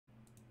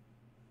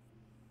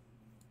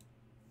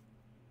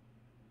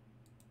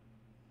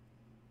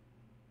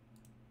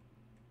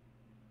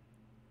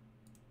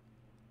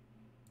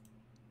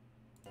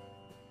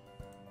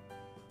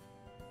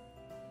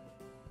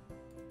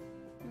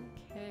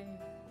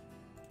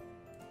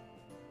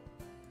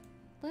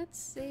let's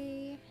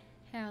see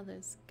how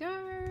this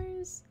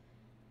goes.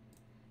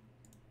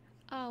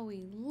 Are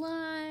we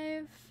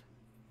live?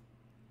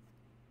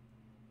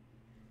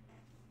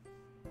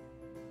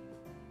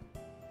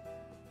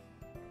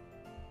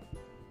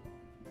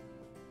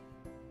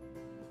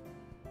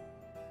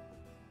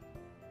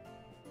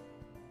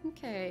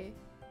 Okay.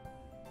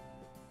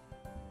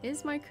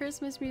 Is my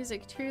Christmas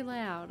music too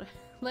loud?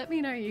 Let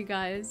me know, you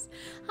guys.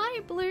 Hi,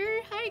 Blue.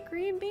 Hi,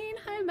 Green Bean.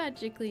 Hi,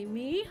 Magically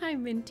Me. Hi,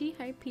 Minty.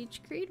 Hi, Peach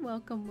Creed.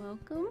 Welcome,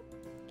 welcome.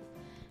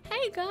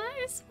 Hey,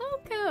 guys.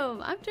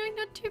 Welcome. I'm doing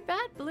not too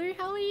bad, Blue.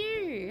 How are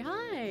you?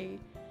 Hi.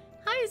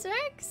 Hi,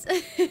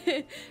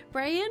 Zex.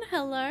 Brian,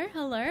 hello.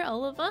 Hello.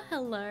 Oliver,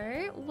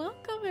 hello.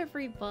 Welcome,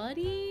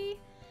 everybody.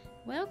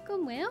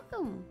 Welcome,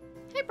 welcome.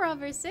 Hey,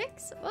 Bravo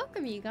 6.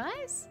 Welcome, you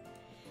guys.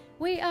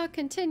 We are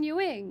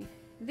continuing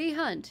the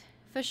hunt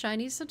for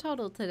shiny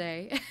CETODDLE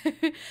today.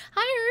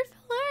 Hi Earth,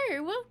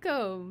 hello,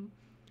 welcome.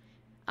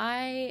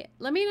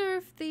 Let me know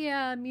if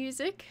the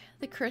music,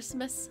 the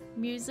Christmas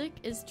music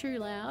is too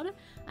loud.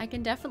 I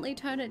can definitely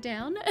turn it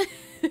down.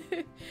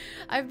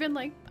 I've been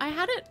like, I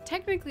had it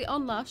technically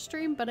on last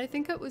stream, but I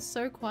think it was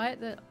so quiet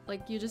that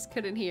like you just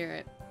couldn't hear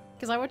it.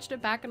 Because I watched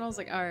it back and I was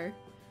like, oh,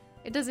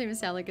 it doesn't even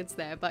sound like it's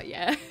there, but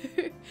yeah.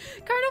 Carnival,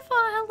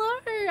 hello!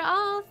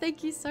 Oh,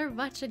 thank you so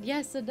much. And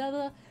yes,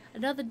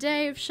 another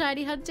day of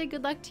shiny hunting.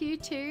 Good luck to you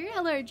too.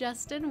 Hello,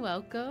 Justin.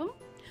 Welcome.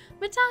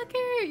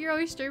 Mitaku, you're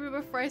always streaming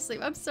before I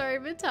sleep. I'm sorry,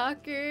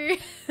 Mitaku.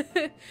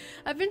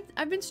 I've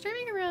been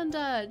streaming around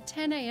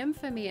 10 AM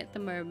for me at the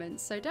moment,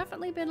 so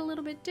definitely been a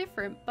little bit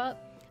different,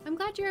 but I'm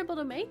glad you're able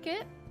to make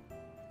it.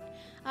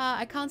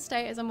 I can't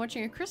stay as I'm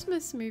watching a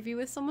Christmas movie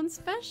with someone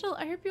special.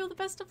 I hope you all the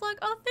best of luck.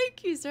 Oh,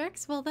 thank you,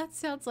 Zex. Well, that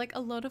sounds like a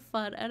lot of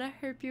fun, and I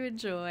hope you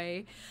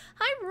enjoy.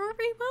 Hi,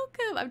 Rory.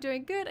 Welcome. I'm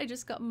doing good. I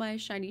just got my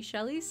shiny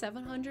Shelly,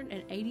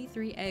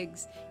 783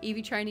 eggs.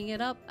 Eevee training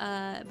it up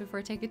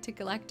before I take it to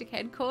Galactic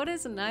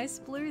Headquarters. Nice,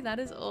 Blue. That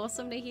is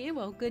awesome to hear.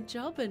 Well, good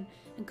job and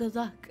good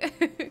luck.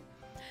 Oh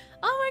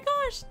my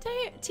gosh,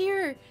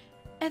 Tier.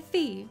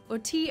 FE or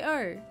TO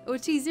or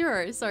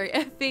T0, sorry,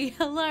 FE,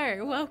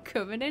 hello,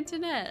 welcome, and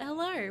internet,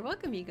 hello,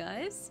 welcome you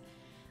guys.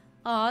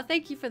 Aw,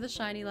 thank you for the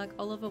shiny luck,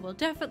 Oliver, we'll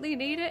definitely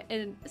need it,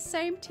 and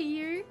same to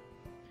you.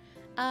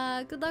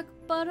 Good luck,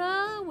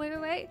 Butter,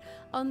 wait,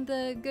 on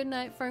the good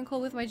night phone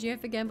call with my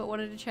GF again, but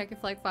wanted to check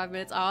if like 5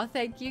 minutes. Aw,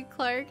 thank you,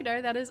 Cloak,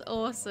 no, that is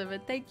awesome,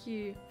 and thank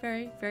you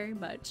very, very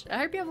much. I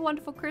hope you have a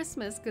wonderful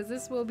Christmas, because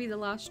this will be the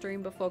last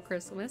stream before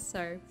Christmas,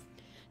 so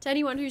to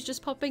anyone who's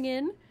just popping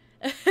in,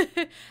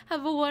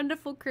 have a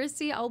wonderful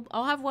Chrissy.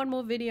 I'll have one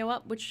more video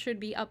up, which should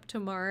be up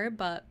tomorrow,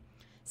 but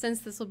since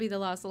this will be the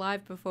last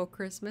live before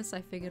Christmas,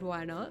 I figured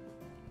why not.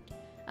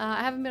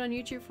 I haven't been on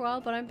YouTube for a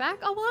while, but I'm back.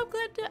 Oh well,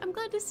 I'm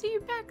glad to see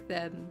you back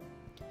then.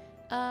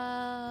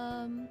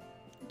 I'm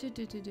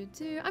doing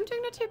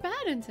not too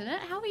bad, internet.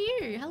 How are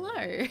you?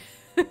 Hello.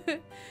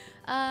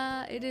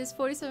 It is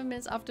 47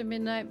 minutes after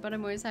midnight, but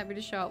I'm always happy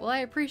to show up. Well, I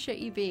appreciate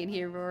you being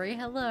here, Rory.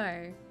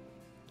 Hello.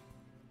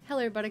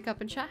 Hello,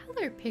 Buttercup and chat.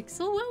 Hello,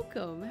 Pixel.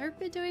 Welcome. Hope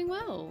you're doing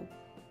well.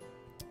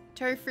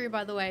 Tofu,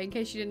 by the way, in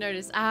case you didn't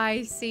notice.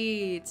 I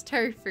see. It's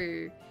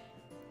tofu.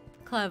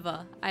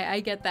 Clever. I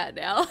get that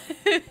now.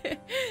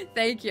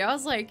 Thank you. I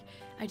was like,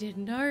 I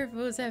didn't know if it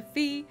was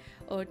FE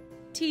or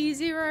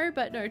T0,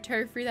 but no,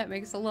 tofu. That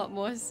makes a lot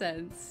more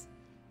sense.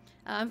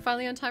 I'm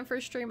finally on time for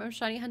a stream. I'm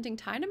shiny hunting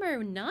Dynamo.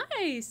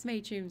 Nice,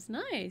 Maychooms.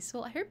 Nice.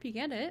 Well, I hope you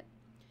get it.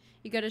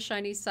 You got a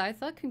shiny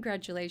Scyther.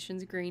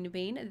 Congratulations, Green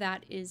Bean.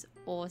 That is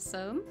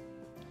awesome.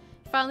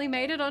 Finally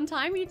made it on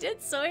time. You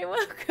did, so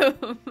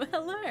welcome.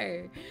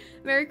 Hello.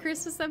 Merry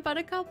Christmas then,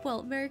 Buttercup.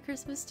 Well, Merry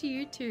Christmas to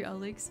you too,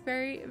 Alex.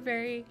 Very,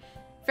 very,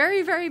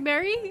 very, very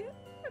Merry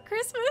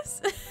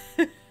Christmas.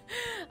 Oh,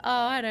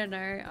 I don't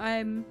know.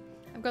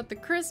 I've got the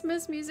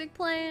Christmas music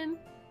playing.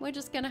 We're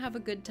just gonna have a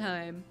good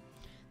time.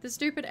 The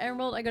stupid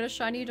Emerald. I got a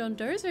shiny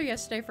Dondozo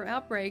yesterday from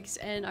Outbreaks,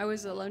 and I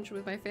was at lunch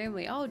with my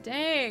family. Oh,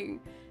 dang.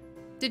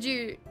 Did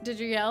you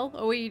yell,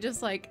 or were you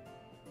just like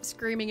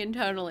screaming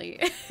internally?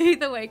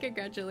 Either way,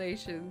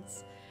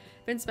 congratulations.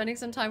 Been spending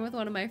some time with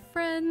one of my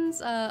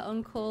friends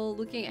on call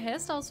looking at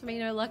hairstyles for me.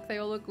 No luck, they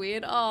all look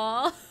weird.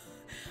 Aww.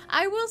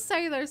 I will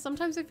say though,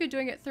 sometimes if you're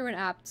doing it through an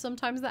app,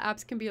 sometimes the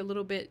apps can be a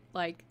little bit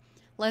like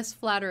less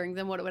flattering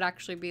than what it would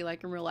actually be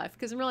like in real life.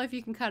 Because in real life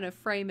you can kind of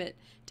frame it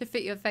to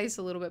fit your face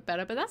a little bit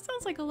better, but that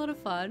sounds like a lot of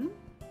fun.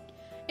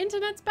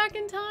 Internet's back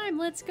in time.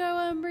 Let's go,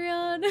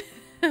 Umbreon.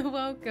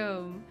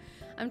 Welcome.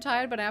 I'm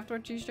tired, but I have to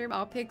watch you stream.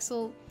 Oh,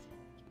 Pixel,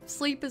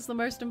 sleep is the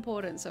most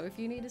important, so if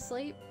you need to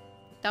sleep,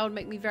 that would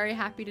make me very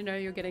happy to know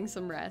you're getting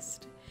some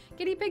rest.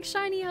 Guinea Pig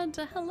Shiny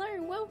Hunter, hello,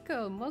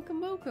 welcome,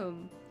 welcome,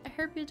 welcome. I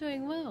hope you're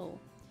doing well.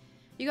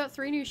 You got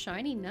 3 new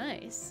shiny,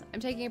 nice. I'm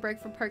taking a break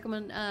from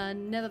Pokemon,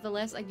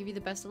 nevertheless, I give you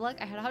the best of luck.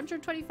 I had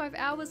 125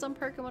 hours on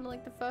Pokemon in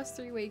like the first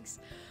 3 weeks.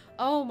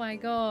 Oh my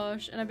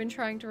gosh, and I've been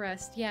trying to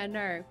rest. Yeah,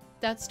 no.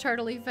 That's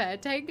totally fair.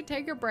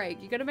 Take a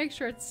break. You gotta make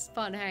sure it's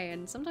fun, hey,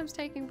 and sometimes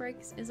taking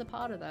breaks is a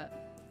part of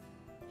that.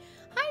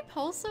 Hi,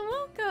 Pulsar,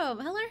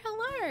 welcome. Hello,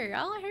 hello.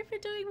 Oh, I hope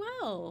you're doing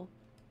well.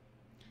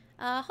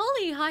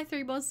 Holly, hi,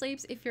 3 more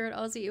sleeps. If you're an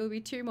Aussie, it will be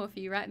 2 more for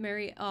you, right,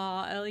 Mary?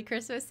 Oh, early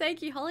Christmas.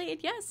 Thank you, Holly.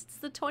 And yes, it's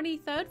the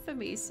 23rd for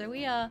me, so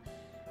we are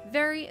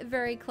very,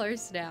 very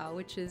close now,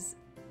 which is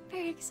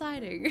very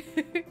exciting.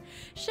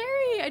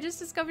 Sherry, I just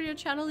discovered your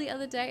channel the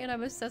other day and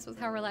I'm obsessed with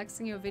how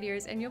relaxing your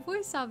videos and your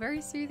voice are very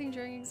soothing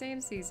during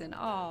exam season.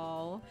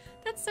 Oh,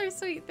 that's so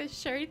sweet,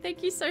 Sherry.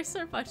 Thank you so,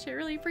 so much. I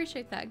really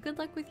appreciate that. Good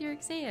luck with your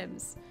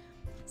exams.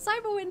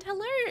 Cyberwind,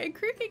 hello, and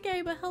Crooked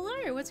Gamer,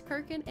 hello. What's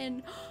croaking?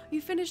 And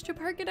you finished your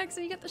Pokedex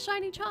and you got the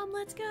shiny charm.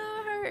 Let's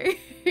go.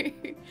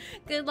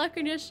 Good luck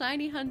on your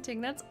shiny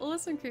hunting. That's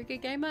awesome,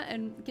 Crooked Gamer.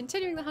 And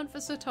continuing the hunt for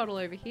CETODDLE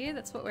over here.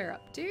 That's what we're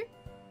up to.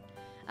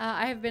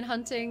 I have been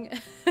hunting,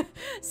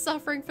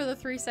 suffering for the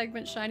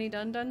 3-segment shiny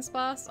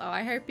Dunsparce. Oh,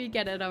 I hope you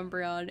get it,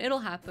 Umbreon. It'll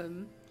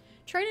happen.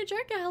 Trainer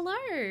Joker,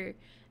 hello.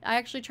 I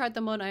actually tried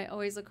them on. I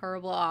always look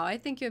horrible. Oh, I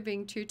think you're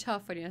being too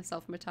tough on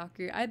yourself,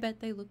 Mitaku. I bet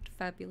they looked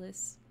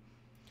fabulous.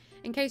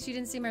 In case you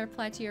didn't see my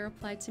reply to your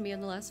reply to me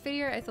on the last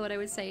video, I thought I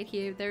would say it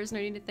here. There is no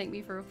need to thank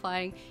me for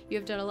replying. You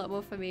have done a lot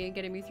more for me and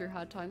getting me through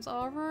hard times.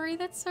 Oh, Rory,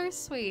 that's so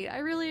sweet. I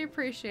really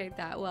appreciate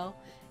that. Well,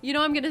 you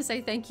know I'm going to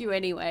say thank you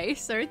anyway,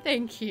 so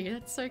thank you.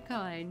 That's so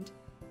kind.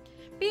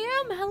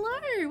 BM,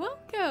 hello.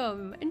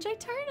 Welcome. And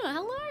Jaytona,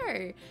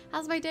 hello.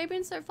 How's my day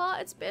been so far?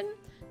 It's been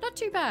not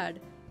too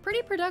bad.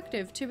 Pretty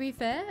productive, to be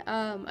fair.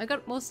 I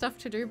got more stuff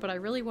to do, but I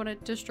really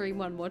wanted to stream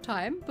one more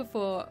time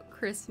before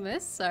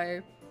Christmas, so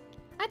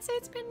I'd say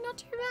it's been not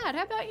too bad.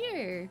 How about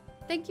you?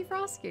 Thank you for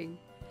asking.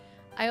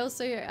 I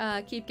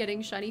also keep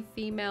getting shiny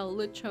female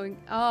Luchoing.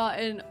 Oh,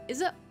 and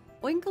is it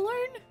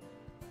Winkalone?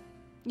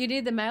 You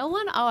need the male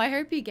one? Oh, I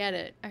hope you get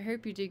it. I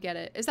hope you do get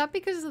it. Is that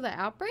because of the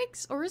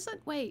outbreaks? Or is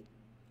it? Wait.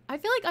 I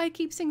feel like I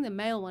keep seeing the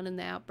male one in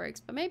the outbreaks,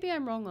 but maybe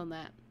I'm wrong on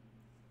that.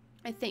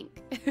 I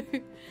think.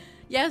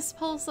 Yes,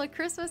 Pulsar,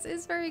 Christmas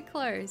is very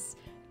close.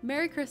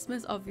 Merry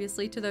Christmas,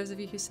 obviously, to those of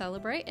you who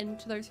celebrate, and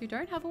to those who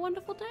don't, have a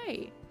wonderful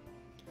day.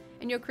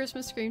 And your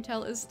Christmas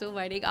Screamtail is still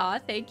waiting. Ah,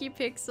 thank you,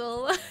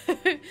 Pixel.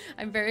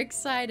 I'm very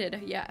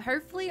excited. Yeah,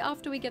 hopefully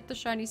after we get the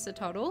shiny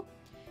CETODDLE,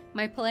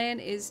 my plan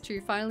is to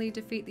finally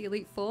defeat the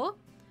Elite Four.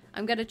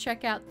 I'm gonna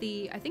check out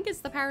the, I think it's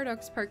the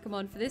Paradox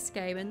Pokemon for this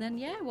game, and then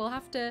yeah, we'll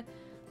have to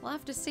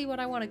see what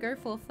I want to go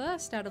for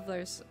first out of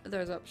those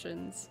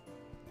options.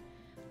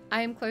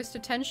 I am close to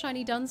 10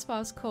 shiny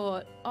Dunsparce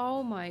caught.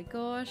 Oh my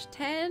gosh,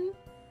 10?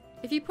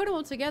 If you put them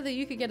all together,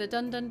 you could get a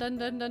Dunsparce,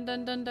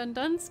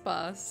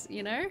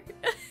 you know?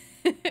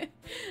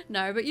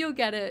 No, but you'll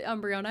get it,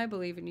 Umbreon. I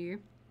believe in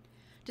you.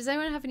 Does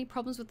anyone have any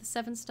problems with the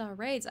 7-star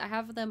raids? I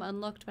have them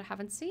unlocked, but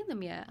haven't seen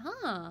them yet.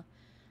 Huh.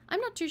 I'm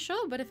not too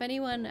sure, but if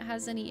anyone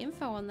has any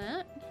info on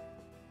that,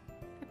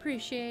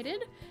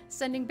 appreciated.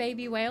 Sending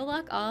baby whale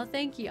luck. Oh,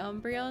 thank you,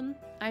 Umbreon.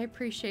 I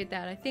appreciate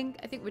that. I think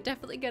we're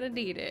definitely gonna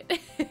need it.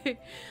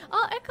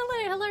 Oh,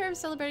 Echolay, hello. I'm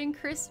celebrating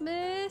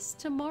Christmas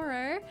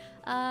tomorrow.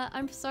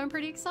 I'm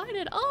pretty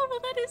excited. Oh, well,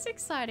 that is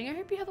exciting. I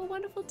hope you have a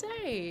wonderful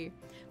day.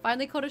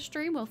 Finally caught a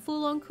stream. Well,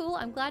 full on cool.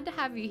 I'm glad to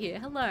have you here.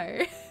 Hello.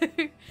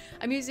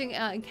 I'm using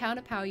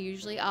encounter power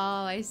usually. Oh,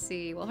 I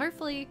see. Well,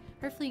 hopefully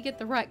you get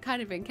the right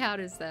kind of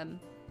encounters then.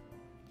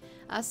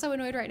 So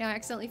annoyed right now. I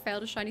accidentally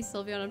failed a shiny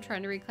Sylveon. I'm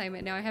trying to reclaim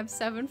it now. I have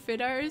 7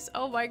 Fidos.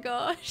 Oh my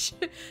gosh.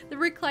 The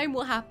reclaim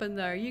will happen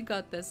though. You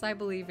got this. I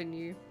believe in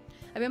you.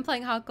 I've been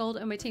playing Heart Gold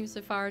and my team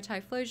so far are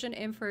Typhlosion,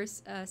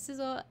 Empress,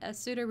 Scizor,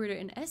 Sudowoodo,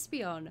 and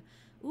Espeon.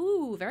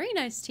 Ooh, very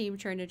nice team,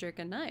 Trainer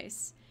Joker.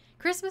 Nice.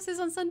 Christmas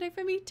is on Sunday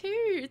for me too.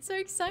 It's so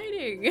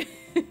exciting.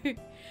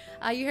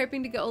 Are you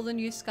hoping to get all the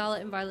new Scarlet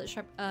and Violet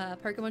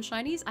Pokemon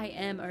shinies? I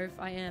am, Oaf.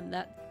 I am.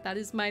 That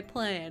is my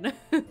plan.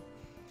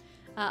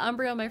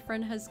 Umbreon, my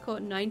friend, has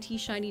caught 90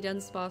 shiny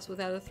Dunsparce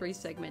without a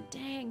 3-segment.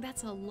 Dang,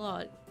 that's a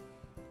lot.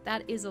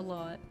 That is a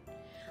lot.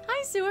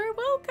 Hi, Sewer,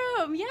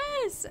 welcome!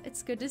 Yes!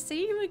 It's good to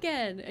see you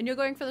again. And you're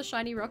going for the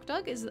shiny Rock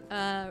Dog? Is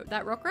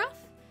that Rockruff?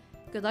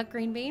 Good luck,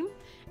 Green Bean.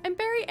 And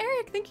Barry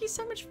Eric, thank you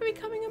so much for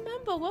becoming a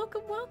member.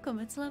 Welcome, welcome.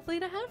 It's lovely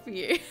to have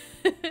you.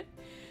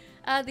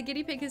 The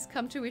guinea pig has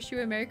come to wish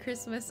you a Merry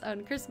Christmas.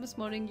 On Christmas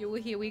morning, you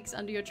will hear weeks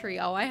under your tree.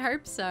 Oh, I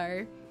hope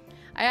so.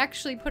 I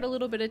actually put a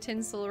little bit of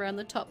tinsel around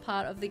the top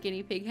part of the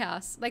guinea pig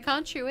house. They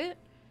can't chew it,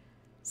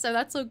 so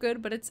that's all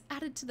good, but it's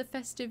added to the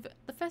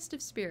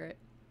festive spirit.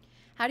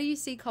 How do you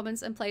see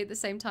comments and play at the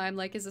same time?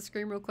 Like, is the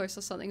screen real close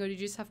or something, or do you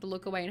just have to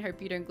look away and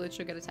hope you don't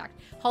glitch or get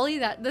attacked? Holly,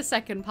 the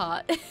second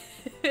part.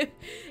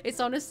 It's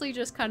honestly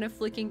just kind of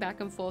flicking back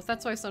and forth.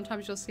 That's why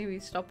sometimes you'll see me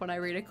stop when I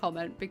read a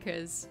comment,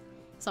 because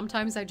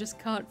sometimes I just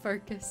can't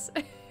focus.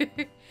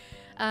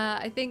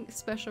 I think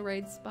Special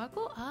Raid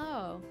Sparkle?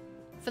 Oh.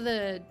 For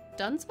the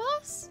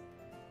Dunsparce?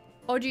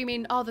 Or do you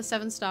mean, oh, the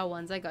 7-star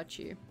ones? I got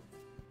you.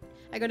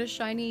 I got a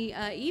shiny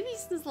Eevee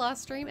since the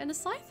last stream and a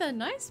Scyther.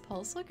 Nice,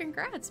 Pulsar.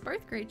 Congrats.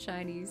 Both great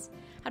shinies.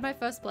 Had my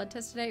first blood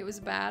test today. It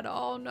was bad.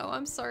 Oh no,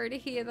 I'm sorry to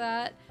hear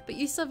that. But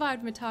you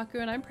survived, Mitaku,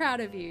 and I'm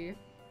proud of you.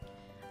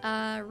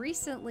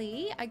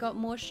 Recently, I got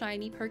more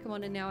shiny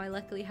Pokemon, and now I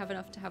luckily have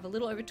enough to have a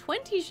little over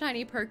 20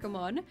 shiny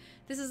Pokemon.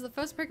 This is the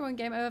first Pokemon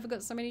game I've ever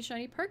got so many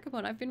shiny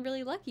Pokemon. I've been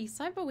really lucky.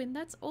 Cyberwind,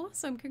 that's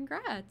awesome.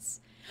 Congrats.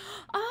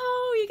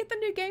 Oh, you get the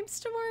new games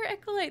tomorrow,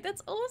 Ecolate.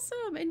 That's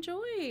awesome.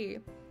 Enjoy.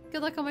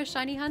 Good luck on my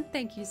shiny hunt.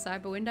 Thank you,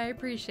 Cyberwind. I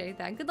appreciate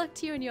that. Good luck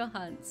to you and your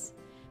hunts.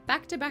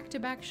 Back to back to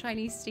back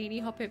shiny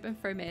Steenie, Hoppip,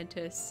 and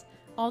Fomantis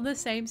on the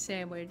same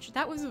sandwich.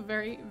 That was a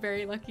very,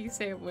 very lucky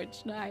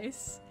sandwich.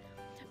 Nice.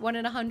 1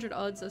 in 100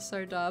 odds are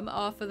so dumb.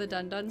 Oh, for the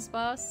Dun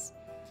Sparse.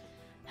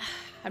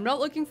 I'm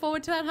not looking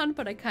forward to that hunt,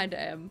 but I kinda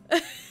am.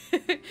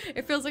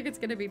 It feels like it's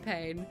gonna be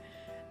pain.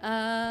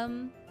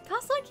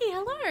 Caslucky,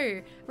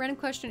 hello! Random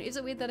question, is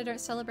it weird that I don't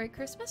celebrate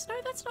Christmas? No,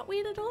 that's not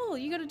weird at all.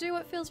 You gotta do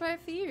what feels right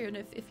for you, and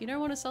if you don't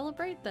want to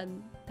celebrate,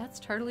 then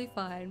that's totally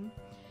fine.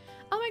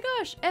 Oh my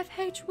gosh,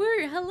 FH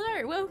Woo,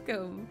 hello,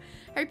 welcome.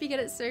 Hope you get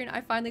it soon.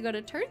 I finally got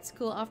a Toad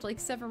School after like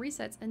 7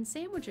 resets and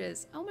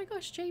sandwiches. Oh my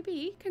gosh,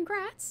 JB,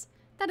 congrats.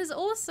 That is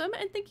awesome,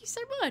 and thank you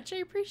so much. I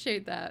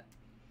appreciate that.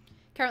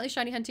 Currently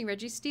shiny hunting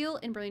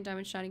Registeel in Brilliant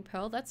Diamond Shining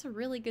Pearl. That's a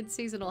really good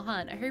seasonal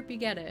hunt. I hope you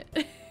get it.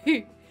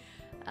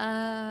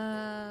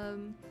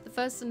 The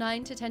first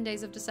 9 to 10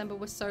 days of December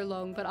were so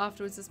long, but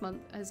afterwards this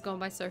month has gone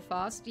by so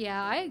fast.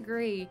 Yeah, I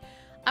agree.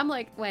 I'm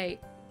like, wait,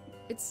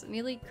 it's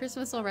nearly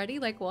Christmas already?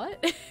 Like,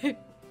 what?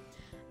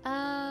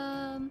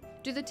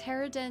 Do the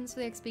Terra Dens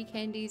for the XP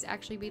candies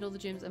actually beat all the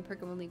gyms and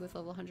Pokemon League with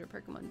level 100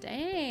 Pokemon?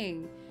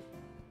 Dang.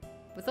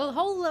 With the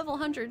whole level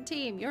 100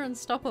 team, you're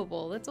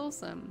unstoppable. That's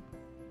awesome.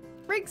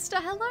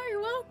 Rigster,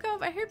 hello,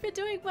 welcome. I hope you're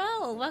doing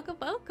well. Welcome,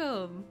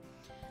 welcome.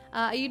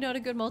 Are you not a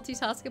good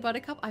multitasker,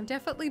 Buttercup? I'm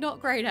definitely not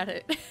great at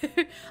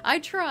it. I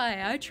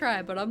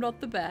try, but I'm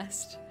not the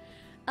best.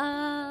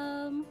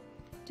 When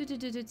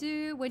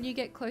you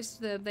get close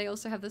to them, they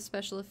also have the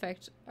special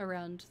effect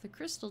around the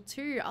crystal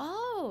too.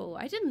 Oh,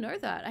 I didn't know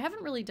that. I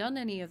haven't really done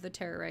any of the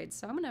Terra raids,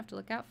 so I'm gonna have to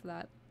look out for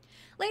that.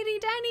 Lady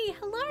Danny,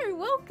 hello,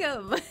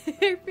 welcome.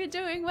 Hope you're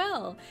doing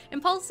well.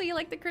 Impulsa, you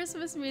like the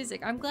Christmas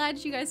music? I'm glad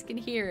you guys can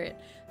hear it.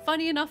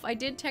 Funny enough, I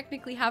did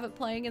technically have it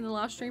playing in the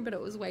last stream, but it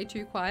was way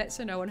too quiet,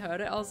 so no one heard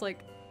it. I was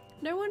like,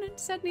 no one had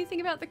said anything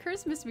about the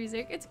Christmas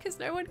music. It's because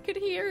no one could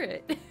hear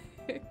it.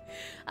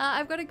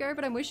 I've got to go,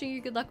 but I'm wishing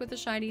you good luck with the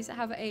shinies.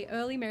 Have a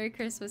early Merry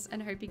Christmas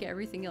and hope you get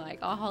everything you like.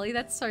 Oh, Holly,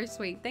 that's so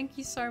sweet. Thank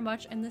you so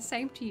much, and the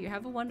same to you.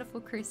 Have a wonderful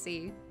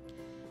Chrissy.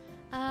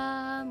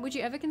 Would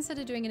you ever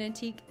consider doing an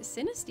antique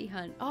Sinisty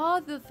hunt?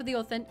 Oh, the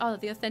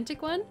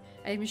authentic one?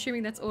 I'm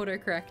assuming that's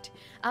autocorrect.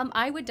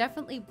 I would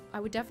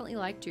definitely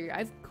like to.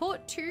 I've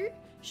caught 2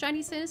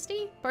 shiny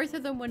Sinisty. Both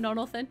of them were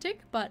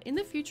non-authentic, but in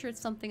the future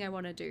it's something I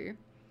want to do.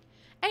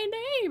 Hey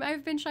Name!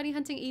 I've been shiny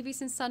hunting Eevee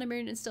since Sun and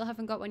Moon and still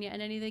haven't got one yet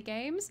in any of the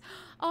games.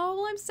 Oh,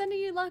 well, I'm sending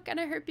you luck and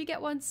I hope you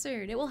get one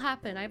soon. It will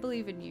happen. I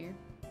believe in you.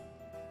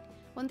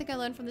 One thing I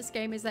learned from this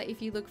game is that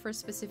if you look for a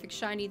specific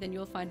shiny, then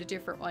you'll find a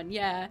different one.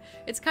 Yeah,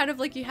 it's kind of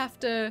like you have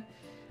to...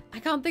 I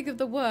can't think of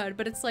the word,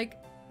 but it's like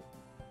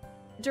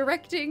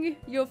directing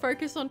your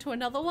focus onto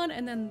another one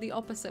and then the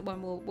opposite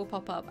one will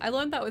pop up. I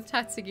learned that with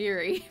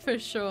Tatsugiri, for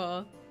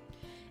sure.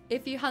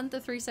 If you hunt the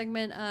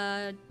 3-segment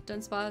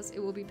Dunsparce, it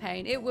will be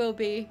pain. It will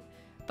be,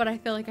 but I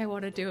feel like I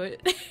want to do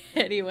it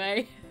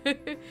anyway.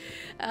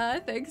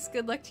 Thanks,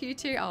 good luck to you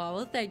too. Oh,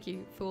 well, thank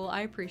you, fool.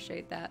 I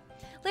appreciate that.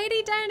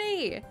 Lady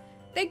Danny!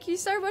 Thank you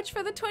so much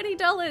for the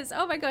 $20.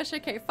 Oh my gosh,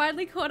 okay,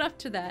 finally caught up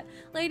to that.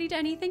 Lady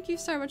Danny, thank you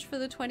so much for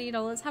the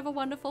 $20. Have a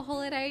wonderful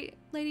holiday.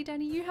 Lady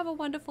Danny, you have a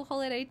wonderful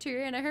holiday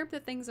too, and I hope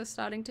that things are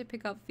starting to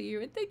pick up for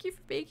you. And thank you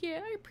for being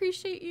here. I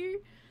appreciate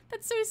you.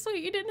 That's so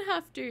sweet. You didn't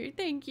have to.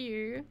 Thank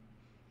you.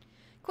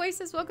 Koi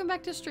says, welcome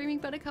back to streaming,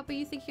 Buttercup. Are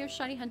you thinking of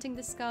shiny hunting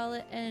the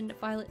Scarlet and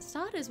Violet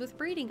starters with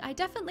breeding? I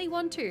definitely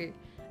want to.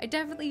 I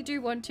definitely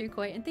do want to,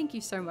 Koi, and thank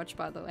you so much,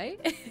 by the way.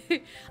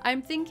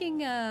 I'm thinking,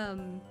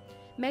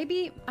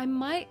 maybe I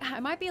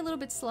might be a little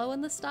bit slow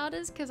on the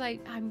starters because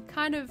I'm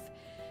kind of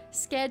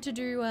scared to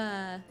do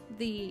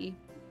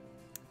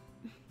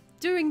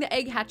doing the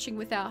egg hatching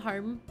without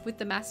home with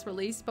the mass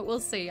release, but we'll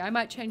see. I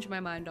might change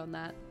my mind on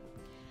that.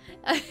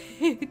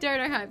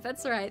 Dono Hype,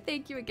 that's right.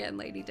 Thank you again,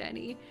 Lady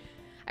Danny.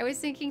 I was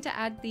thinking to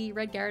add the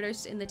red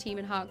Gyarados in the team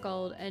in Heart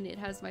Gold, and it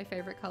has my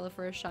favorite color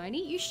for a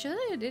shiny. You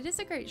should. It is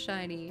a great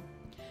shiny.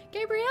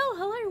 Gabrielle,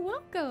 hello,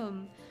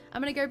 welcome.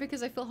 I'm gonna go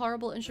because I feel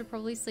horrible and should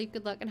probably sleep.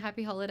 Good luck and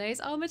happy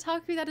holidays. Oh,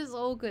 Mitaku, that is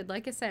all good.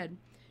 Like I said,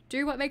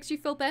 do what makes you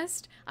feel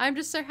best. I'm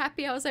just so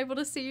happy I was able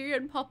to see you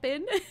and pop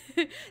in.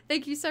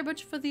 Thank you so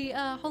much for the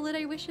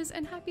holiday wishes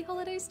and happy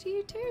holidays to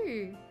you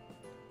too.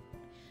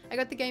 I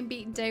got the game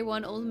beaten day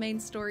 1, all the main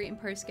story and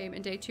post game,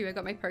 and day 2 I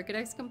got my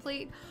Pokedex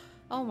complete.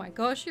 Oh my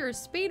gosh, you're a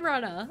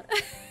speedrunner.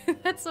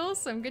 That's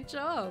awesome, good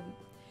job.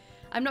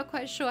 I'm not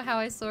quite sure how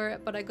I saw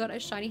it, but I got a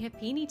shiny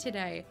Happiny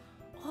today.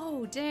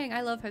 Oh dang,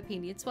 I love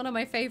Happiny. It's one of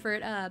my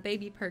favorite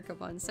baby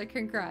Pokemon, so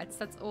congrats,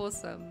 that's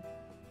awesome.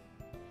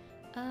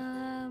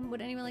 Would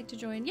anyone like to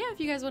join? Yeah, if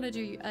you guys want to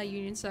do a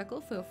Union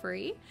Circle, feel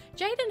free.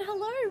 Jaden,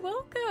 hello,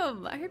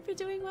 welcome. I hope you're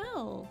doing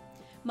well.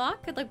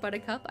 Mark, good luck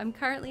Buttercup. I'm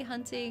currently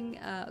hunting,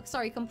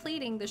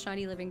 completing the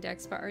shiny living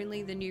dex, but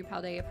only the new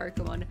Paldea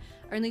Pokemon.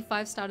 Only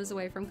 5 starters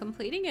away from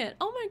completing it.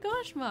 Oh my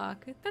gosh,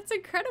 Mark. That's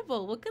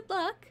incredible. Well, good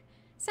luck.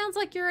 Sounds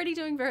like you're already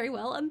doing very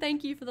well, and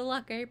thank you for the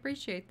luck. I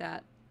appreciate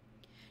that.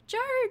 Joe,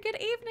 good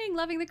evening.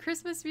 Loving the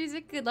Christmas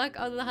music. Good luck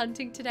on the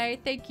hunting today.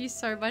 Thank you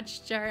so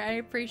much, Joe. I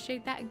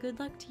appreciate that. Good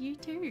luck to you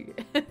too.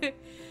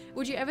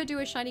 Would you ever do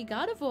a shiny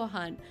Gardevoir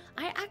hunt?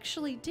 I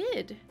actually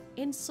did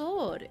in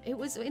Sword. It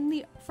was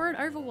for an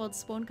overworld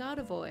spawn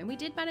Gardevoir, and we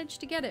did manage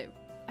to get it.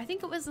 I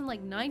think it was in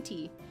like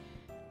 90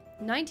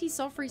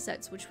 soft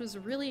resets, which was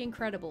really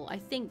incredible. I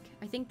think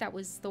that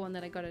was the one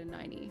that I got at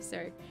 90.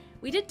 So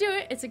we did do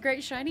it. It's a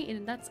great shiny,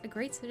 and that's a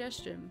great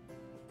suggestion.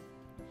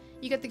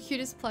 You got the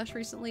cutest plush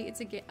recently.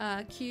 It's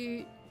a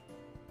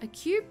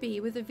cute bee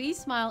with a V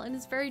smile, and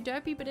it's very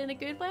dopey, but in a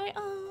good way.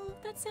 Oh,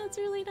 that sounds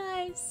really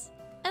nice.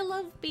 I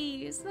love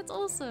bees. That's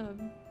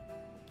awesome.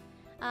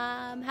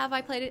 Have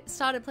I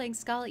started playing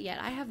Scarlet yet?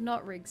 I have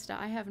not, Rigster.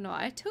 I have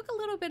not. I took a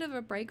little bit of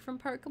a break from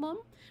Pokemon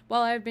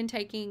while I've been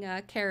taking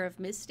care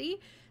of Misty.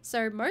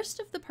 So most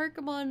of the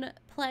Pokemon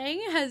playing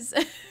has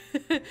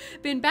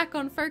been back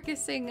on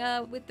focusing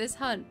with this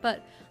hunt.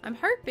 But I'm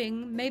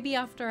hoping maybe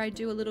after I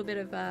do a little bit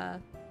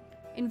of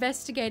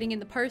investigating in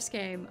the post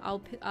game,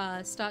 I'll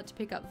start to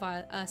pick up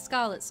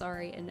Scarlet,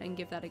 and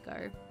give that a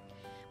go.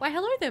 Why,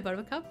 hello there,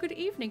 Buttercup. Good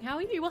evening. How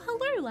are you? Well,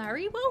 hello,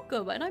 Larry.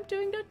 Welcome. And I'm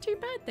doing not too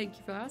bad. Thank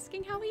you for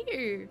asking. How are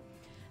you?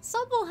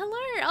 Sobble,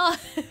 hello. Oh,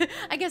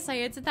 I guess I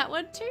answered that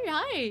one too.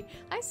 Hi.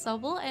 Hi,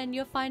 Sobble. And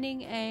you're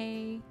finding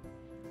a...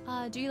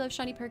 do you love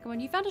shiny Pokemon?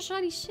 You found a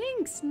shiny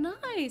Shinx.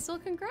 Nice. Well,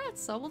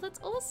 congrats, Sobble. That's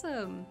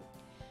awesome.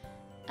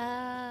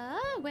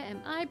 Where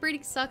am I?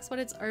 Breeding sucks when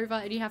it's over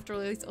and you have to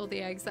release all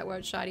the eggs that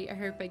weren't shiny. I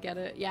hope I get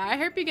it. Yeah, I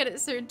hope you get it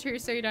soon too,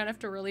 so you don't have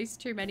to release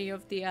too many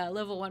of the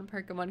level 1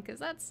 Pokemon, because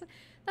that's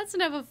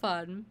never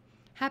fun.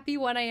 Happy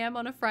 1 AM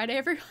on a Friday,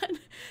 everyone.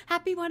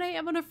 Happy 1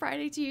 AM on a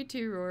Friday to you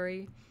too,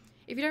 Rory.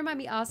 If you don't mind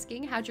me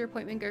asking, how'd your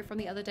appointment go from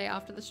the other day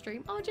after the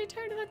stream? Oh,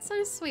 J-Tona, that's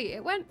so sweet.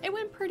 It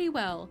went pretty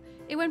well.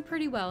 It went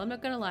pretty well, I'm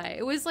not gonna lie.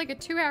 It was like a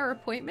 2-hour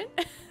appointment,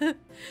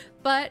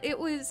 but it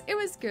was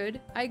good.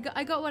 I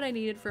got what I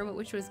needed from it,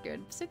 which was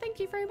good. So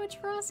thank you very much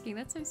for asking.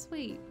 That's so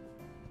sweet.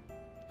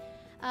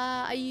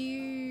 Are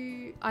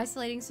you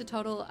isolating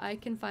CETODDLE? I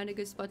can find a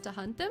good spot to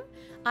hunt them.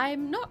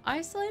 I'm not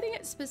isolating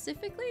it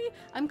specifically.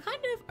 I'm kind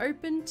of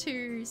open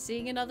to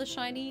seeing another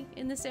shiny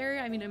in this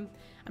area. I mean, I'm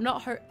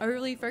not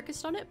overly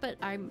focused on it, but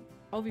I'm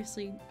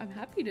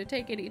happy to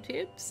take any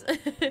tips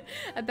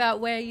about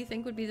where you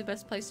think would be the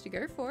best place to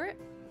go for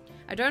it.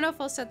 I don't know if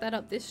I'll set that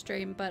up this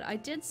stream, but I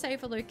did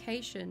save a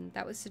location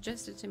that was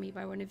suggested to me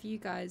by one of you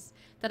guys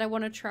that I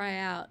want to try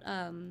out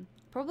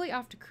probably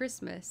after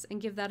Christmas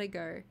and give that a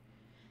go.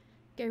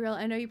 Gabriel,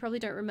 I know you probably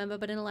don't remember,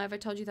 but in a live I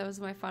told you that was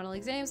my final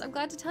exams. I'm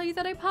glad to tell you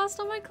that I passed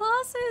all my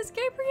classes.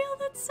 Gabriel,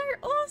 that's so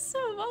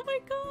awesome. Oh my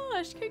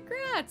gosh,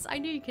 congrats. I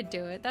knew you could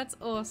do it. That's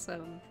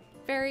awesome.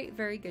 Very,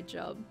 very good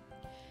job.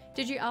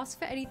 Did you ask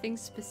for anything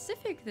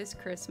specific this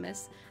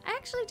Christmas? I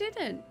actually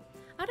didn't.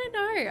 I don't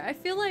know. I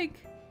feel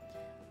like,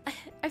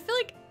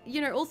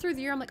 you know, all through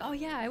the year I'm like, oh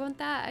yeah, I want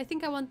that. I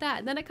think I want that.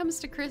 And then it comes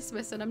to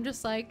Christmas and I'm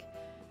just like,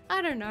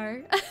 I don't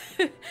know.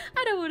 I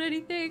don't want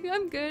anything.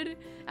 I'm good.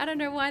 I don't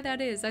know why that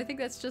is. I think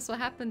that's just what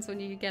happens when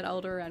you get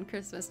older around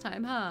Christmas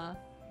time, huh?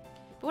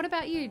 But what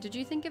about you? Did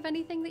you think of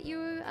anything that you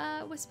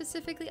were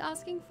specifically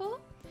asking for?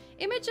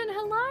 Imogen,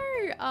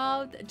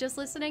 hello! Just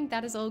listening.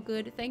 That is all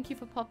good. Thank you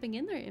for popping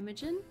in there,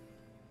 Imogen.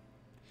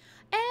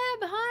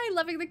 Hi!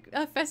 Loving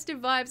the festive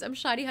vibes. I'm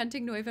shiny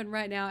hunting Noivern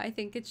right now. I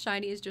think its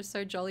shiny is just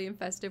so jolly and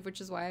festive,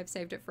 which is why I've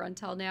saved it for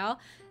until now.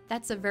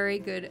 That's a very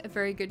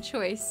good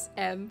choice,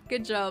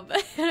 good job.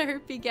 I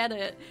hope you get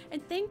it.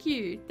 And thank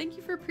you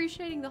for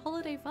appreciating the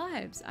holiday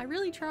vibes. I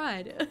really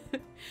tried.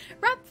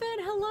 Rapford,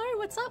 hello,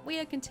 what's up? We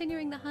are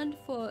continuing the hunt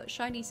for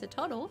shiny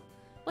CETODDLE.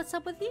 What's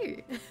up with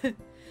you?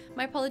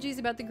 My apologies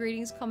about the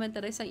greetings comment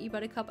that I sent you,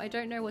 Buttercup. I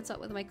don't know what's up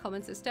with my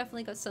comments. It's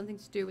definitely got something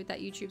to do with that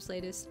YouTube's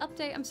latest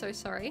update. I'm so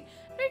sorry.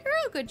 No, you're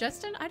all good,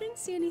 Justin. I didn't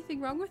see anything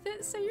wrong with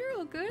it, so you're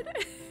all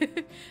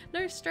good.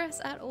 No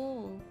stress at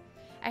all.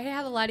 I hate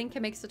how the lighting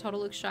can make CETODDLE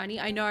look shiny.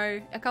 I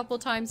know, a couple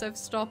of times I've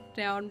stopped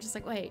now and I'm just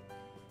like, wait,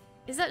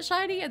 is that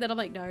shiny? And then I'm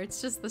like, no,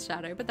 it's just the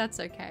shadow, but that's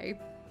okay.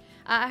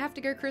 I have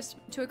to go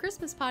to a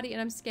Christmas party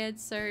and I'm scared,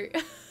 so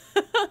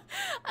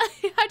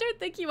I don't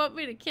think you want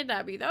me to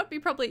kidnap me. That would be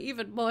probably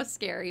even more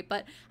scary,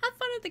 but have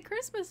fun at the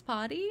Christmas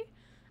party.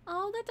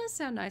 Oh, that does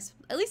sound nice.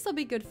 At least there'll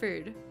be good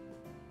food.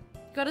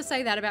 Gotta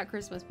say that about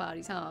Christmas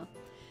parties, huh?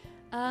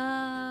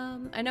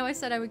 I know I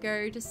said I would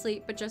go to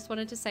sleep, but just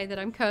wanted to say that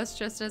I'm cursed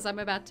just as I'm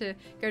about to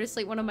go to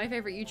sleep. One of my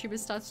favorite YouTubers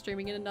starts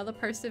streaming in another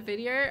posted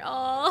video.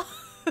 Oh,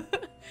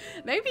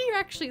 maybe you're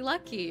actually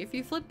lucky. If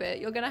you flip it,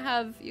 you're gonna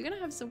have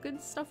some good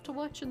stuff to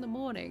watch in the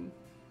morning.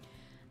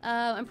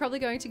 I'm probably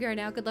going to go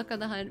now. Good luck on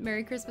the hunt.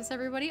 Merry Christmas,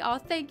 everybody. Oh,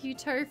 thank you,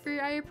 Tofu.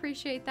 I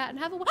appreciate that. And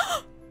have a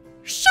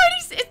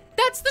shiny.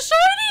 That's the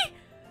shiny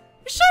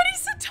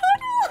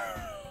CETODDLE.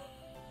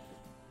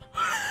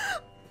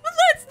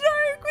 Let's no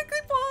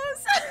quickly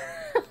pause.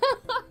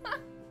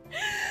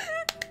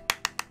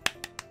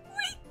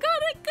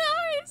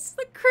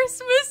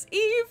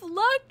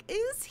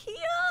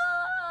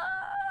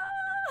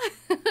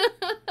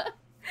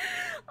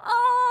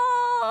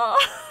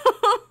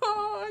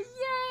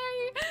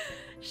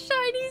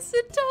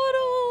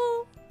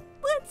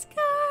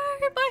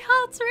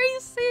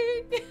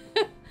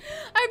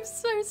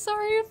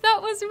 sorry if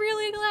that was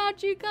really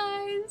loud, you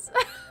guys.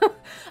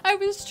 I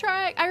was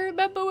trying. I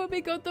remember when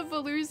we got the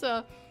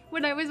Veluza,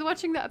 when I was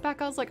watching that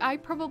back, I was like, I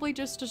probably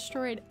just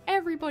destroyed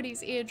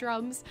everybody's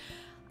eardrums.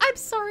 I'm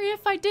sorry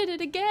if I did it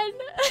again.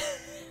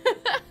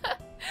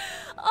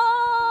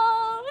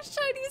 Oh,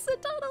 shiny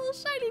CETODDLE,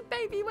 shiny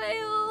baby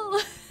whale.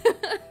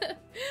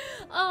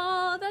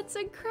 Oh, that's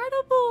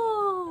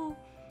incredible.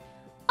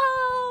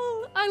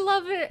 Oh, I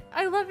love it.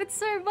 I love it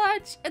so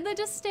much. And they're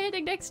just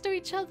standing next to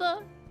each other.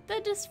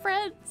 They're just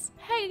friends,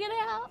 hanging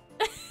out.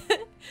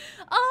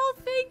 Oh,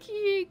 thank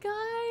you,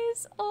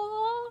 guys.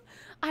 Oh,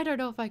 I don't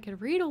know if I can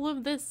read all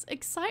of this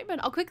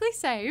excitement. I'll quickly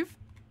save.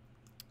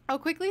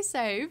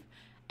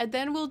 And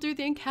then we'll do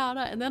the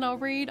encounter, and then I'll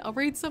read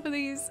some of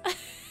these.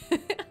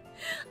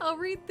 I'll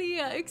read the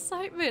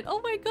excitement.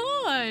 Oh my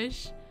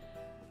gosh.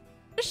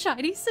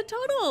 Shiny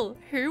CETODDLE.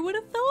 Who would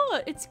have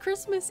thought? It's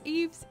Christmas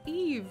Eve's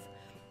Eve.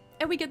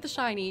 And we get the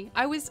shiny.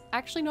 I was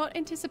actually not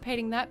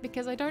anticipating that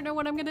because I don't know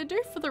what I'm gonna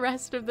do for the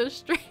rest of the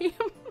stream.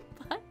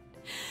 But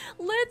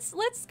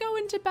let's go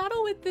into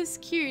battle with this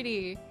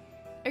cutie.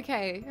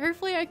 Okay,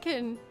 hopefully I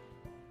can...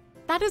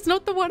 That is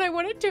not the one I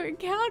wanted to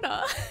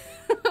encounter.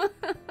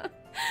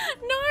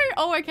 No!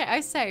 Oh, okay,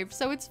 I saved,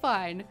 so it's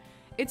fine.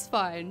 It's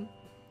fine.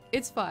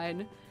 It's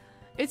fine.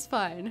 It's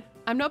fine.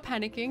 I'm not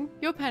panicking.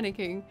 You're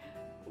panicking.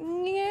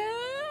 Yeah.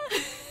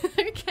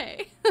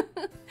 Okay. There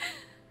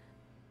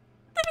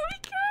we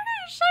go!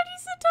 Shiny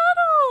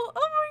CETODDLE!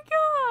 Oh my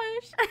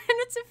gosh! And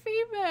it's a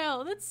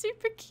female. That's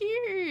super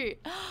cute.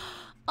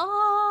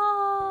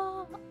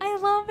 Oh, I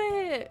love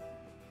it.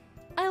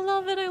 I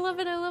love it. I love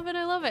it. I love it.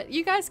 I love it.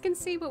 You guys can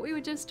see what we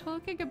were just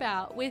talking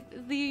about with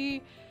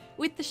the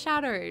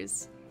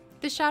shadows.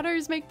 The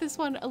shadows make this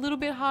one a little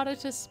bit harder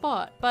to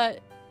spot,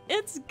 but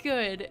it's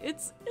good.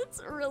 It's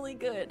really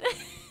good.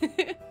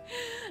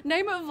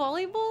 Name it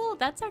Volleyball?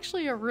 That's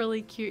actually a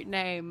really cute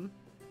name.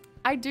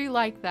 I do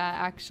like that,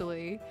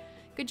 actually.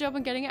 Good job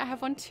on getting it. I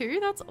have one too.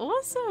 That's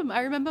awesome.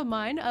 I remember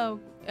mine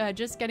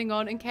just getting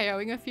on and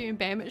KOing a few and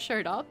bam, it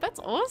showed up. That's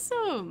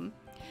awesome.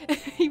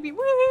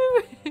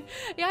 Woo!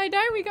 Yeah, I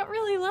know, we got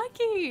really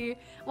lucky.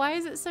 Why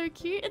is it so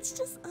cute? It's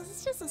just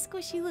a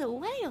squishy little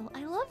whale.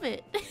 I love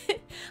it.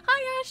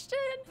 Hi,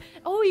 Ashton.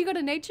 Oh, you got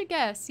a nature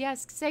guess.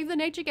 Yes, save the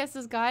nature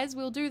guesses, guys.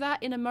 We'll do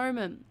that in a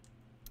moment.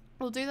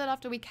 We'll do that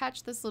after we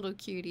catch this little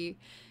cutie.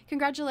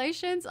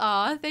 Congratulations.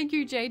 Aw, thank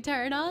you, Jay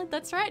Turner.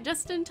 That's right,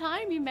 just in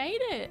time, you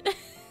made it.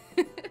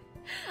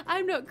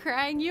 I'm not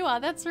crying, you are.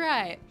 That's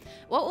right.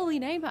 What will we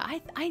name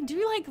her? I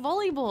do like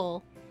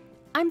volleyball.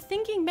 I'm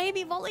thinking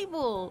maybe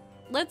volleyball.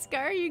 Let's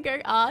go, you go.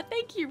 Ah,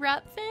 thank you,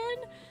 Rap Fan.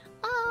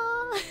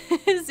 Ah,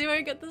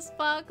 Zero got the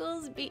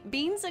sparkles.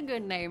 Bean's a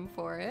good name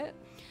for it.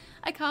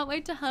 I can't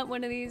wait to hunt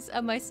one of these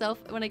myself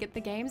when I get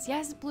the games.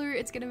 Yes, Blue,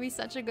 it's gonna be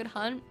such a good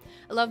hunt.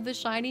 I love the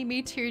shiny.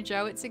 Me too,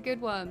 Joe. It's a good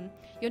one.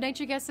 Your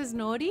nature guess is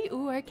naughty.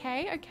 Ooh,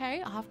 okay,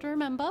 okay. I'll have to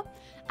remember.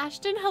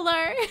 Ashton,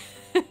 hello.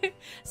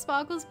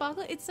 Sparkle,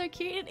 sparkle. It's so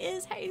cute. It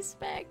is. Hey,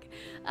 Spec.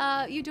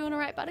 You doing all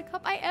right,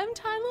 Buttercup? I am,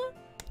 Tyler.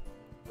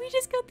 We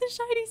just got the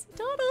shiny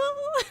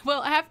CETODDLE.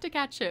 Well, I have to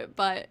catch it,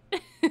 but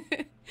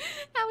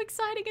how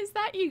exciting is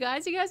that, you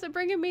guys? You guys are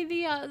bringing me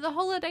the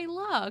holiday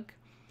luck.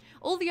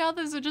 All the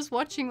others are just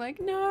watching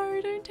like, no,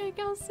 don't take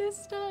our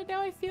sister.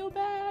 Now I feel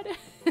bad.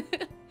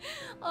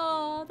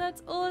 Oh,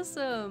 that's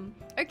awesome.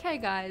 Okay,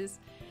 guys,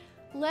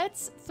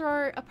 let's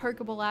throw a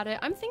Pokeball at it.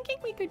 I'm thinking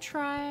we could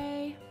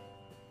try...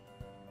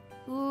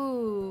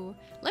 Ooh,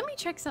 let me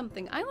check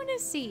something. I want to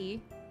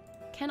see,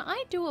 can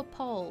I do a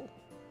poll?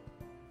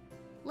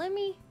 Let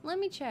me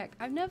check.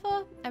 I've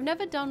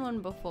never done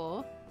one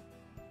before.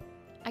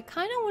 I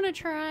kind of want to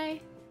try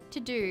to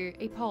do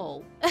a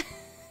poll.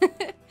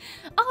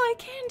 Oh, I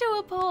can do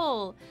a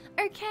poll.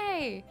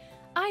 Okay.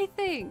 I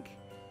think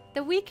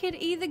that we could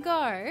either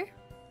go...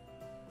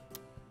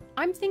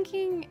 I'm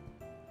thinking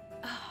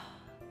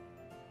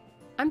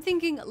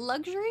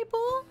luxury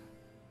ball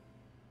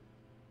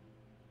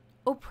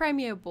or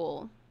premier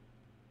ball.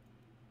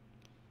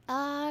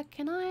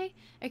 Can I?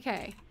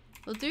 Okay.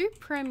 We'll do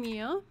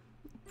premier.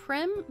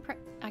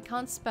 I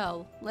can't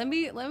spell. Let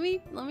me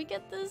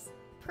get this.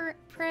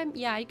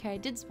 Yeah, okay, I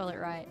did spell it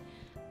right.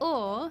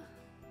 Or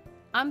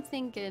I'm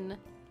thinking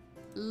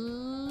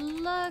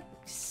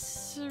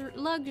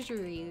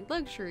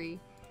luxury.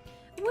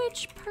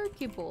 Which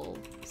Pokeball?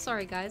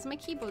 Sorry guys, my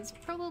keyboard's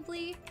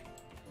probably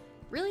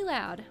really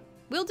loud.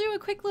 We'll do a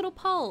quick little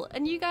poll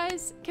and you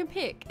guys can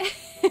pick.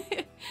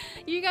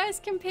 You guys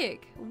can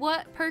pick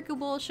what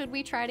Pokeball should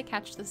we try to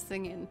catch this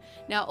thing in.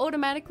 Now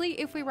automatically,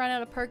 if we run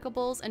out of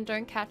Pokeballs and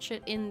don't catch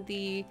it in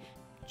the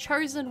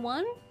chosen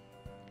one,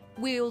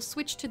 we'll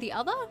switch to the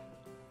other.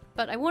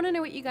 But I want to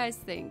know what you guys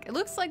think. It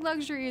looks like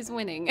luxury is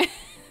winning.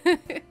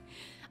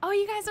 Oh,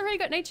 you guys already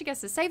got nature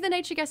guesses. Save the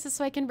nature guesses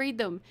so I can read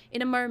them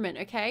in a moment,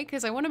 okay?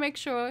 Because I want to make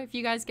sure if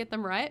you guys get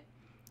them right,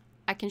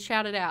 I can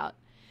shout it out.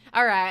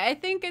 All right, I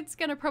think it's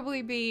gonna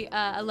probably be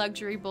a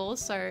luxury ball,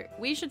 so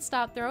we should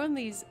start throwing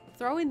these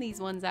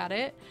ones at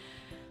it.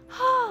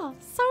 Oh,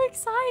 so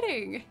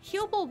exciting!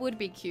 Heal ball would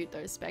be cute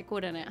though, Spec,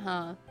 wouldn't it,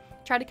 huh?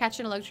 Tried to catch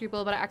in a luxury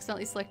ball, but I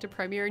accidentally selected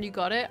Premier and you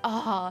got it.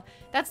 Ah, oh,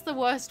 that's the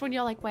worst when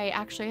you're like, wait,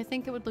 actually, I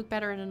think it would look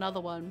better in another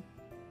one.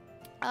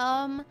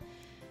 I'm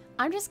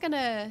just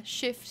gonna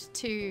shift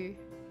to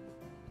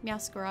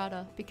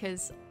Meowscarada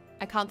because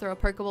I can't throw a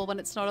Pokeball when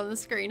it's not on the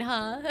screen,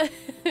 huh?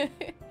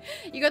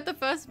 You got the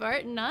first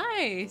vote?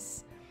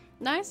 Nice.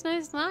 Nice,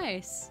 nice,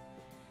 nice.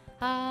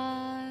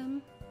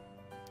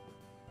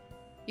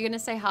 You're gonna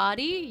say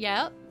Hardy?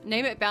 Yep.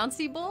 Name it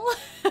Bouncy Ball?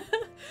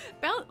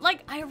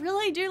 Like, I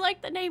really do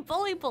like the name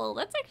Volleyball.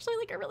 That's actually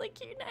like a really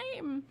cute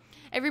name.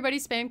 Everybody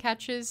spam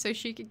catches so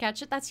she can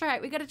catch it. That's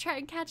right, we gotta try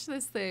and catch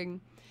this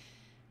thing.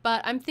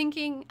 But I'm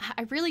thinking,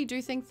 I really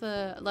do think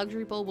the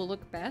luxury ball will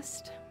look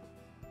best.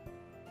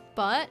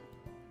 But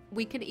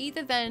we could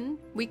either then,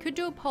 we could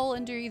do a poll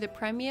and do either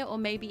Premier or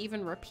maybe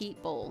even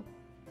Repeat Ball.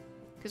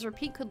 Because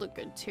Repeat could look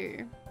good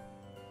too.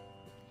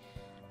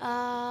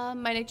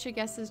 My nature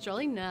guess is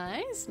Jolly.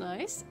 Nice,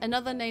 nice.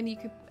 Another name you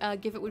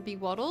could give it would be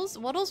Waddles.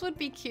 Waddles would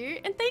be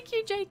cute. And thank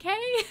you, JK.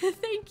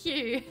 Thank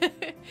you.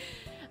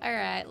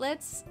 Alright,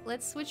 let's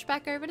switch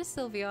back over to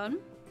Sylveon.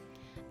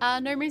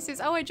 Nomi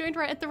says, oh, I joined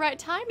right at the right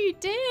time. You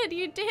did,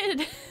 you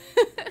did.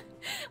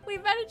 We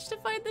managed to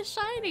find the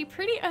shiny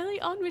pretty early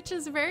on, which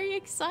is very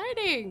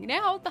exciting.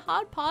 Now the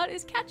hard part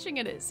is catching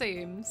it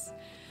seems.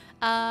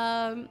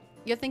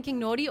 You're thinking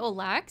Naughty or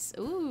Lax?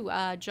 Ooh,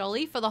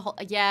 Jolly for the whole...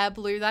 Yeah,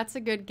 Blue, that's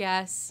a good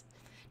guess.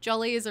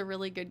 Jolly is a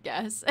really good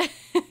guess.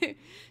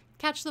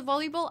 Catch the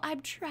volleyball?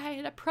 I'm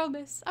trying, I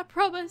promise. I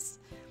promise.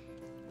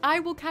 I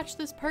will catch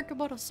this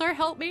Pokemon, so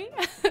help me.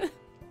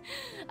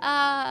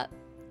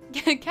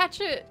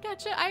 Catch it,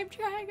 I'm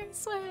trying, I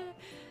swear.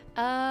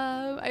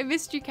 I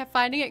missed you, kept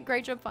finding it.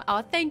 Great job.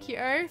 Oh, thank you,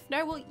 Earth.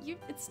 No, well,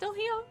 it's still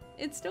here.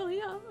 It's still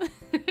here.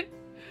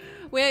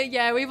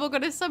 We've all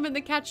got to summon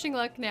the catching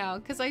luck now,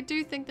 because I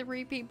do think the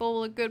repeat ball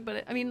will look good,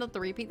 but I mean, not the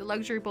repeat, the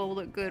luxury ball will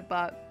look good,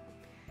 but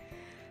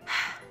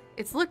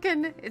it's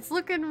looking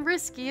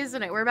risky,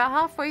 isn't it? We're about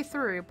halfway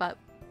through, but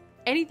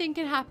anything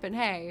can happen,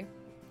 hey.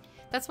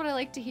 That's what I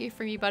like to hear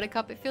from you,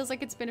 Buttercup. It feels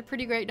like it's been a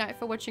pretty great night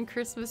for watching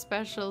Christmas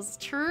specials.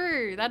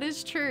 True, that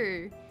is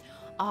true.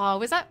 Oh,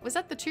 was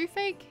that the 2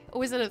 fake? Or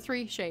was it a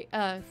 3 shake?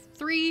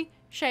 3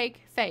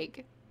 shake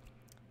fake.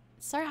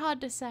 It's so hard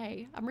to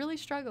say. I'm really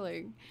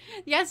struggling.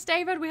 Yes,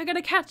 David, we're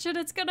gonna catch it.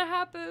 It's gonna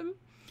happen.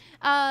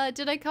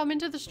 Did I come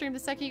into the stream the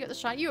second you got the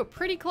shot? You were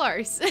pretty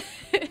close.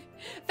 Velvet,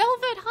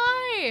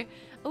 hi!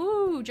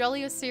 Ooh,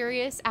 Jolly or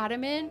Serious,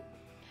 Adamant.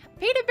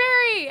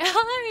 Peterberry,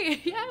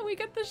 hi! Yeah, we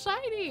got the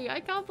shiny. I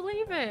can't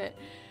believe it.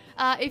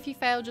 If you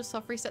fail, just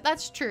soft reset.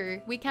 That's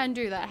true. We can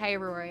do that. Hey,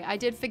 Rory. I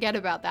did forget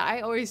about that.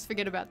 I always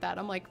forget about that.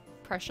 I'm like,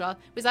 pressure.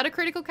 Was that a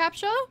critical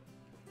capture?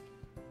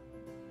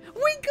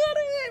 We got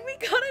it! We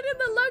got it in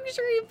the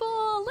luxury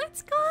ball!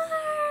 Let's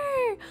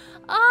go!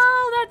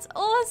 Oh, that's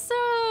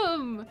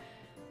awesome!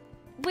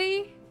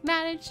 We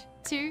managed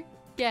to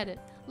get it.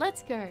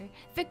 Let's go.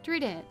 Victory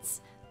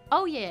dance.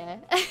 Oh, yeah.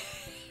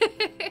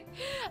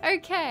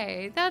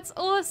 Okay, that's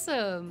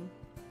awesome.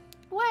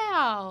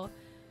 Wow.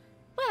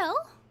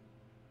 Well,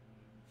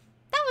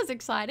 that was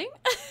exciting.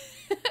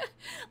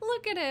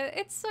 Look at it.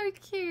 It's so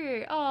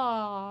cute.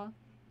 Oh,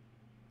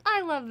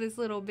 I love this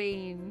little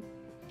bean.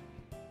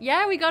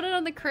 Yeah, we got it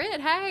on the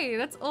crit. Hey,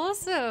 that's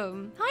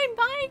awesome. Hi,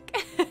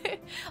 Mike.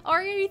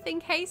 Or you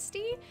think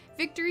hasty?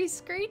 Victory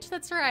screech?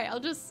 That's right. I'll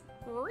just...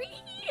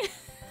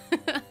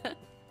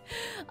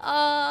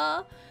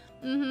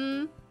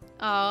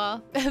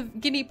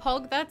 Guinea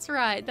Pog, that's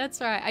right, that's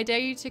right. I dare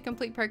you to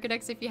complete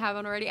Pokedex if you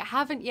haven't already. I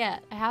haven't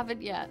yet.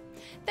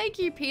 Thank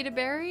you,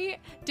 Peterberry.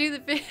 Do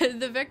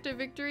the Vector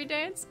Victory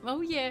Dance. Oh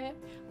yeah.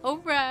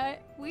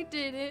 Alright, we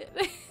did it.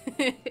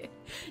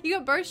 You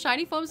got both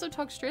shiny forms of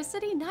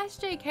Toxtricity? Nice,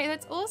 JK,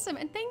 that's awesome.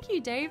 And thank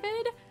you,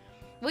 David.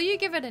 Will you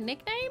give it a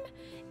nickname?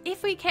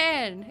 If we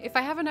can. If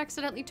I haven't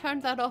accidentally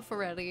turned that off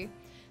already.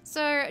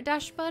 So,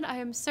 Dashbud, I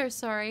am so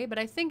sorry, but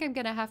I think I'm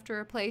gonna have to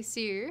replace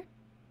you.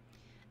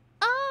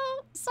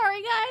 Oh,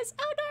 sorry guys.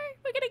 Oh no,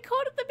 we're getting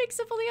caught in the mix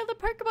of all the other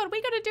Pokemon.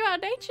 We gotta do our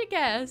nature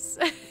guess.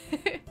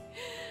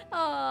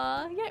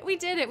 Aw, yeah, we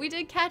did it. We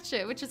did catch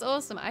it, which is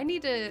awesome. I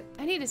need to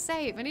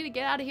save. I need to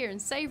get out of here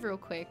and save real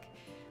quick.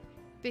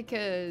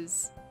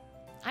 Because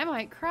I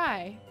might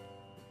cry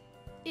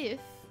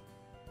if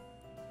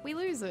we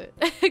lose it.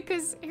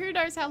 Because who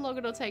knows how long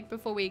it'll take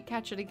before we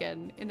catch it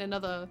again in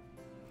another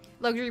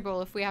luxury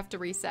ball if we have to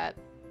reset.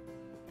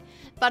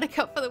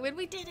 Buttercup for the win.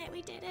 We did it.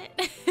 We did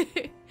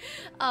it.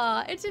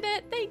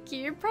 Internet. Thank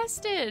you.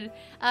 Preston.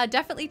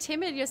 Definitely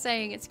timid. You're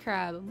saying it's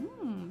crab.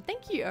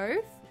 Thank you,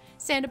 Oath.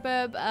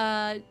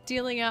 Sanderburb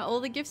dealing out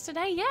all the gifts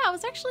today. Yeah, I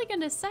was actually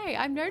going to say,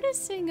 I'm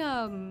noticing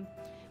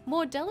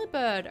more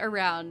Delibird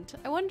around.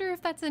 I wonder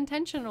if that's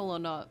intentional or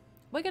not.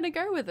 We're going to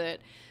go with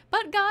it.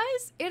 But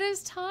guys, it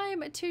is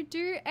time to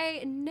do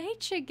a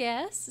nature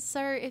guess.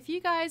 So if you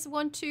guys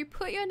want to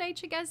put your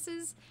nature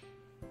guesses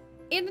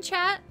in the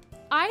chat,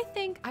 I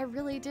think I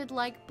really did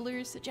like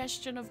Blue's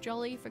suggestion of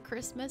Jolly for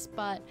Christmas,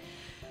 but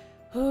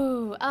I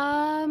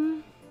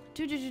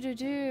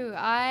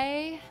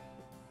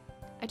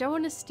don't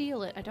want to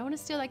steal it. I don't want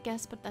to steal that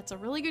guess, but that's a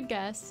really good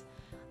guess.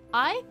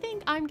 I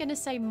think I'm gonna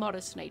say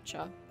modest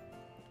nature.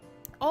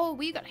 Oh,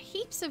 we got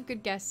heaps of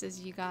good guesses,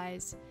 you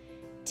guys.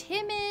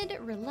 Timid,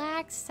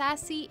 relaxed,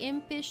 sassy,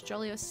 impish,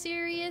 jolly or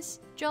serious,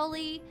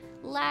 jolly,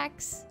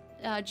 lax,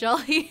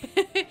 jolly,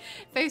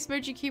 face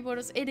emoji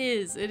keyboarders. It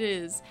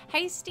is.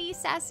 Hasty,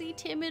 sassy,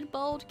 timid,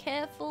 bold,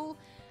 careful,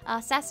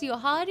 sassy or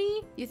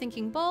hardy. You're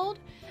thinking bold.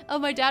 Oh,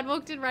 my dad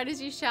walked in right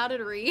as you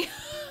shouted Ree.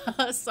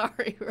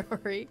 Sorry,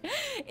 Rory.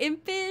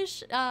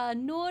 Impish,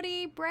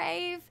 naughty,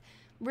 brave,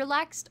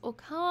 relaxed or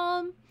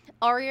calm.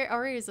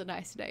 Oreo is a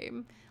nice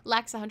name.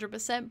 Lax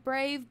 100%,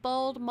 brave,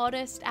 bold,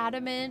 modest,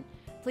 adamant.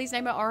 Please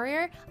name it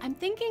Oreo. I'm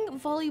thinking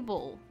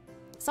volleyball.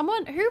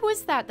 Someone, who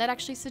was that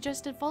actually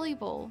suggested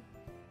volleyball?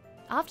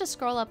 I'll have to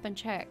scroll up and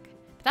check.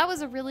 But that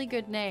was a really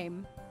good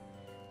name.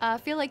 I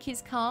feel like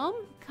he's calm.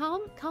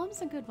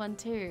 Calm's a good one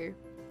too.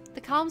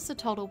 The calm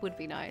CETODDLE would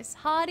be nice.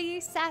 Hardy,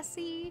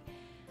 sassy.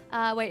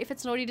 Wait, if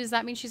it's naughty, does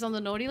that mean she's on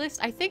the naughty list?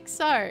 I think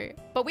so.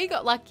 But we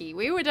got lucky.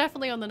 We were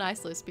definitely on the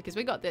nice list because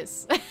we got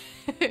this.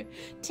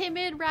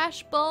 Timid,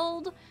 rash,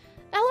 bold.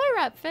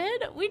 Hello,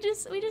 Rapfed. We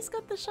just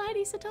got the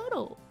shiny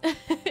CETODDLE.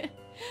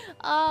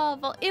 Oh,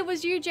 well, it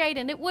was you,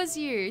 Jaden. It was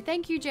you.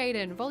 Thank you,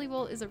 Jaden.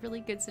 Volleyball is a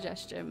really good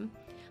suggestion.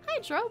 Hi,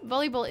 Drop.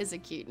 Volleyball is a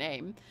cute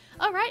name.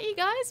 All right, you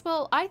guys.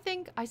 Well, I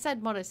think I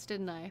said modest,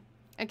 didn't I?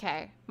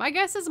 Okay. My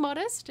guess is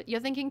modest. You're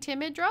thinking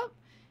timid, Drop?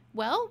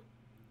 Well,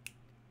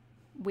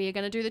 we're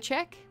going to do the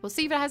check. We'll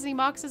see if it has any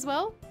marks as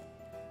well.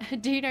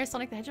 Do you know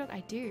Sonic the Hedgehog? I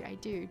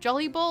do.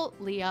 Jollyball,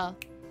 Leah.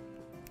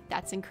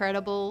 That's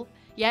incredible.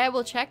 Yeah,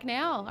 we'll check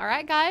now. All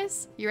right,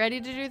 guys. You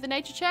ready to do the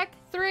nature check?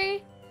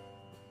 3,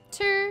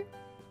 2,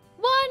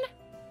 1.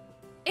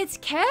 It's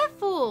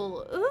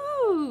careful.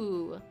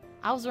 Ooh.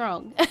 I was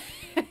wrong.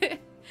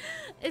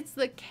 It's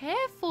the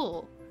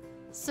careful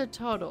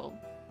CETODDLE.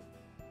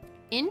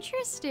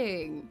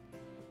 Interesting.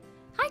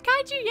 Hi,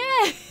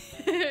 Kaiju.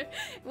 Yeah.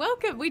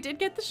 Welcome. We did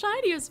get the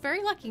shiny. I was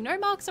very lucky. No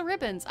marks or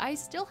ribbons. I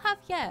still have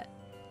yet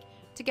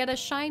to get a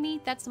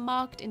shiny that's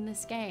marked in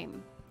this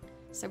game.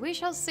 So we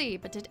shall see,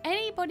 but did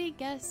anybody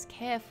guess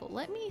careful?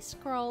 Let me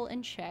scroll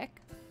and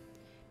check,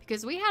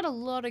 because we had a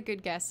lot of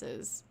good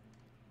guesses.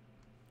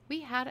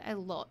 We had a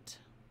lot.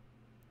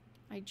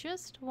 I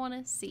just want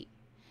to see,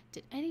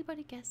 did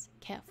anybody guess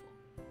careful?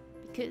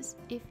 Because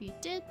if you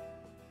did,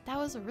 that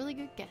was a really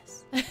good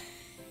guess.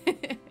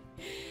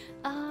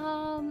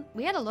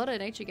 We had a lot of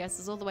nature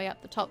guesses all the way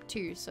up the top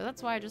too, so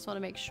that's why I just want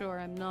to make sure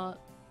I'm not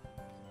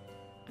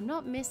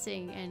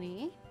missing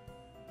any.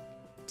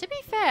 To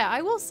be fair,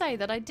 I will say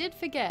that I did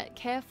forget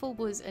careful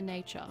was a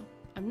nature.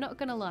 I'm not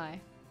gonna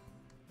lie.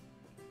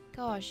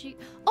 Gosh,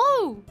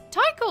 oh!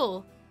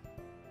 Tykel!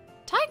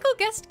 Tykel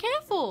guessed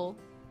careful!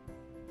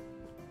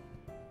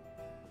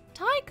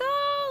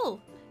 Tykel!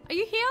 Are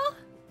you here?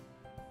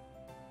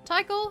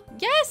 Tykel?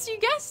 Yes, you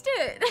guessed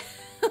it!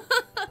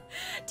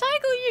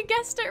 Tykel, you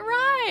guessed it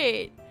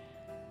right!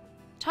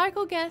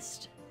 Tykel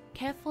guessed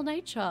careful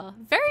nature.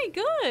 Very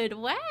good!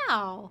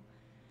 Wow!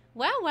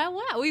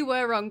 Wow. We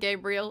were wrong,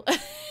 Gabriel.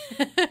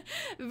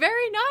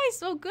 Very nice.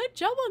 Well, good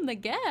job on the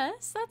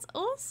guess. That's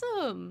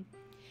awesome.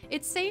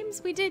 It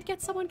seems we did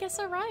get someone guess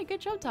it right.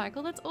 Good job,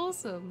 Tykel. That's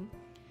awesome.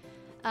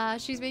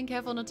 She's being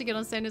careful not to get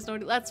on Santa's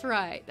naughty. That's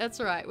right.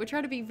 We're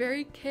trying to be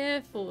very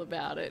careful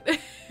about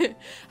it.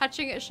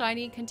 Hatching a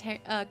shiny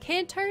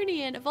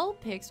Cantonian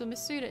Vulpix with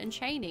Masuda and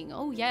chaining.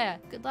 Oh, yeah.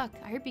 Good luck.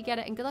 I hope you get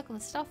it, and good luck on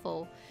the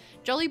Stuffle.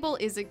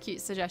 Jollyball is a cute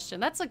suggestion.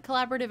 That's a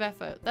collaborative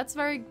effort. That's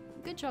very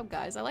good job,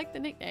 guys. I like the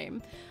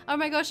nickname. Oh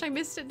my gosh, I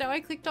missed it. No, I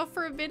clicked off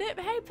for a minute.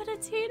 Hey, but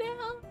it's here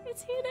now.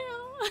 It's here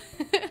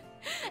now.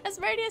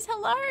 Asmodeus,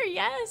 hello.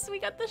 Yes, we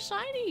got the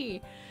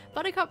shiny.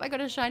 Buttercup, I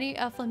got a shiny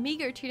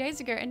Flamigo 2 days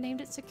ago and named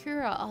it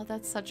Sakura. Oh,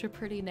 that's such a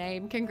pretty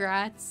name.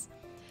 Congrats.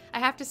 I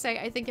have to say,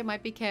 I think it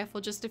might be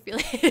careful just to feel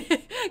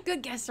it.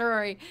 Good guess,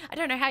 Rory. I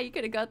don't know how you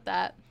could have got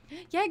that.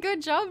 Yeah,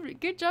 good job.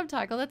 Good job,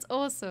 Tykel. That's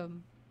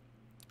awesome.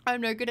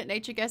 I'm no good at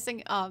nature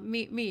guessing.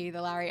 Me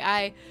either,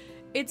 Larry.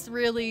 It's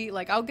really,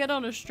 like, I'll get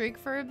on a streak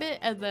for a bit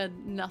and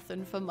then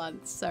nothing for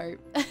months, so.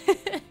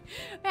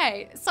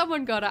 Hey,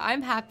 someone got it.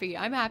 I'm happy.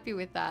 I'm happy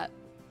with that.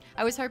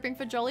 I was hoping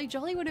for Jolly.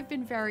 Jolly would have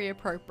been very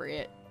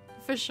appropriate,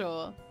 for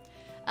sure.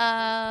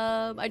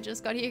 I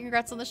just got here.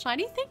 Congrats on the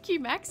shiny. Thank you,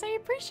 Max. I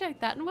appreciate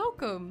that, and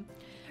welcome.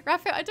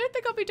 Raphael, I don't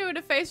think I'll be doing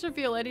a face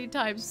reveal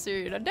anytime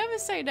soon. I'd never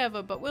say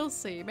never, but we'll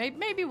see.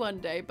 Maybe one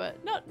day,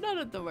 but not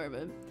at the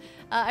moment.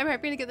 I'm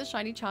hoping to get the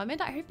shiny Charmander.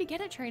 I hope you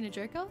get it, Trainer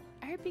Joker.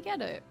 I hope you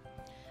get it.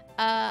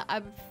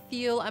 I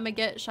feel I'm gonna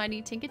get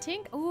shiny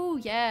Tinkertink. Oh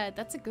yeah,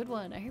 that's a good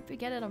one. I hope you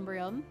get it,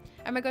 Umbreon.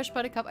 Oh my gosh,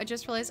 Buttercup, I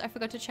just realized I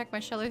forgot to check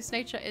my Shellow's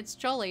nature. It's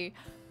Jolly.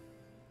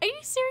 Are you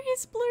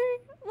serious, Blue?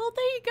 Well,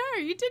 there you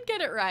go. You did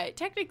get it right,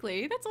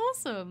 technically. That's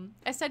awesome.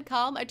 I said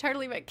calm. I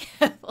totally meant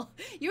careful.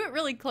 You were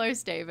really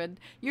close, David.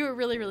 You were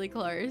really, really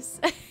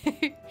close.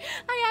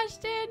 Hi,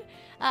 Ashton.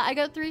 I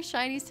got 3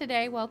 shinies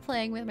today while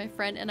playing with my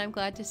friend, and I'm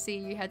glad to see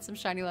you had some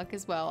shiny luck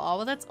as well. Oh,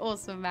 well, that's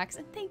awesome, Max.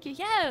 And thank you.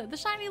 Yeah, the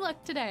shiny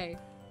luck today.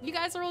 You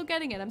guys are all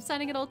getting it. I'm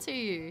sending it all to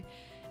you.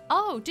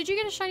 Oh, did you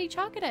get a shiny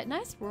Charcadet?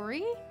 Nice,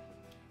 Rory.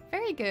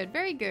 Very good.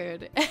 Very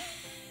good.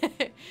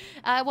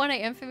 1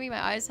 a.m. for me,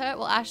 my eyes hurt.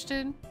 Well,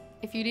 Ashton,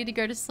 if you need to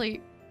go to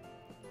sleep,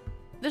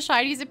 the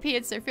shinies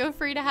appeared, so feel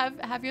free to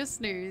have your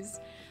snooze.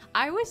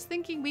 I was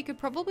thinking we could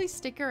probably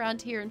stick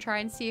around here and try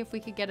and see if we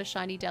could get a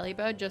shiny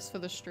Delibird just for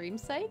the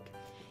stream's sake.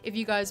 If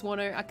you guys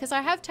want to, because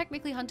I have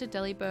technically hunted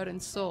Delibird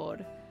and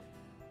Sword.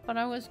 But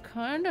I was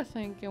kind of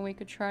thinking we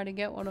could try to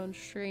get one on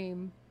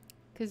stream.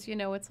 Because, you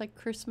know, it's like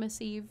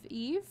Christmas Eve,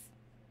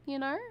 you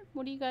know?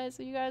 What do you guys,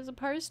 are you guys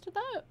opposed to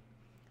that?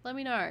 Let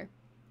me know.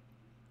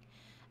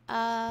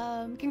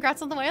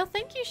 Congrats on the whale.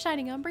 Thank you,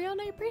 Shining Umbreon.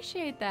 I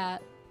appreciate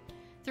that.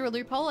 Through a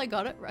loophole, I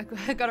got it.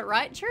 I got it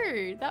right.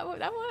 True. That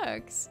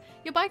works.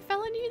 Your bike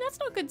fell on you? That's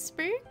not good,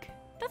 Spook.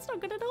 That's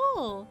not good at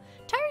all.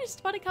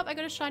 Toast, Buttercup, I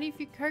got a shiny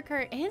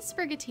Fuecoco and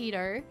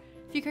Sprigatito.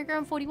 Fuecoco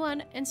on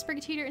 41 and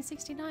Sprigatito in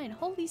 69.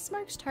 Holy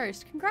smokes,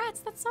 Toast. Congrats.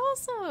 That's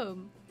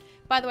awesome.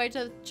 By the way,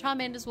 the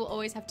Charmanders will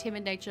always have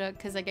timid nature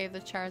because I gave the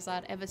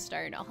Charizard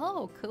Everstone.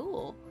 Oh,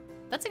 cool.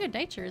 That's a good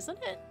nature, isn't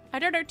it? I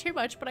don't know too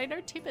much, but I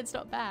know timid's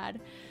not bad.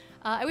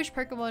 I wish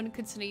Pokemon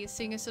could sneeze.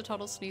 Seeing a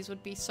CETODDLE sneeze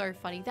would be so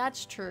funny.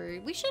 That's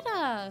true. We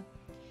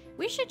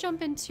should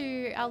jump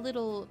into our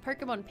little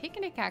Pokemon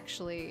picnic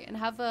actually and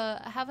have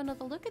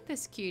another look at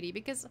this cutie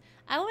because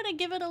I want to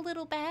give it a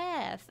little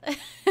bath.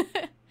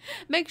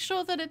 Make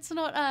sure that it's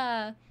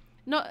not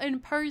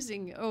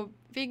imposing or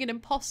being an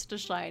imposter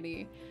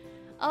shiny.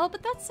 Oh,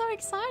 but that's so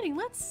exciting.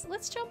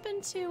 Let's jump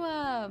into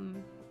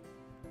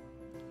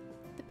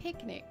the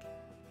picnic.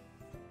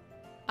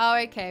 Oh,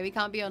 okay, we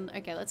can't be on...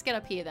 Okay, let's get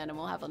up here then and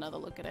we'll have another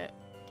look at it.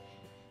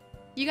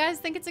 You guys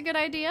think it's a good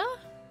idea?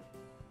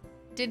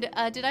 Did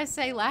I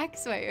say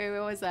lax? Wait,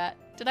 what was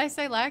that? Did I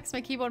say lax?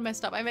 My keyboard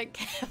messed up. I meant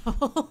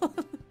careful.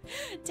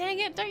 Dang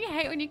it, don't you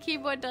hate when your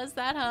keyboard does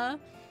that, huh?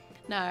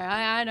 No,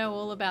 I know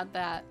all about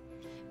that.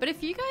 But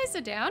if you guys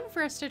are down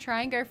for us to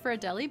try and go for a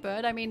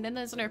Delibird, I mean, then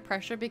there's no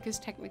pressure because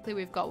technically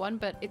we've got one,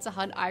 but it's a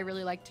hunt I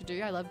really like to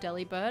do. I love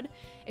Delibird.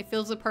 It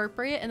feels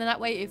appropriate, and then that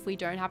way if we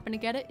don't happen to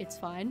get it, it's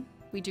fine.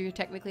 We do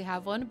technically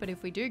have one, but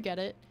if we do get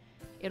it,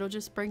 it'll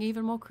just bring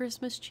even more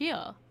Christmas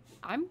cheer.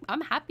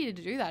 I'm happy to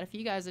do that if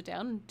you guys are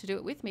down to do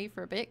it with me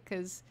for a bit,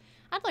 because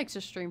I'd like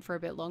to stream for a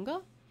bit longer.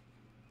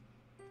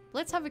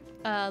 Let's have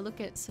a look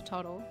at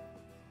CETODDLE.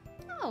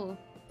 Oh,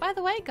 by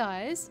the way,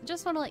 guys,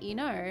 just want to let you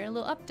know, a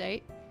little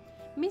update.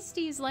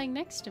 Misty's laying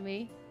next to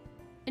me,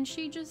 and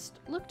she just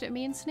looked at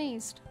me and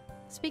sneezed.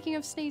 Speaking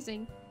of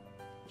sneezing,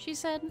 she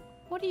said,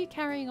 "What are you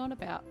carrying on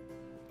about?"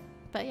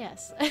 But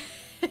yes,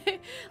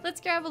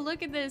 let's go have a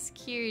look at this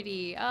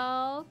cutie.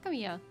 Oh, come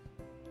here.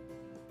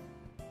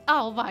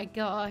 Oh my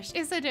gosh,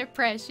 isn't it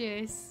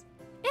precious?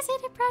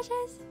 Isn't it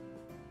precious?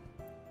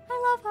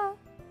 I love her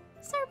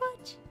so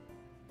much.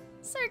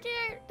 So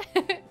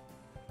cute.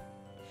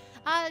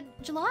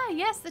 July,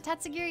 yes, the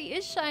Tatsugiri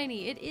is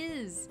shiny. It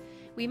is.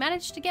 We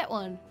managed to get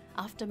one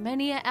after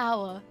many an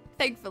hour,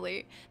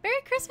 thankfully.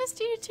 Merry Christmas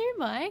to you too,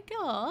 Mike.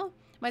 Oh,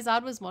 my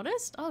Zard was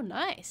modest. Oh,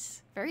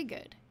 nice. Very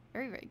good.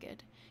 Very, very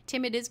good.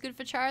 Timid is good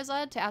for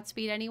Charizard to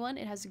outspeed anyone.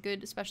 It has a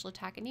good special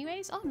attack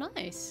anyways. Oh,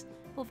 nice.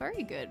 Well,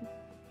 very good.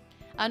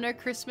 No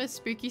Christmas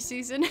spooky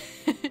season.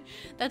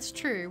 That's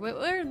true.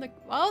 We're in the...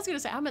 I was gonna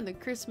say I'm in the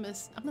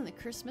Christmas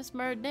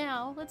mode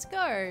now. Let's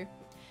go.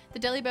 The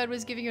Delibird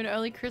was giving you an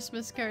early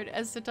Christmas code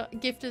as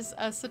gift as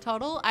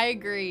CETODDLE. I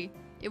agree.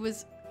 It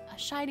was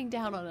shining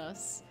down on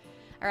us.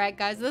 All right,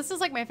 guys. This is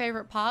like my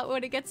favorite part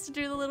when it gets to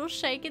do the little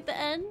shake at the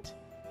end.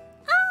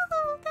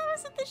 Oh, that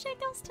wasn't the shake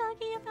I was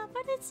talking about,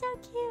 but it's so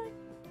cute.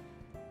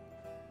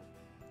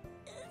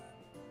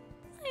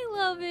 I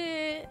love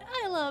it.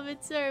 I love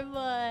it so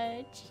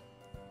much.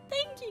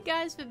 Thank you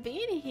guys for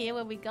being here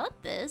when we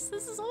got this.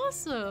 This is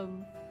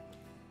awesome.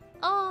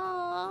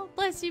 Oh,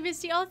 bless you,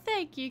 Misty. Oh,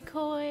 thank you,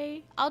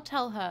 Koi. I'll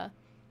tell her.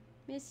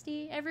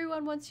 Misty,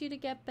 everyone wants you to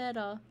get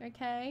better,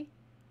 okay?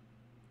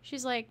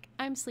 She's like,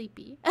 I'm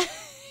sleepy.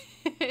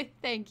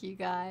 Thank you,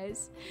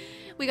 guys.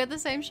 We got the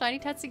same shiny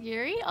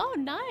Tatsugiri. Oh,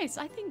 nice.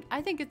 I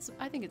think it's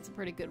a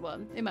pretty good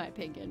one, in my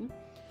opinion.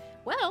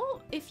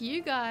 Well, if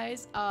you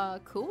guys are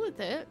cool with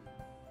it,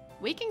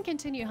 we can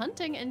continue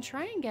hunting and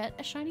try and get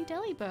a shiny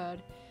Delibird.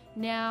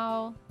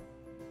 Now,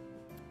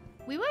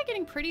 we were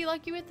getting pretty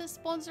lucky with the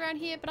spawns around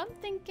here, but I'm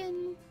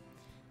thinking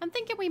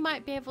we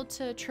might be able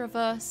to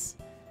traverse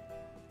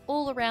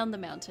all around the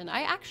mountain.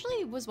 I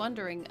actually was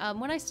wondering,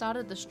 when I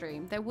started the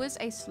stream, there was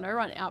a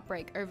Snorunt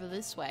outbreak over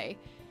this way.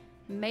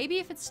 Maybe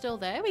if it's still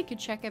there, we could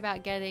check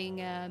about getting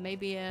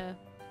maybe a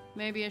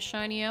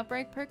shiny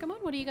outbreak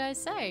Pokemon. What do you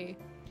guys say?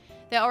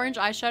 Their orange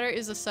eyeshadow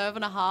is a serve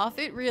and a half.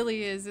 It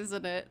really is,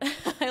 isn't it?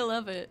 I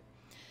love it.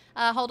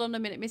 Hold on a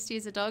minute. Misty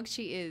is a dog.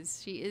 She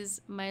is. She is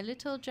my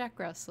little Jack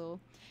Russell.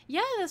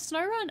 Yeah, the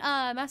Snorunt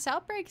mass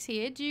outbreaks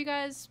here. Do you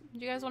guys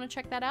want to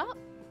check that out?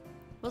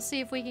 We'll see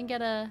if we can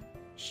get a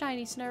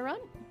shiny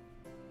Snorunt.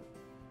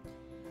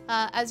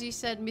 As you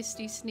said,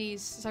 Misty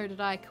sneezed. So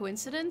did I.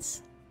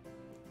 Coincidence?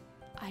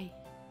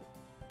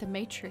 The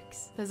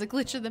Matrix. There's a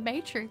glitch in the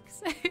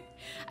Matrix.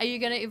 Are you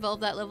gonna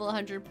evolve that level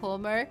 100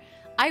 Pormo?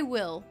 I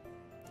will.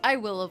 I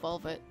will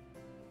evolve it.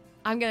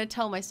 I'm gonna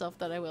tell myself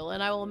that I will,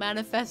 and I will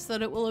manifest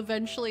that it will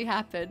eventually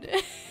happen.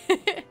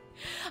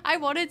 I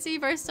wanted to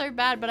Evo so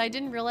bad, but I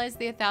didn't realize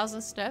the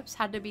 1,000 steps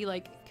had to be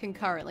like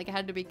concurrent, like it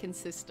had to be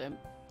consistent.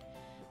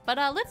 But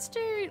let's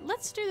do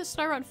the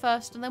snow run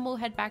first, and then we'll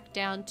head back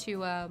down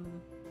to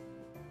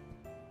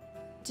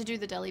do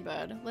the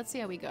Delibird. Let's see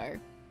how we go.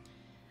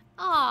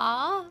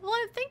 Ah, well,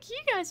 thank you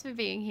guys for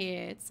being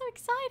here. It's so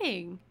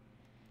exciting.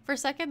 For a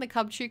second, the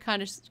cub chew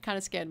kind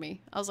of scared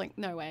me. I was like,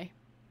 no way.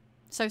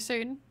 So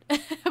soon?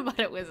 But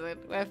it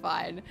wasn't. We're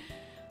fine.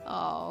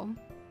 Oh.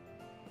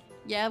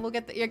 Yeah, we'll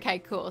get the... Okay,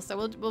 cool. So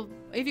we'll...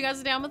 If you guys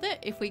are down with it,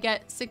 if we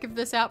get sick of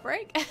this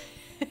outbreak...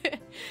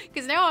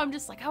 Because now I'm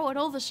just like, I want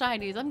all the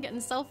shinies. I'm getting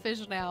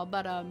selfish now.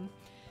 But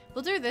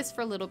we'll do this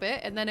for a little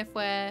bit. And then if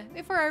we're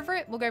over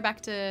it, we'll go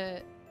back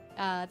to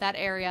that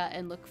area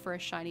and look for a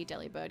shiny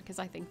Delibird. Because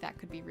I think that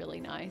could be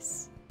really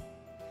nice.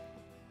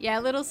 Yeah,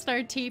 little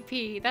snow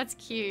TP. That's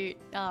cute.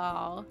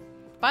 Oh.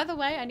 By the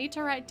way, I need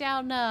to write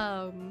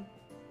down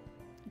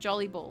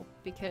Jolly Ball.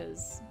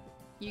 Because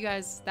you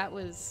guys, that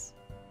was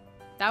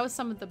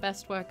some of the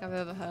best work I've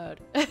ever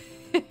heard.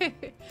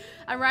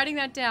 I'm writing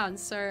that down,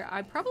 so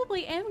I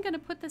probably am going to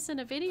put this in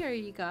a video,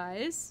 you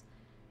guys.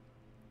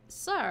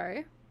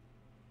 So,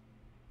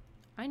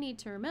 I need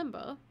to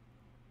remember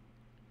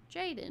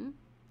Jaden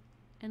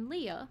and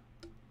Leah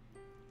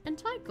and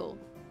Tykel.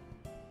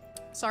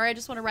 Sorry, I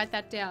just want to write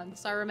that down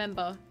so I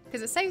remember,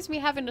 because it saves me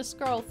having to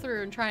scroll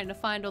through and trying to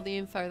find all the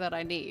info that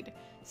I need.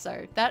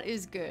 So, that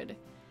is good.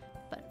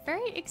 But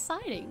very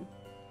exciting.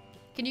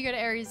 Can you go to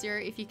Area 0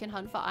 if you can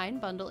hunt for Iron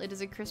Bundle? It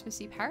is a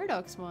Christmassy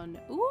Paradox one.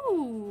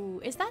 Ooh,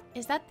 is that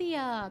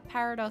the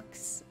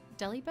Paradox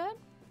Delibird?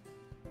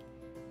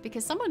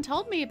 Because someone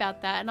told me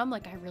about that and I'm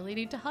like, I really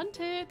need to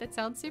hunt it. That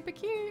sounds super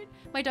cute.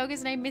 My dog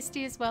is named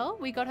Misty as well.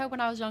 We got her when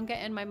I was younger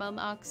and my mum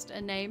asked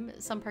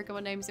some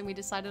Pokemon names, and we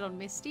decided on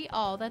Misty.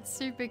 Oh, that's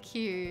super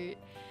cute.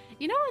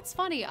 You know what's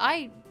funny?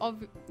 I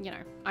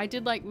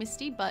did like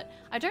Misty, but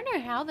I don't know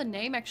how the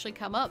name actually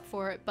come up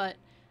for it, but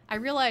I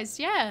realized,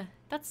 yeah,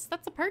 that's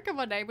a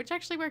Pokemon name, which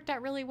actually worked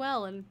out really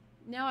well, and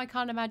now I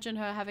can't imagine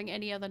her having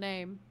any other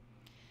name.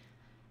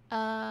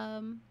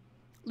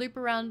 Loop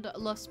around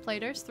Los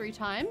Platos 3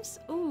 times.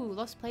 Ooh,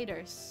 Los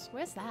Platos.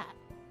 Where's that?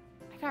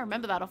 I can't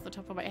remember that off the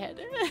top of my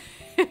head.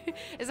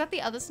 Is that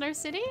the other Snow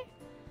City?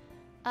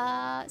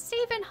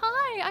 Steven,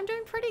 hi! I'm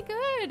doing pretty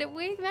good.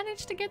 We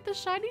managed to get the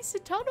shiny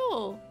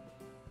CETODDLE.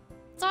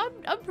 So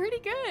I'm pretty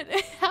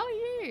good. How are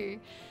you?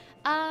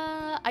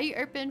 Are you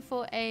open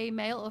for a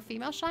male or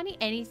female shiny?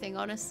 Anything,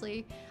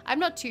 honestly. I'm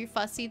not too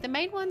fussy. The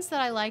main ones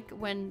that I like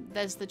when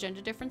there's the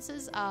gender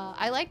differences,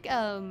 I like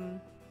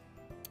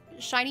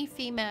shiny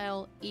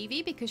female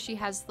Eevee because she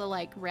has the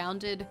like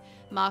rounded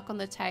mark on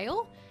the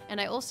tail, and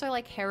I also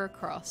like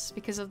Heracross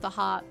because of the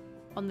heart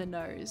on the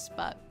nose.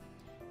 But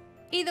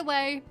either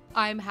way,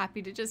 I'm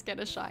happy to just get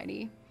a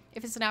shiny.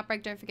 If it's an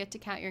outbreak, don't forget to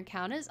count your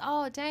encounters.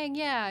 Oh dang,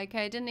 yeah,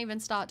 okay, I didn't even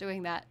start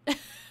doing that.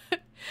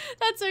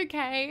 That's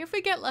okay. If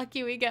we get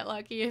lucky, we get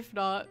lucky. If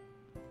not,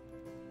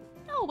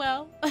 oh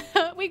well.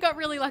 We got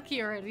really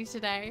lucky already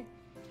today.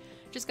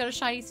 Just got a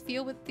shiny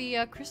Sphere with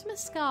the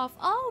Christmas scarf.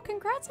 Oh,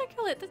 congrats,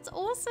 Nicolette. That's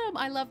awesome.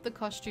 I love the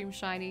costume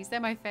shinies.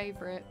 They're my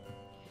favorite.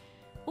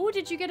 Oh,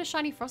 did you get a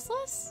shiny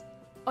Frostless?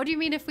 Or do you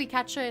mean if we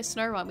catch a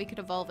snow one, we could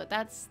evolve it?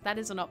 That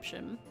is an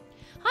option.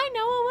 Hi,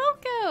 Noah.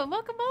 Welcome.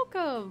 Welcome,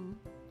 welcome.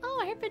 Oh,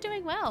 I hope you're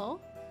doing well.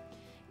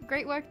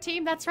 Great work,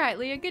 team. That's right,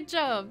 Leah. Good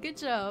job. Good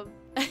job.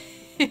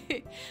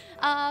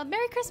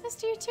 Merry Christmas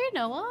to you too,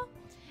 Noah.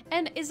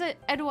 And is it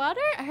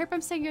Eduardo? I hope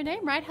I'm saying your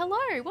name right. Hello,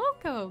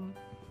 welcome.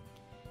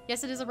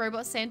 Yes, it is a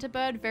robot Santa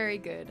bird. Very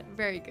good,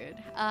 very good.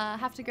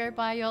 Have to go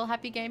buy y'all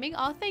happy gaming.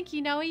 Oh, thank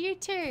you, Noah. You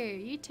too,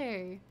 you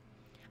too.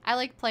 I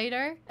like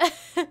Play-Doh.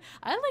 I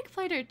like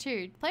Play-Doh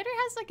too. Play-Doh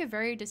has like a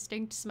very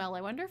distinct smell.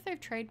 I wonder if they've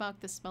trademarked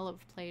the smell of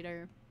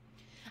Play-Doh.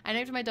 I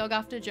named my dog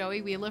after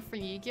Joey Wheeler from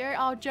Yu-Gi-Oh!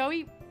 Oh,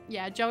 Joey.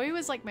 Yeah, Joey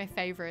was like my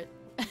favorite.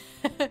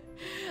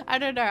 I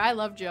don't know. I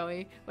loved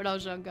Joey when I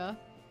was younger.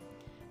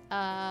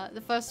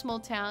 The first small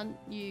town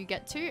you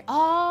get to.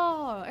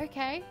 Oh,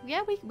 okay.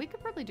 Yeah, we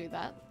could probably do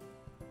that.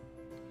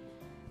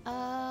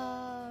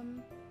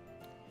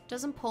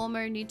 Doesn't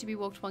Palmo need to be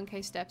walked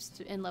 1k steps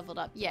and leveled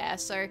up? Yeah,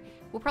 so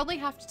we'll probably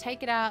have to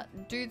take it out,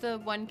 do the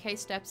 1k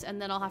steps, and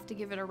then I'll have to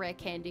give it a rare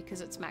candy because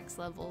it's max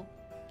level.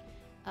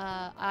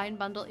 Iron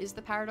Bundle is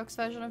the Paradox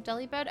version of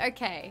Delibird?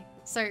 Okay,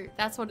 so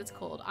that's what it's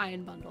called,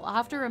 Iron Bundle. I'll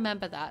have to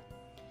remember that.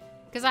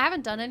 Because I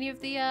haven't done any of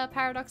the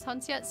Paradox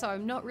hunts yet, so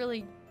I'm not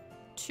really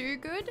too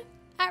good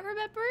at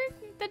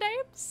remembering the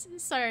names.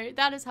 So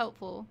that is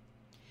helpful.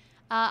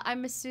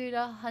 I'm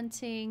Masuda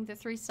hunting the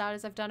 3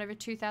 starters. I've done over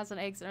 2,000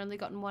 eggs and only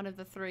gotten one of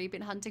the 3.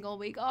 Been hunting all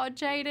week. Oh,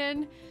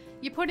 Jaden,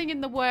 you're putting in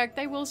the work.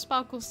 They will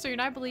sparkle soon.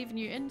 I believe in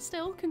you. And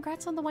still,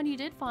 congrats on the one you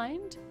did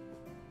find.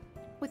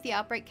 With the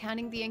outbreak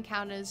counting the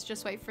encounters,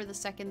 just wait for the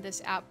second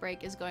this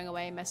outbreak is going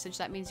away message.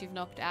 That means you've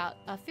knocked out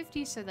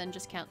 50, so then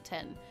just count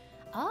 10.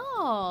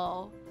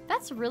 Oh,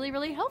 that's really,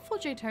 really helpful,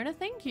 J-Toner.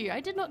 Thank you. I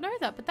did not know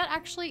that, but that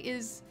actually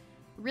is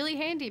really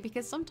handy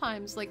because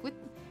sometimes, like, with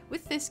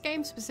with this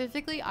game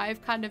specifically,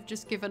 I've kind of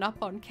just given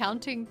up on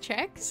counting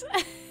checks.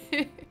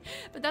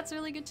 But that's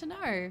really good to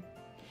know.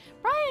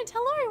 Bryant,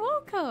 hello,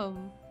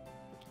 welcome.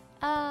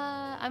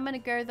 I'm gonna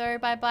go though.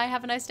 Bye-bye.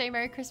 Have a nice day.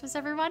 Merry Christmas,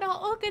 everyone. Oh,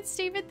 all good,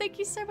 Stephen. Thank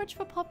you so much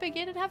for popping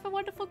in and have a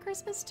wonderful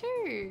Christmas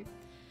too.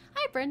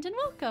 Hi, Brendan.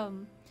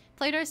 Welcome.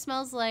 Play-Doh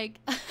smells like...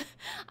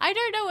 I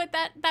don't know what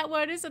that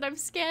word is and I'm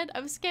scared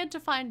to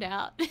find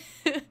out.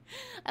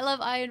 I love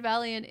Iron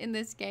Valiant in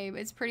this game.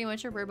 It's pretty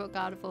much a robot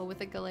Gardevoir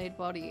with a Gallade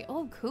body.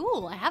 Oh,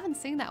 cool. I haven't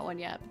seen that one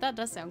yet, but that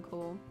does sound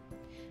cool.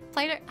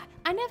 Play-Doh...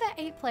 I never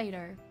ate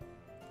Play-Doh.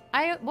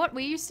 What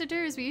we used to do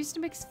is we used to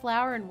mix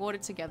flour and water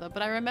together,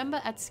 but I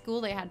remember at school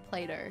they had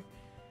Play-Doh.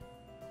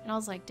 And I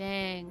was like,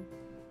 dang,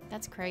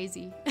 that's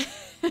crazy.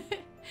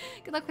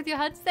 Good luck with your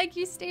HUDs. Thank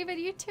you, Steven.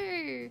 You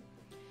too.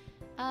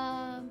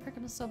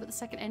 Pokemon Store, but the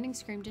second ending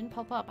screen didn't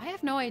pop up. I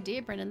have no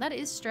idea, Brendan. That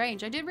is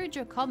strange. I did read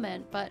your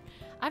comment, but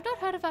I've not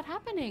heard of that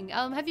happening.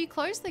 Have you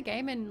closed the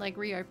game and like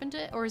reopened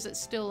it, or is it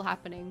still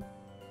happening?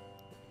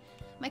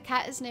 My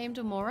cat is named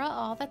Amora.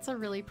 Oh, that's a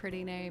really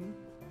pretty name.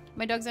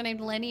 My dogs are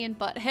named Lenny and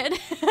Butthead.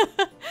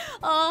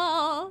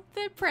 Oh,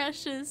 they're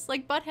precious.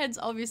 Like, Butthead's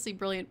obviously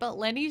brilliant, but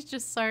Lenny's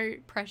just so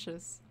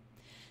precious.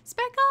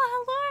 Speck,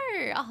 oh,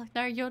 hello. Oh,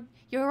 no,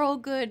 you're all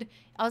good.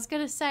 I was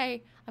gonna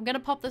say, I'm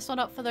gonna pop this one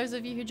up for those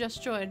of you who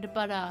just joined,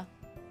 but,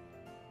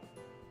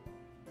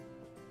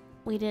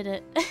 we did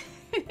it.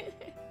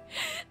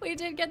 We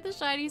did get the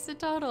shiny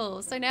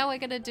CETODDLE. So now we're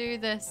gonna do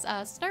this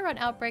snow run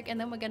outbreak, and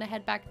then we're gonna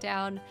head back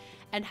down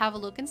and have a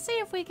look and see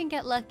if we can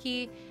get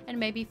lucky and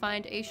maybe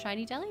find a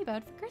shiny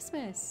Delibird for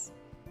Christmas.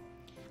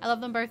 I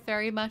love them both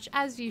very much,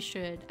 as you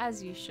should,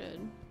 as you should.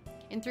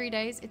 In 3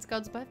 days, it's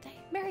God's birthday.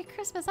 Merry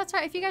Christmas, that's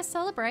right, if you guys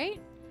celebrate,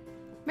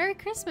 Merry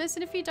Christmas,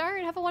 and if you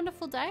don't, have a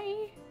wonderful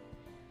day.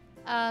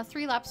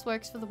 3 laps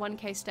works for the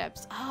 1K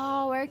steps.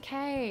 Oh,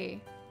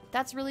 okay.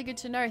 That's really good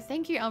to know.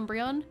 Thank you,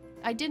 Umbreon.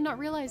 I did not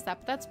realize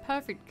that, but that's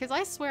perfect, because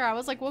I swear I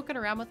was like walking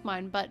around with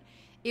mine, but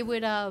it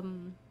would,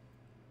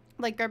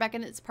 like go back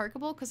in its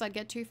Pokeball because I'd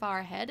get too far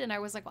ahead, and I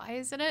was like, why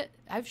isn't it?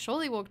 I've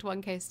surely walked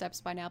 1K steps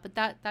by now, but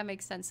that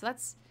makes sense. So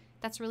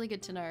that's really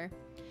good to know.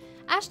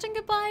 Ashton,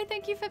 goodbye.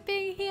 Thank you for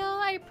being here.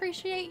 I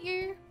appreciate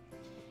you.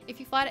 If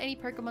you fly to any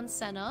Pokemon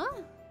Center,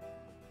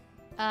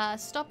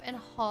 stop and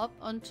hop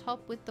on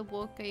top with the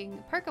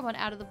walking Pokemon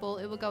out of the ball.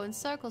 It will go in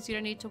circles. You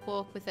don't need to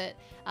walk with it.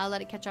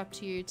 Let it catch up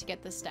to you to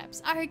get the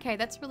steps. Okay,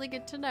 that's really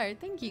good to know.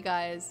 Thank you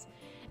guys.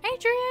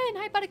 Adrian!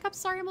 Hi, Buttercup.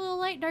 Sorry I'm a little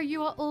late. No,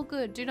 you are all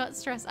good. Do not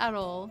stress at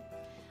all.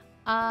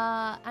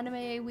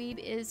 Anime Weeb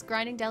is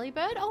grinding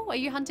Delibird. Oh, are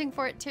you hunting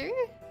for it too?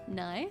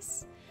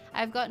 Nice.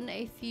 I've gotten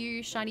a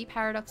few shiny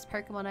Paradox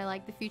Pokemon I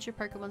like, the future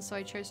Pokemon, so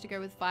I chose to go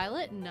with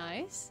Violet.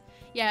 Nice.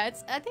 Yeah,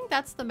 I think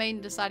that's the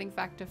main deciding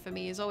factor for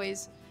me, is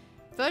always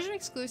version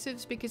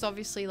exclusives, because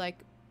obviously, like,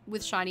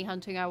 with shiny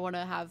hunting, I want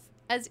to have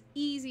as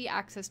easy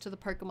access to the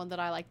Pokemon that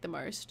I like the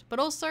most. But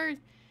also,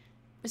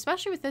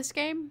 especially with this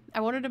game,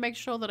 I wanted to make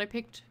sure that I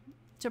picked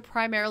to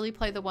primarily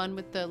play the one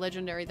with the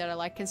legendary that I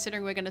like,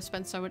 considering we're going to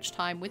spend so much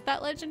time with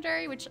that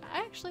legendary, which I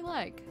actually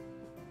like.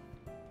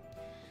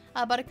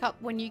 Buttercup,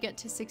 when you get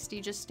to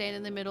 60, just stand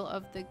in the middle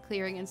of the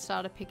clearing and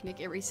start a picnic.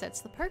 It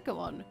resets the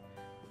Pokemon.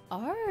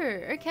 Oh,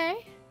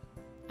 okay.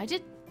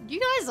 You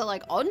guys are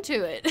like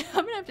onto it.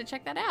 I'm gonna have to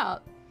check that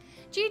out.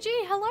 GG,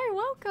 hello,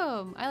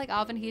 welcome. I like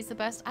Arven, he's the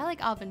best. I like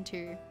Arven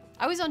too.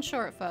 I was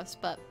unsure at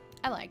first, but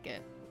I like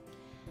it.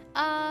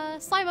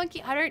 Sly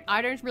Monkey,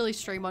 I don't really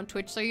stream on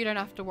Twitch, so you don't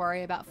have to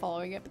worry about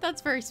following it, but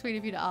that's very sweet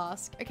of you to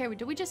ask. Okay,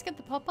 did we just get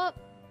the pop-up?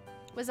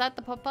 Was that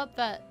the pop-up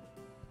that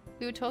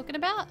we were talking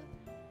about?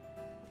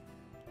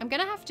 I'm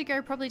gonna have to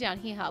go probably down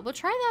here, huh? We'll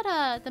try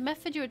that, the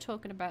method you were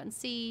talking about and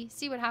see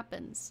what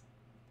happens.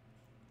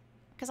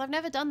 Because I've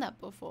never done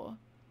that before.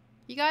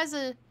 You guys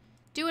are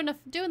doing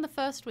the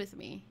first with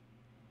me.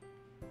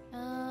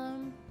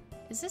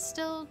 Is this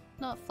still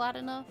not flat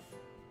enough?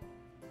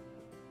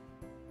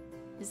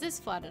 Is this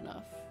flat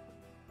enough?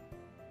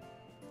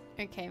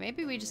 Okay,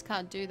 maybe we just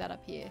can't do that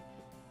up here.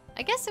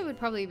 I guess it would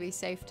probably be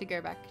safe to go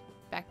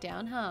back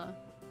down, huh?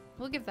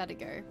 We'll give that a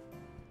go.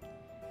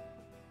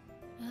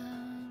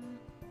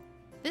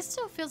 This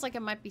still feels like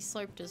it might be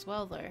sloped as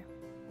well, though.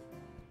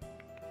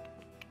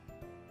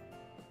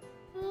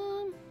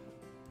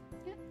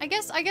 Yeah,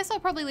 I guess I'll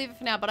probably leave it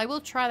for now, but I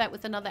will try that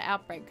with another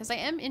outbreak, because I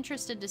am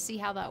interested to see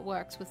how that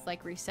works with,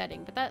 like,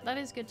 resetting. But that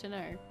is good to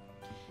know.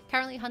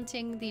 Currently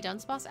hunting the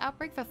Dunsparce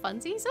outbreak for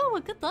funsies. Oh,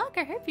 well, good luck.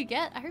 I hope you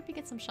get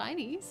some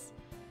shinies.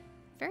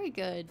 Very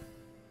good.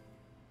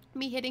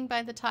 Me hitting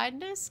by the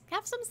tiredness.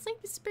 Have some sleep,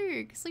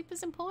 Spook. Sleep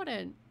is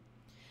important.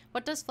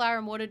 What does flour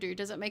and water do?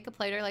 Does it make a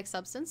Play-Doh like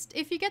substance?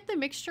 If you get the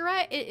mixture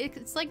right,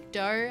 it's like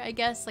dough, I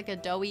guess, like a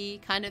doughy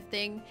kind of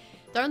thing.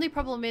 The only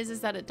problem is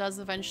that it does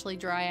eventually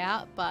dry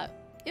out, but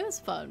it was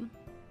fun.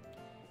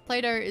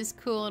 Play-Doh is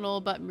cool and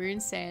all, but moon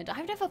sand.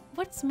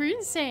 What's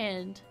moon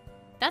sand?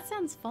 That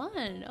sounds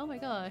fun. Oh my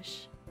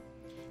gosh.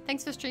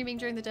 Thanks for streaming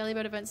during the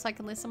Delibird event so I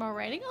can list some more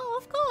rating. Oh,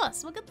 of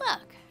course. Well, good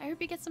luck. I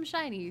hope you get some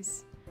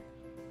shinies.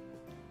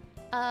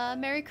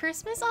 Merry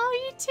Christmas.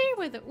 Oh, you too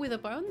with a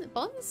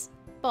bonds?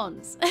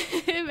 bonds.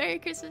 Merry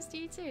Christmas to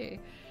you too.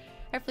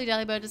 Hopefully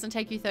Delibird doesn't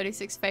take you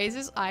 36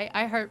 phases.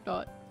 I hope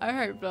not. I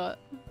hope not.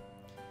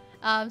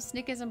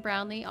 Snickers and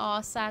Brownlee.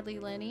 Oh, sadly,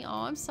 Lenny.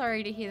 Oh, I'm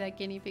sorry to hear that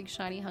guinea pig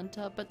shiny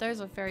hunter, but those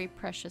are very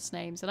precious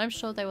names, and I'm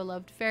sure they were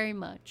loved very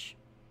much.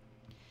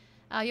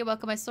 You're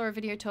welcome. I saw a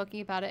video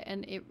talking about it,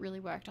 and it really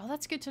worked. Oh,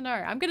 that's good to know.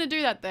 I'm gonna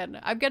do that then.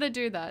 I'm gonna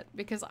do that,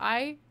 because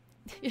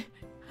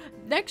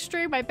next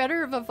stream, I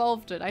better have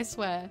evolved it, I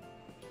swear.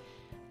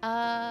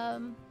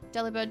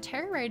 Delibird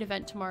Terror Raid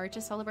event tomorrow to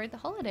celebrate the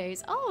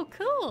holidays. Oh,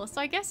 cool. So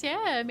I guess,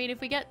 yeah, I mean,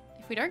 if we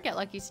don't get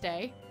lucky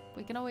today,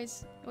 we can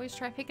always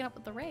try picking up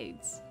with the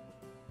raids.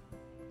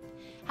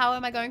 How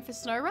am I going for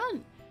Snow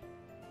Run?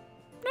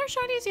 No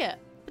shinies yet,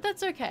 but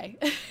that's okay.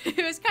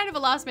 It was kind of a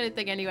last minute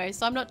thing anyway,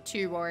 so I'm not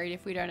too worried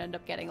if we don't end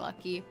up getting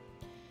lucky.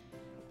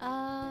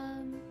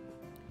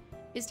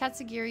 Is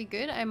Tatsugiri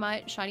good? I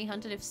might shiny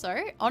hunt it if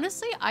so.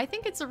 Honestly, I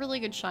think it's a really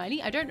good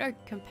shiny. I don't know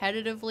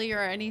competitively or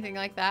anything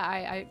like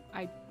that.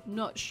 I'm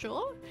not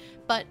sure.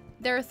 But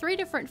there are 3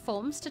 different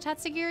forms to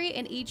Tatsugiri,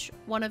 and each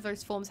one of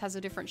those forms has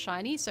a different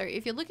shiny. So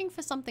if you're looking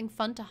for something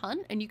fun to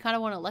hunt and you kind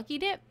of want a lucky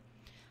dip,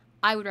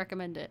 I would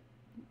recommend it.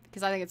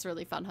 Because I think it's a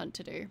really fun hunt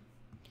to do.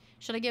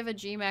 Should I give a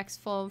G-Max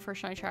form for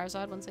Shiny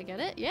Charizard once I get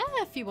it? Yeah,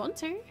 if you want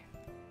to.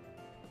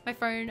 My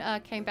phone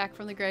came back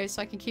from the grave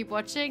so I can keep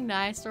watching.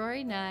 Nice,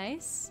 Rory.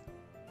 Nice.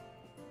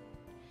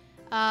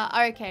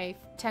 Okay.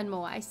 10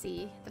 more. I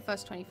see. The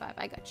first 25.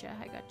 I gotcha.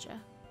 I gotcha.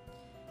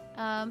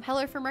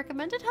 Hello from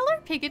recommended.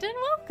 Hello, Pigadin.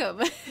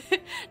 Welcome.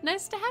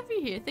 Nice to have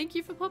you here. Thank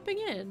you for popping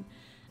in.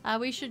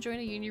 We should join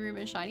a uni room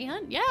and shiny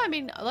hunt. Yeah, I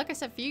mean, like I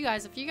said, for you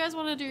guys, if you guys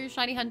want to do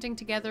shiny hunting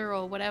together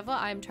or whatever,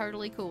 I'm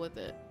totally cool with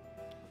it.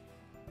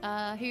 Who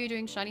are you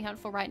doing shiny hunt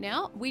for right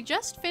now? We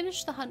just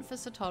finished the hunt for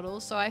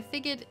CETODDLE, so I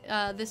figured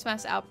this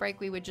mass outbreak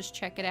we would just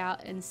check it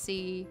out and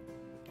see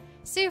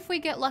if we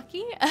get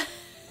lucky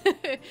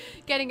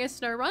getting a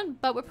snow run.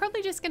 But we're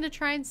probably just going to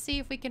try and see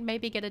if we can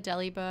maybe get a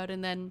Delibird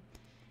and then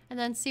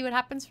see what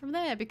happens from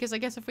there. Because I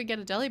guess if we get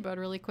a Delibird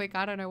really quick,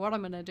 I don't know what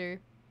I'm going to do.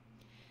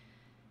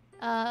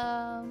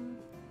 How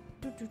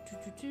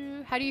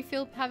do you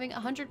feel having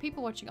 100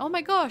 people watching? Oh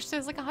my gosh,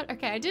 there's like 100.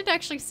 Okay, I didn't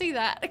actually see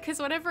that because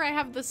whenever I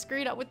have the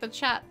screen up with the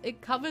chat, it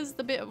covers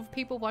the bit of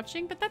people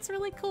watching, but that's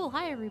really cool.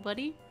 Hi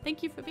everybody.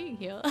 Thank you for being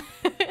here.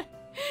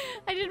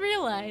 I didn't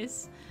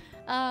realize.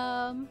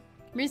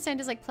 Marine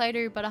sand is like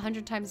Play-Doh, but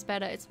 100 times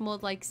better. It's more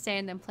like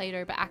sand than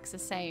Play-Doh, but acts the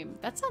same.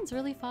 That sounds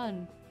really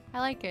fun.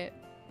 I like it.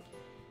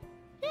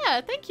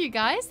 Yeah, thank you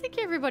guys. Thank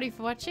you everybody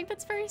for watching.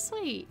 That's very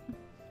sweet.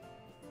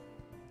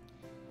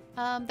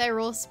 They were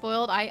all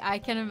spoiled. I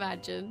can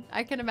imagine.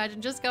 I can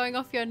imagine just going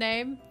off your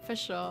name for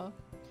sure.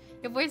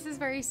 Your voice is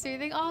very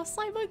soothing. Oh,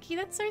 Slime Monkey,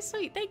 that's so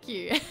sweet. Thank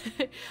you.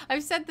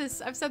 I've said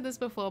this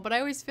before, but I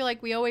always feel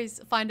like we always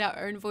find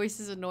our own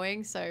voices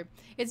annoying, so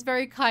it's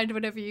very kind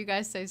whenever you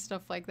guys say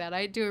stuff like that.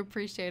 I do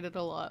appreciate it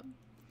a lot.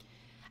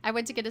 I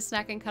went to get a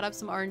snack and cut up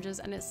some oranges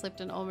and it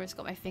slipped and almost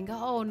got my finger.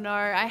 Oh no,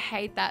 I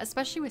hate that,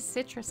 especially with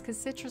citrus, because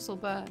citrus will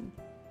burn.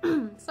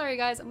 Sorry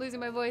guys, I'm losing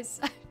my voice.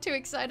 I'm too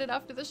excited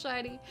after the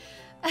shiny.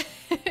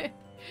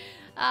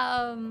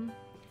 I'm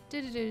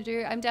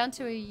down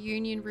to a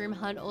union room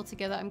hunt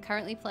altogether. I'm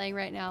currently playing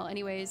right now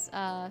anyways,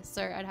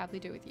 so I'd happily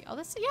do it with you. Oh,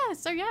 that's, yeah,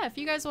 so yeah, if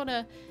you guys want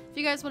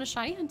to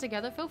shiny hunt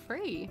together, feel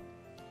free.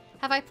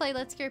 Have I played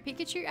Let's Go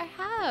Pikachu? I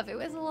have. It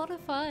was a lot of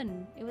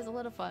fun. It was a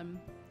lot of fun.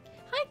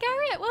 Hi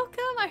Garrett,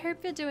 welcome. I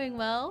hope you're doing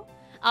well.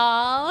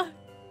 Aww,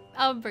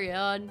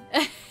 Umbreon.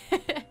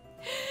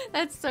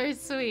 That's so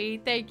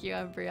sweet. Thank you,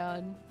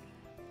 Umbreon.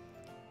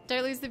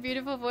 Don't lose the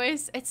beautiful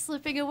voice. It's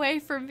slipping away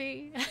from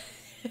me.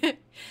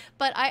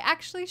 But I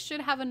actually should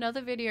have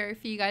another video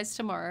for you guys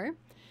tomorrow.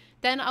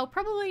 Then I'll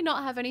probably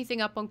not have anything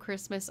up on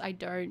Christmas, I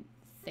don't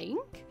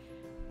think.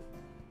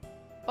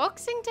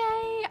 Boxing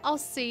Day, I'll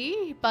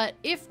see. But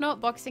if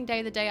not Boxing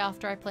Day, the day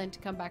after, I plan to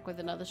come back with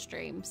another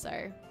stream.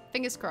 So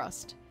fingers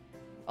crossed.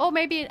 Or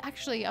maybe,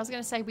 actually, I was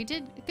going to say,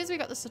 because we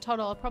got the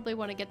CETODDLE, I'll probably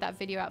want to get that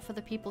video out for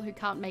the people who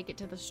can't make it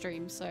to the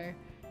stream, so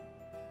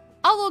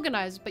I'll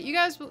organize, but you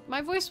guys,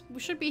 my voice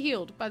should be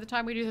healed by the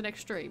time we do the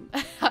next stream.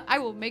 I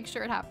will make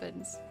sure it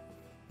happens.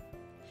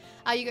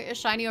 You got your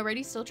shiny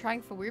already, still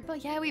trying for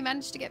Wooper? Yeah, we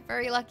managed to get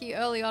very lucky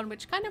early on,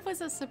 which kind of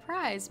was a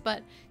surprise,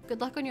 but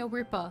good luck on your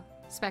Wooper,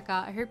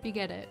 Specker. I hope you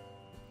get it.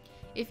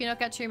 If you not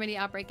got too many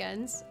outbreak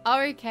ends. Oh,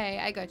 okay,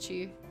 I got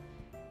you.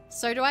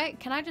 So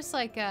can I just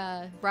like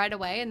ride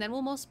away and then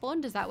we'll more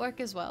spawn? Does that work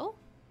as well?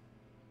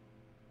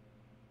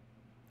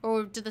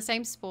 Or do the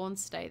same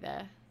spawns stay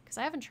there? Because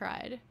I haven't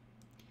tried.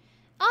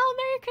 Oh,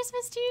 Merry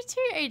Christmas to you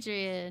too,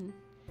 Adrian.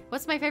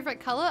 What's my favorite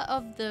color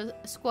of the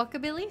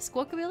Squawkabilly?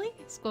 Squawkabilly?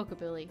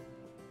 Squawkabilly.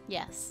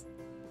 Yes.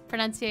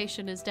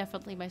 Pronunciation is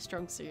definitely my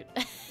strong suit.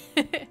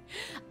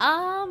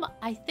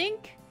 I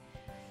think...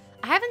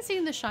 I haven't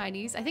seen the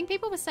shinies. I think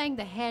people were saying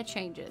the hair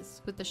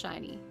changes with the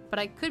shiny, but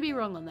I could be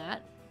wrong on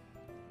that.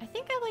 I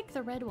think I like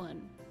the red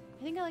one.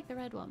 I think I like the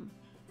red one.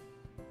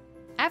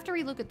 I have to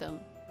relook at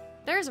them.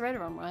 There is a red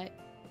one, right?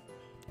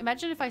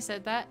 Imagine if I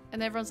said that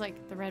and everyone's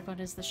like, the red one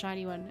is the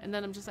shiny one. And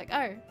then I'm just like,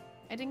 oh,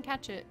 I didn't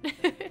catch it.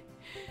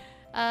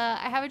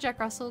 I have a Jack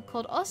Russell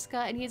called Oscar,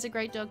 and he's a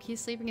great dog. He's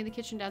sleeping in the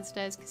kitchen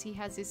downstairs because he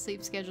has his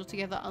sleep schedule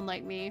together,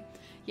 unlike me.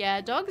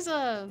 Yeah, dogs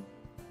are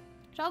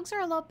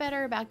a lot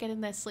better about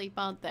getting their sleep,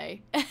 aren't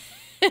they?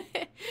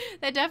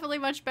 They're definitely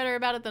much better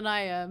about it than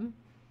I am.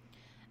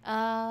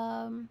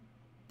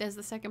 There's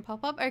the second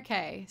pop-up.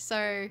 Okay,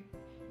 so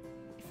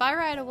if I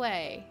ride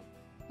away,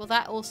 will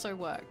that also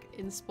work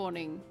in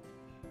spawning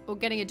or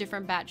getting a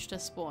different batch to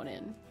spawn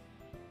in?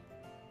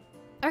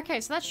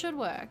 Okay, so that should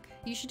work.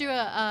 You should do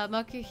a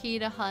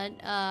Mokuhita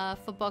hunt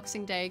for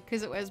Boxing Day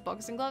because it wears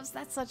boxing gloves.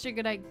 That's such a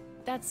good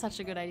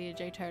idea,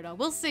 CETODDLE.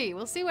 We'll see.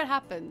 We'll see what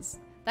happens.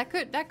 That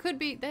could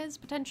be. There's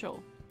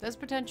potential. There's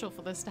potential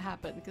for this to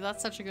happen because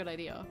that's such a good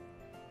idea.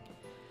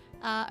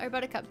 Oh,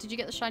 Buttercup, did you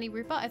get the shiny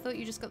Wooper? I thought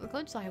you just got the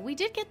Clone Sire. We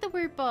did get the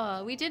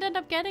Wooper. We did end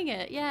up getting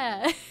it.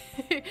 Yeah.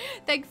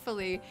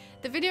 Thankfully.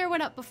 The video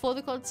went up before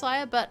the Clone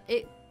Sire, but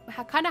it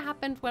kind of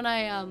happened when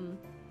I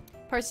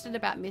posted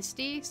about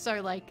Misty.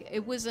 So like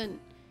it wasn't,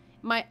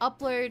 my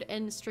upload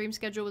and stream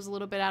schedule was a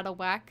little bit out of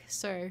whack.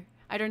 So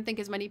I don't think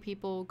as many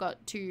people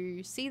got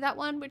to see that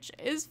one, which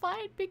is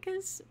fine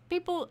because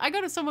I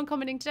got someone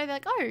commenting today, they're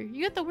like, oh,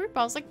 you got the Wooper.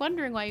 I was like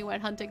wondering why you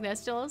weren't hunting there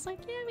still. I was like,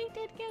 yeah, we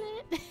did get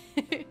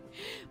it.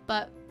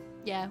 But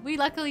yeah, we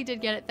luckily did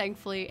get it,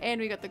 thankfully,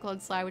 and we got the Clone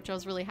Sly, which I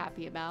was really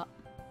happy about.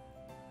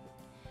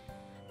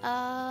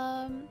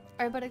 Oh,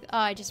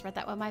 I just read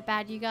that one. My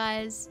bad, you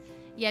guys.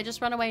 Yeah,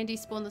 just run away and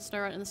despawn the snow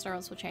runt and the snow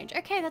runts will change.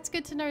 Okay, that's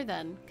good to know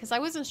then, because I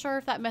wasn't sure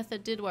if that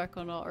method did work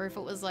or not, or if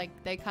it was like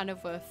they kind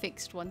of were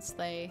fixed once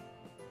they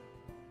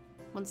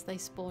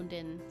spawned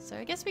in. So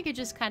I guess we could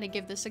just kind of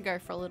give this a go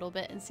for a little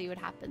bit and see what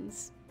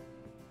happens.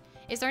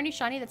 Is there any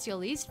shiny that's your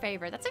least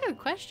favorite? That's a good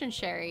question,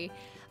 Sherry.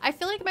 I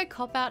feel like my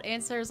cop-out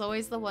answer is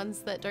always the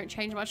ones that don't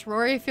change much.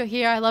 Rory, if you're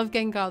here, I love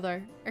Gengar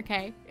though.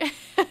 Okay.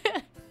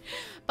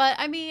 But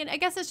I mean, I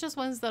guess it's just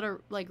ones that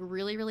are like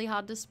really, really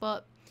hard to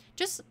spot.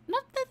 Just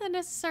not that they're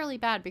necessarily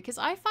bad, because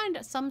I find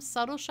some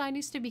subtle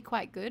shinies to be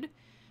quite good.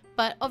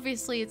 But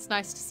obviously it's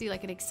nice to see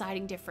like an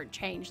exciting different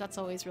change. That's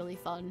always really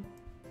fun.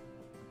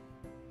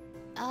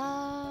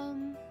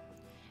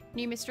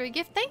 New mystery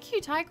gift. Thank you,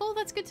 Tykel.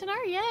 That's good to know.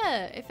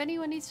 Yeah, if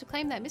anyone needs to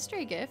claim that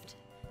mystery gift.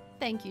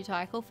 Thank you,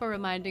 Tykel, for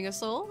reminding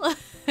us all. Oh,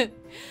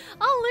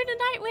 Luna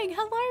Nightwing.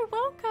 Hello,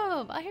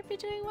 welcome. I hope you're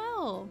doing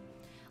well.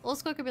 All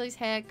Squawkabilly's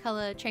hair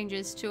color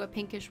changes to a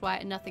pinkish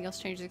white and nothing else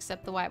changes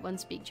except the white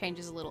one's beak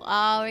changes a little.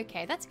 Oh,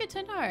 okay. That's good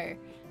to know.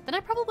 Then I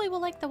probably will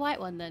like the white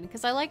one then,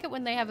 because I like it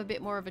when they have a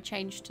bit more of a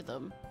change to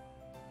them.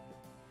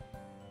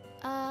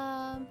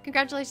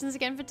 Congratulations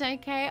again for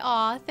 10k.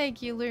 Aw,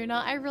 thank you,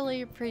 Luna. I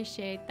really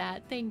appreciate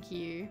that. Thank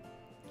you.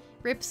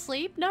 Rip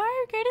sleep? No,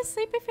 go to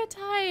sleep if you're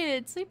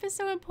tired. Sleep is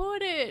so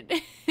important.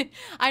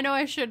 I know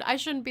I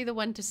shouldn't be the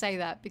one to say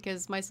that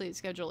because my sleep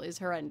schedule is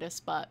horrendous,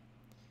 but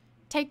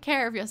take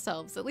care of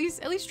yourselves. At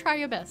least try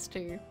your best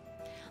to.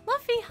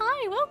 Luffy,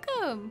 hi,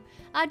 welcome.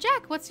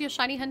 Jack, what's your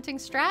shiny hunting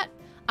strat?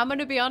 I'm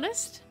gonna be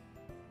honest.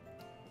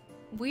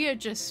 We are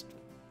just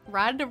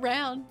riding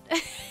around.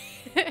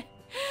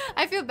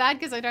 I feel bad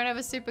because I don't have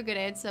a super good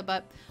answer,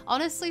 but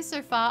honestly,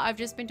 so far, I've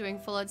just been doing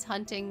full odds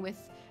hunting with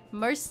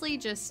mostly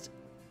just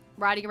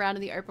riding around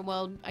in the open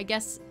world. I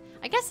guess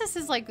this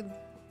is like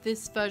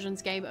this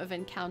version's game of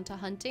encounter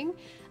hunting,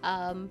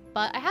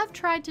 but I have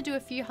tried to do a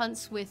few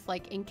hunts with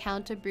like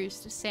encounter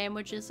boost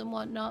sandwiches and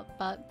whatnot,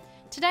 but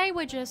today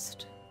we're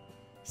just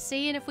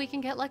seeing if we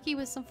can get lucky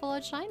with some full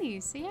odds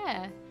shinies. So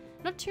yeah,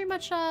 not too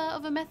much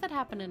of a method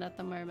happening at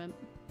the moment.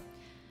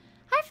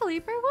 Hi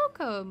Felipe,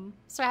 welcome!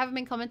 So I haven't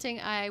been commenting,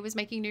 I was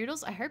making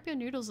noodles. I hope your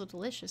noodles are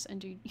delicious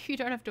and you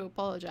don't have to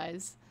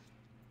apologize.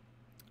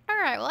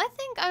 Alright, well I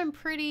think I'm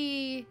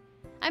pretty...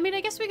 I mean,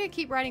 I guess we could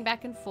keep riding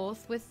back and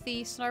forth with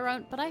the snow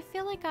runt, but I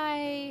feel like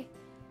I'm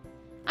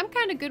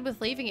kind of good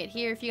with leaving it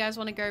here if you guys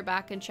want to go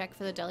back and check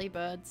for the deli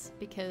birds,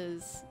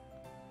 because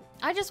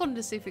I just wanted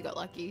to see if we got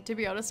lucky, to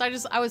be honest.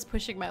 I was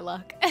pushing my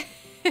luck.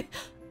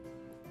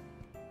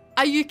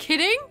 Are you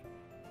kidding?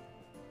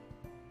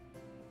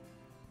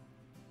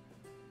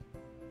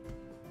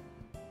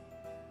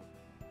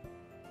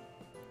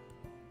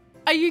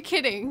 Are you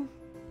kidding?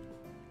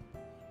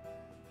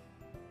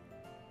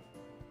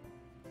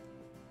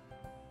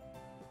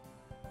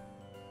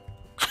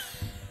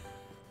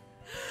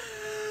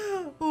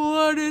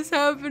 What is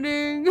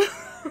happening?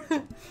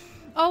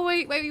 Oh,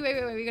 wait.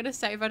 We gotta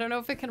save. I don't know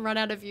if it can run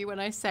out of you when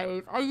I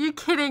save. Are you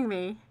kidding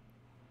me?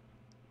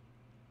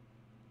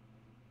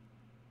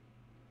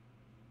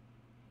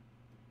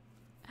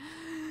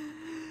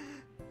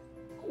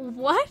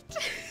 What?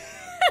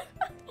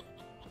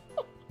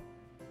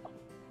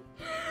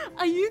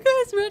 Are you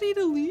guys ready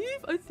to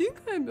leave? I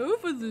think I'm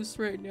over this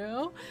right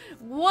now.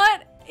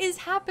 What is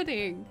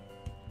happening?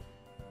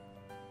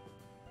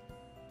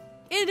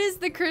 It is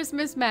the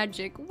Christmas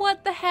magic.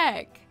 What the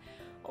heck?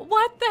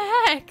 What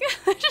the heck?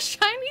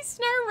 Shiny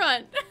snow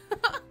runt.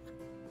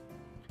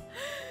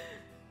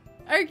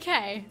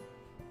 Okay.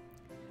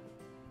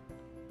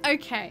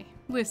 Okay.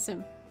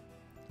 Listen.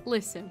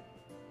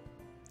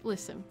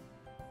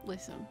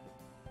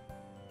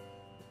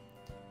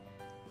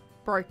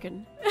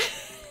 Broken.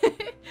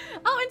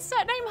 Oh,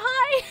 insert name,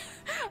 hi.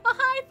 Oh,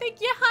 hi, thank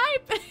you,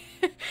 hype.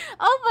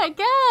 Oh my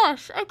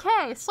gosh.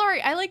 Okay,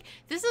 sorry.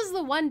 This is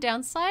the one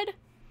downside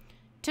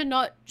to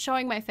not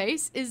showing my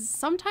face is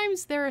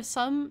sometimes there are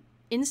some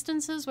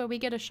instances where we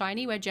get a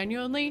shiny where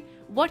genuinely,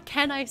 what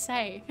can I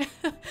say?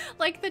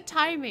 Like the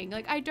timing,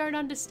 like I don't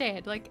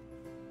understand. Like,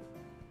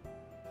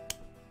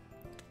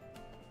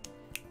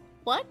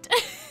 what?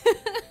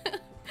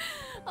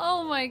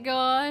 Oh my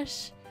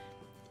gosh.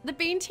 The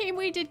bean team,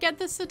 we did get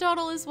the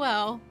CETODDLE as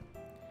well.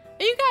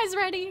 Are you guys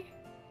ready?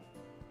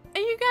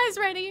 Are you guys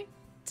ready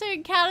to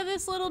encounter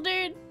this little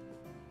dude?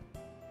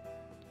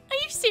 Are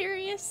you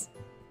serious?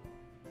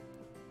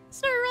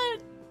 So run.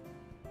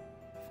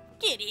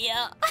 Get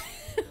here.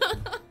 Yay,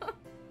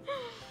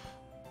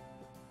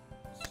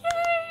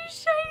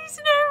 shiny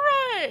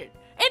Snow.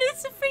 It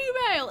is a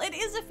female. It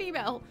is a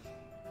female.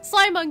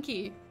 Slime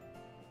monkey.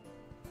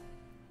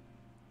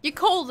 You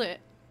called it.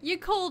 You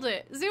called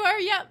it. Zuo,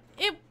 yep.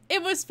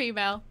 It was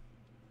female.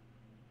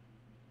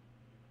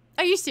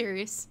 Are you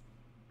serious?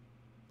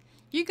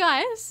 You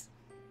guys.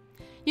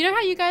 You know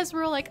how you guys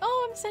were all like,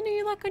 oh, I'm sending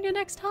you luck on your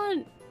next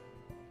hunt.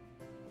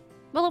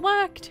 Well, it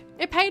worked.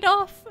 It paid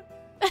off.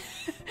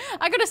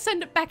 I gotta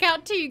send it back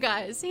out to you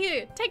guys.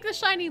 Here, take the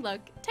shiny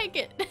luck. Take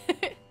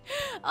it.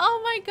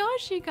 Oh my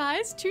gosh, you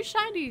guys. 2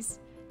 shinies.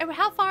 And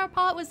how far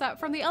apart was that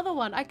from the other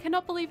one? I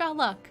cannot believe our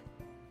luck.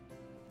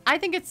 I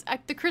think it's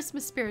the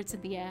Christmas spirits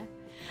in the air.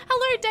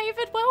 Hello,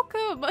 David.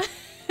 Welcome.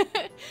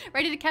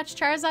 Ready to catch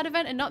Charizard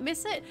event and not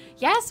miss it?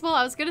 Yes, well,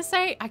 I was gonna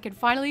say I can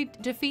finally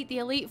defeat the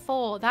Elite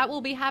Four. That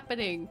will be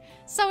happening.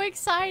 So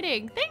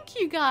exciting. Thank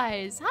you,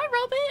 guys. Hi,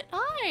 Robert.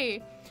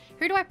 Hi.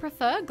 Who do I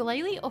prefer,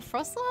 Glalie or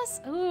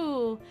Frostlass?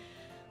 Ooh,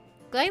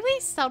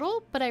 Glalie's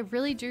subtle, but I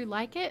really do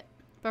like it.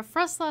 But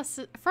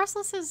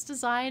Frostlass's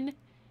design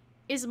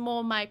is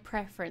more my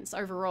preference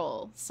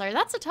overall. So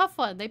that's a tough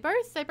one. They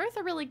both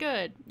are really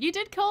good. You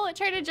did call it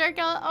Trader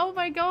Joker. Oh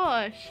my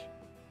gosh.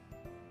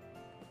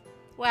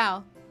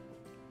 Wow.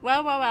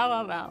 Wow, wow, wow,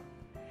 wow, wow.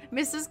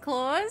 Mrs.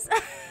 Claus.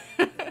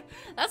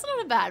 That's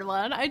not a bad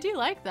one. I do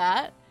like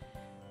that.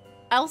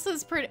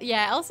 Elsa's pretty,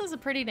 yeah, Elsa's a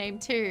pretty name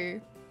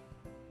too.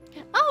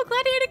 Oh,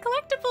 Gladiator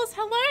Collectibles,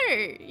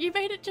 hello! You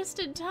made it just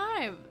in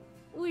time.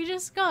 We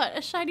just got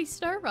a shiny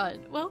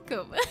Snorunt.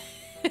 Welcome.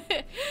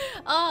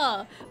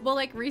 Oh, more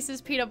like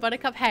Reese's Peanut Butter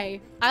Cup. Hey,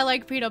 I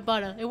like peanut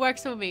butter. It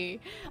works for me.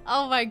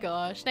 Oh my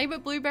gosh. Name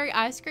it Blueberry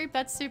Ice Cream.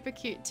 That's super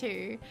cute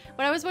too.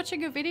 When I was watching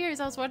your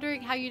videos, I was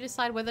wondering how you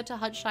decide whether to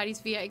hunt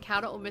shinies via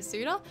encounter or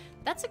Masuda.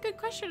 That's a good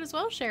question as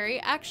well, Sherry.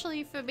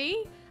 Actually, for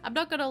me, I'm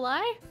not gonna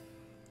lie.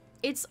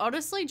 It's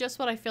honestly just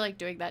what I feel like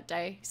doing that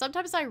day.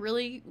 Sometimes I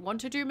really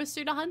want to do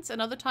Masuda hunts,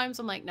 and other times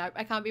I'm like, nope,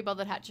 I can't be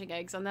bothered hatching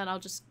eggs, and then I'll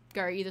just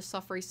go either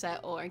soft reset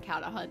or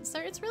encounter hunt. So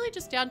it's really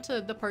just down to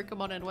the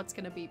Pokemon and what's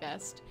gonna be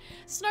best.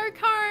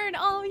 Snowcone!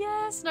 Oh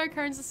yeah,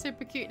 Snowcone's a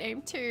super cute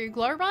name too.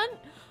 Glowrunt?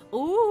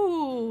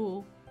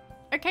 Ooh.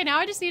 Okay, now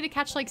I just need to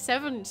catch like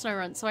 7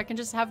 Snowrunts so I can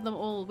just have them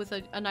all with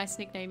a nice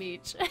nickname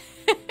each.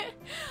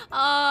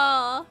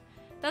 Oh,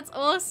 that's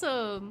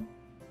awesome.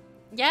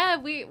 Yeah,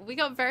 we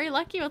got very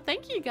lucky. Well,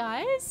 thank you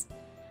guys.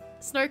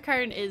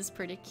 Snowcone is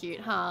pretty cute,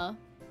 huh?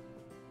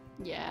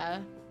 Yeah,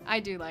 I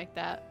do like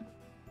that.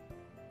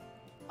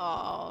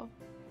 Oh,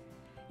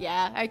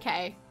 yeah,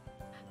 okay.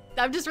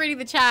 I'm just reading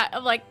the chat.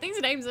 I'm like, these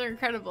names are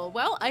incredible.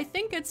 Well, I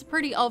think it's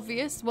pretty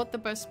obvious what the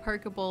best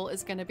Pokeball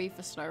is going to be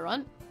for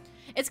Snorunt.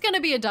 It's going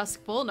to be a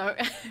Dusk Ball. No,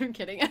 I'm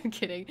kidding. I'm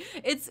kidding.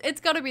 It's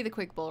got to be the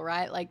Quick Ball,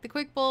 right? Like the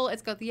Quick Ball,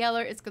 it's got the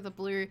yellow, it's got the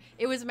blue.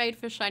 It was made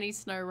for shiny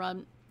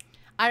Snorunt.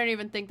 I don't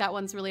even think that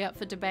one's really up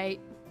for debate.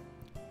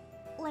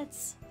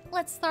 Let's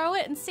throw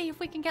it and see if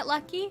we can get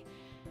lucky.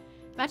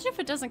 Imagine if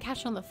it doesn't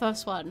catch on the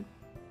first one.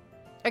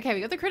 Okay, we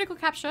got the critical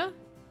capture.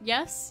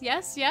 Yes,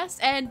 yes, yes.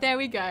 And there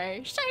we go.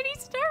 Shiny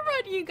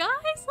Snorunt, you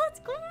guys. Let's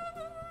go.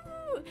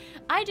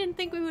 I didn't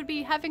think we would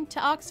be having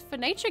to ask for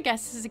nature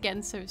guesses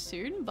again so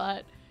soon,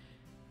 but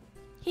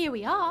here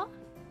we are.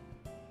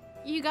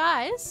 You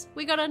guys,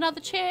 we got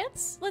another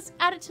chance. Let's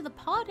add it to the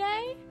pod,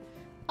 eh?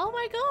 Oh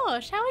my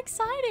gosh, how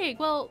exciting!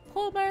 Well,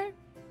 Pormo,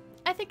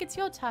 I think it's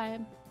your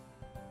time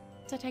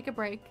to take a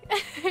break.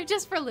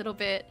 Just for a little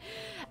bit.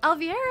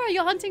 Alviera,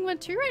 you're hunting one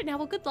too right now.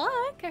 Well, good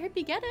luck. I hope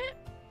you get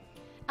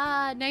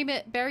it. Name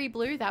it Berry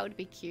Blue. That would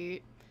be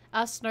cute.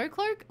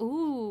 Snowcloak.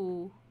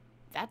 Ooh,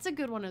 that's a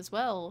good one as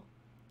well.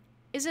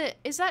 Is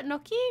that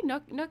Noki?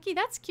 Noki,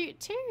 that's cute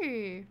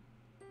too.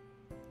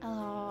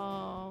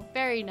 Oh,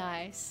 very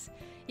nice.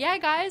 Yeah,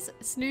 guys,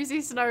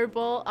 Snoozy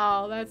Snowball.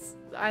 Oh,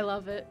 I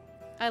love it.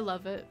 I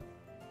love it.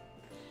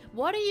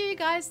 What are you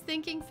guys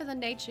thinking for the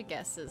nature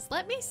guesses?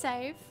 Let me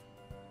save.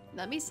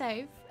 Let me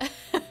save.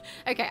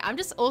 Okay, I'm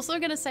just also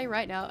gonna say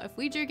right now, if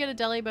we do get a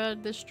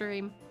Delibird this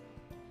stream,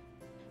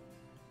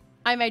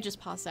 I may just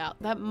pass out.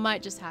 That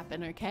might just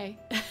happen, okay?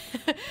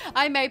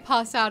 I may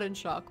pass out in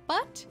shock,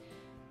 but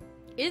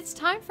it's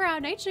time for our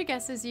nature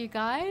guesses, you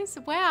guys.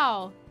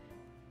 Wow.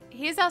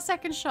 Here's our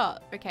second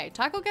shot. Okay,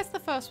 Tycho guessed the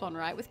first one,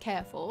 right? With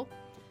Careful.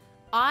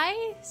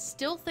 I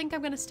still think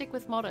I'm gonna stick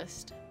with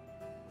Modest.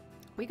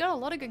 We got a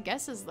lot of good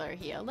guesses though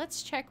here.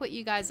 Let's check what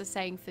you guys are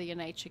saying for your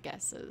nature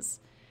guesses.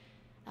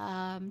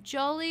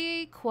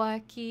 Jolly,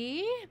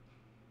 quirky,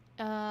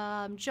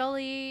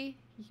 jolly,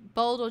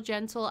 bold or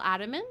gentle,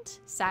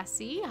 adamant,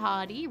 sassy,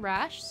 hardy,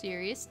 rash,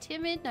 serious,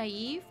 timid,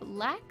 naive,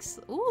 lax.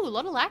 Ooh, a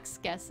lot of lax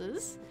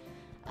guesses.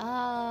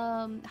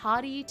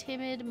 Hardy,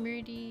 timid,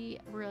 moody,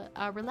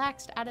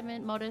 relaxed,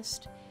 adamant,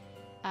 modest,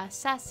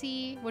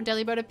 sassy. When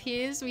Delibird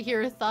appears, we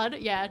hear a thud.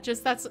 Yeah,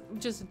 that's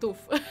just doof.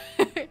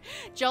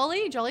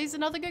 Jolly's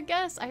another good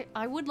guess.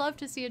 I would love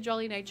to see a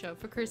jolly nature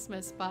for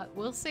Christmas, but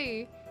we'll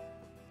see.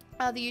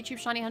 The YouTube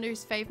Shiny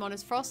Hunter's fave mod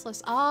is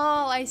Frostless.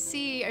 Oh, I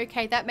see.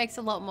 Okay, that makes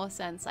a lot more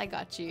sense. I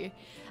got you.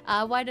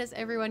 Why does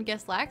everyone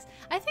guess lax?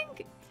 I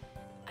think,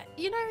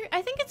 you know,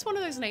 I think it's one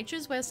of those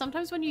natures where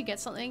sometimes when you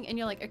get something and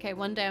you're like, okay,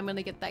 one day I'm going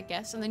to get that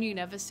guess, and then you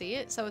never see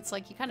it. So it's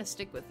like you kind of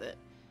stick with it.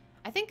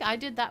 I think I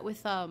did that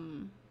with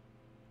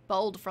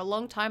bold for a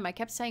long time. I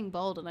kept saying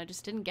bold and I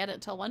just didn't get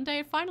it till one day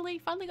I finally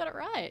got it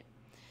right.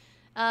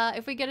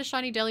 If we get a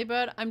shiny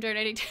Delibird, I'm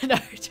donating to no,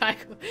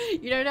 Tycho.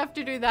 You don't have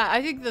to do that.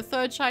 I think the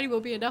third shiny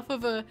will be enough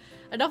of a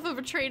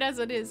treat as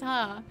it is,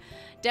 huh?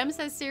 Dem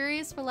says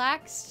serious,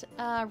 relaxed,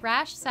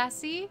 rash,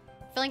 sassy,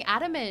 feeling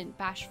adamant,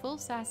 bashful,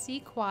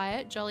 sassy,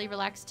 quiet, jolly,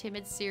 relaxed,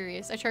 timid,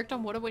 serious. I choked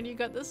on water when you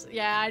got this.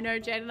 Yeah, I know,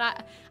 Jen,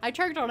 and I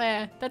choked on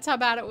air. That's how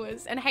bad it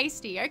was. And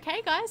hasty.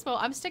 Okay, guys. Well,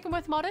 I'm sticking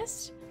with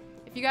modest.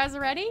 If you guys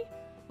are ready,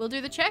 we'll do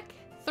the check.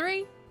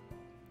 3,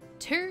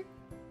 2,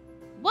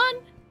 1.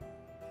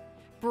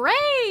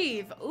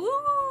 Brave!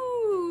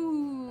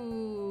 Ooh!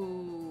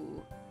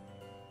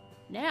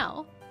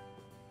 Now,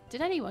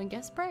 did anyone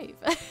guess brave?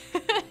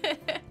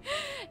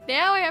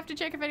 Now I have to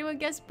check if anyone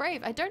guessed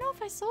brave. I don't know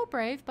if I saw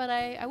brave, but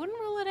I wouldn't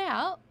rule it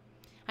out.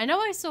 I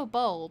know I saw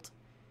bold.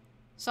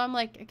 So I'm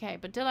like, okay,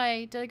 but did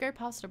I go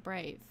past a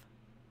brave?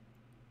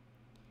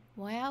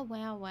 Wow,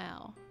 wow,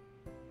 wow.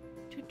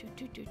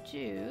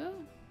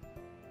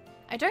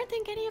 I don't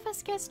think any of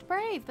us guessed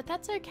brave, but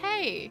that's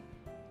okay.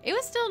 It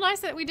was still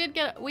nice that we did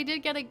get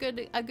a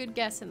good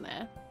guess in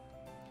there.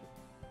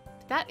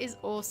 That is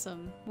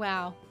awesome.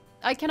 Wow.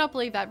 I cannot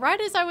believe that. Right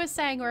as I was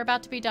saying, we're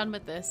about to be done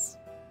with this.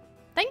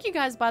 Thank you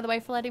guys, by the way,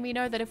 for letting me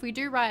know that if we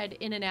do ride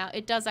in and out,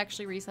 it does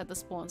actually reset the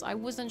spawns. I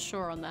wasn't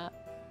sure on that.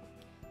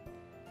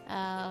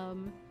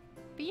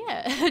 But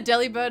yeah,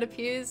 Delibird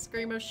appears,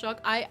 scream of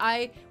shock.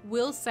 I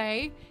will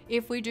say,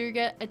 if we do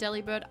get a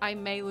Delibird, I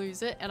may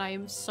lose it, and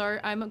I'm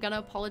gonna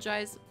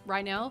apologize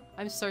right now.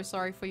 I'm so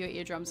sorry for your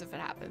eardrums if it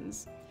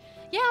happens.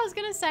 Yeah, I was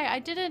gonna say, I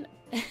didn't,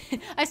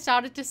 I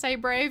started to say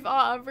brave. Oh,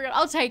 I forgot.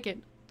 I'll take it.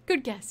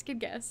 Good guess, good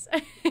guess.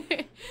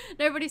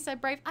 Nobody said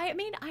brave. I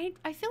mean, I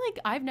feel like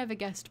I've never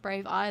guessed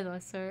brave either,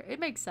 so it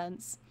makes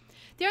sense.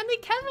 The only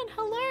Kevin,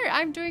 hello.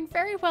 I'm doing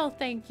very well,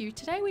 thank you.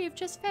 Today we have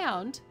just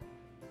found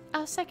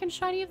our second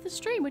shiny of the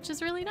stream, which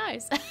is really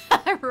nice.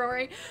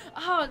 Rory.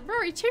 Oh,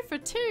 Rory, 2 for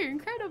 2.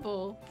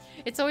 Incredible.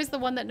 It's always the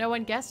one that no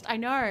one guessed. I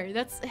know.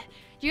 That's...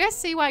 You guys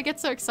see why I get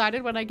so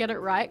excited when I get it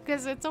right?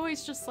 Because it's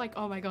always just like,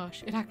 oh my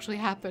gosh, it actually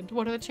happened.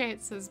 What are the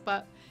chances?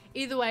 But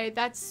either way,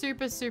 that's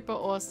super, super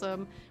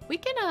awesome. We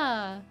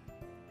can,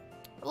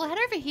 we'll head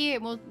over here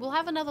and we'll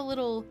have another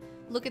little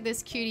look at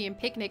this cutie and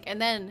picnic,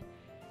 and then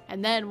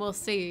we'll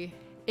see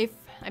if,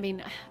 I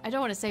mean, I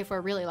don't want to say if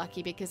we're really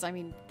lucky, because I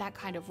mean, that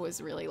kind of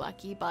was really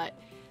lucky, but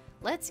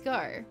let's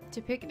go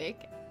to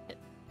picnic.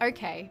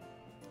 Okay.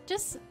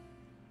 Just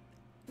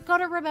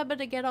gotta remember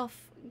to get off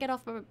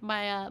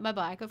my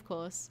bike, of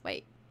course.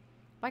 Wait,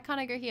 why can't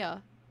I go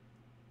here?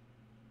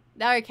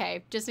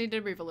 Okay, just need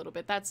to move a little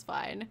bit. That's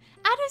fine.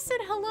 Addison,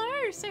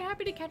 hello! So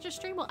happy to catch a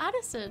stream. Well,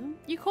 Addison,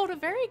 you called a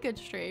very good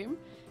stream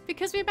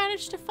because we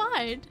managed to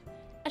find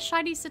a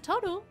shiny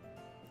CETODDLE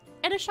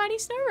and a shiny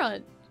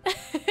Snorunt.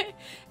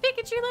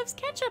 Pikachu loves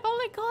ketchup. Oh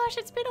my gosh,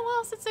 it's been a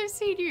while since I've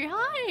seen you.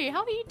 Hi,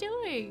 how are you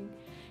doing?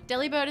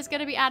 Delibird is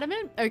gonna be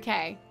adamant.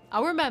 Okay,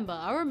 I'll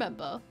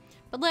remember.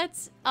 But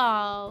let's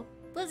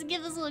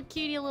give this little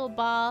cutie a little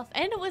bath.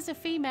 And it was a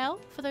female,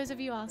 for those of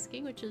you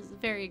asking, which is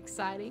very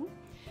exciting.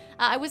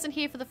 I wasn't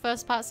here for the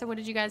first part, so what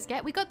did you guys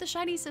get? We got the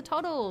shiny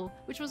CETODDLE,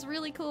 which was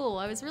really cool.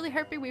 I was really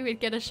hoping we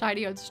would get a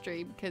shiny on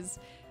stream, because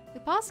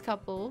the past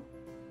couple,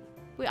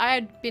 I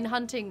had been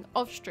hunting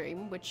off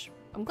stream, which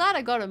I'm glad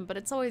I got them, but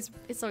it's always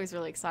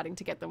really exciting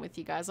to get them with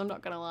you guys, I'm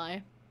not gonna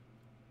lie.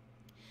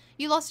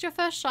 You lost your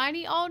first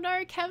shiny? Oh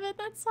no, Kevin,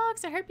 that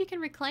sucks. I hope you can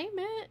reclaim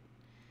it.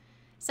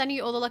 Sending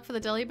you all the luck for the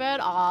Delibird.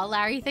 Aw,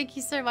 Larry, thank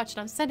you so much, and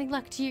I'm sending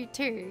luck to you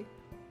too.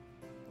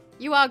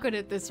 You are good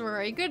at this,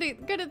 Rory. Good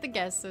at the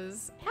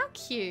guesses. How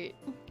cute.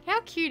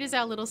 How cute is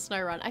our little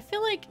Snorunt? I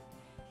feel like,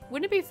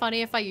 wouldn't it be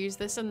funny if I used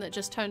this and it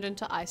just turned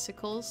into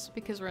icicles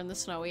because we're in the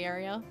snowy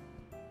area?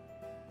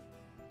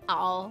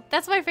 Oh,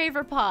 that's my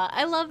favorite part.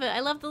 I love it. I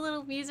love the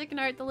little music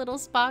note, the little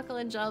sparkle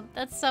and jump.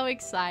 That's so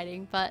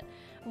exciting. But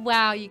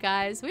wow, you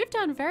guys, we've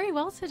done very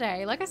well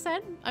today. Like I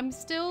said, I'm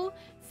still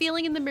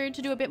feeling in the mood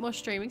to do a bit more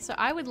streaming, so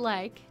I would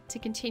like to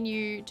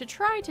continue to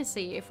try to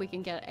see if we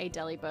can get a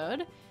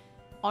Delibird.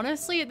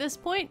 Honestly, at this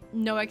point,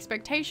 no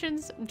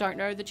expectations. Don't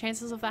know the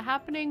chances of that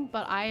happening,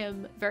 but I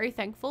am very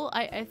thankful.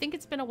 I think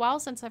it's been a while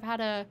since I've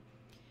had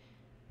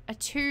a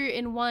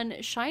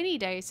 2-in-1 shiny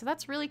day, so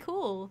that's really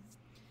cool.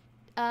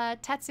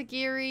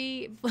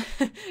 Tatsugiri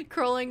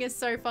crawling is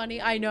so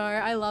funny. I know,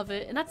 I love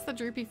it. And that's the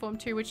droopy form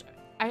too, which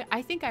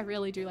I think I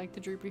really do like the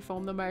droopy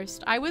form the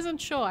most. I wasn't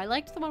sure. I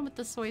liked the one with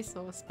the soy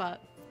sauce,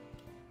 but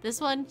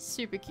this one,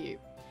 super cute.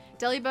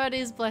 Delibird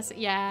is blessed.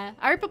 Yeah,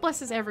 I hope it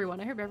blesses everyone.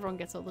 I hope everyone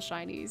gets all the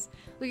shinies.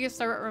 Lucas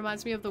Star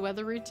reminds me of the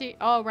weather routine.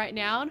 Oh, right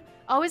now?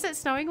 Oh, is it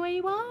snowing where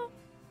you are?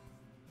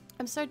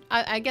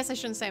 I guess I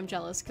shouldn't say I'm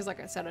jealous, because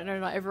like I said, I know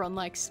not everyone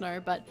likes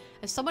snow, but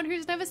as someone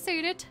who's never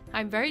seen it,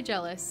 I'm very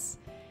jealous.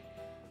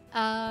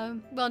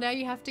 Well, now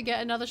you have to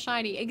get another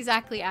shiny.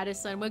 Exactly,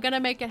 Addison. We're gonna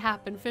make it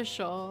happen for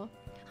sure.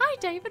 Hi,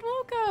 David.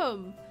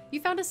 Welcome. You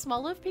found a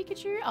smaller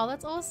Pikachu? Oh,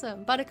 that's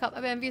awesome. Buttercup,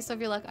 I'm envious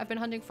of your luck. I've been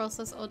hunting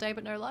Frostless all day,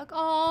 but no luck.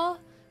 Oh,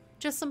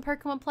 just some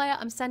Pokemon player.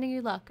 I'm sending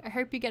you luck. I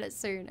hope you get it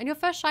soon. And your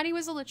first shiny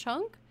was a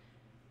Lechonk?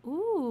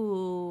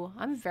 Ooh,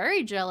 I'm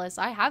very jealous.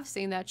 I have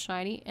seen that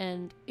shiny,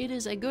 and it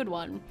is a good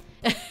one.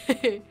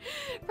 Right,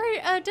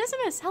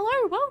 Decimus,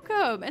 hello,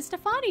 welcome. And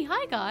Stefani,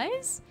 hi,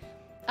 guys.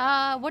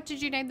 What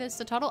did you name this?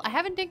 CETODDLE? I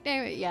haven't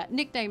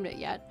nicknamed it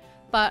yet,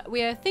 but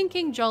we are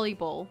thinking Jolly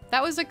Ball.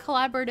 That was a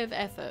collaborative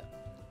effort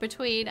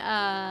between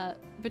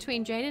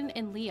Jaden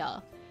and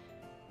Leah.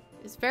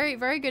 It's very,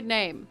 very good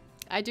name.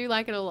 I do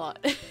like it a lot.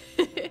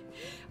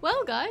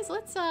 Well, guys,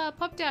 let's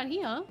pop down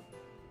here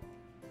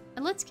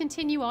and let's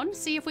continue on,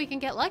 see if we can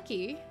get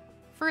lucky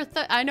for a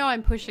third. I know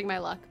I'm pushing my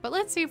luck, but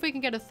let's see if we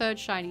can get a third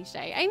shiny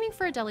today. Aiming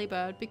for a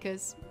Delibird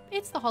because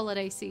it's the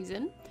holiday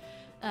season.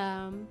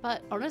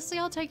 But honestly,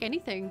 I'll take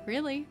anything,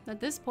 really. At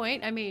this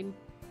point, I mean,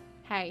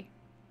 hey,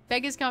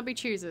 beggars can't be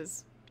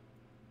choosers.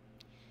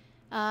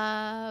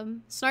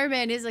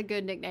 Snowman is a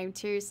good nickname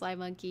too, Sly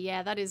Monkey.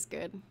 Yeah, that is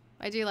good.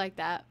 I do like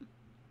that.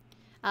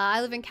 I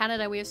live in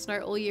Canada. We have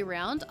snow all year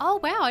round. Oh,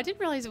 wow. I didn't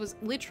realize it was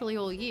literally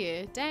all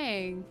year.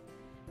 Dang.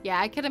 Yeah,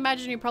 I can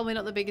imagine you're probably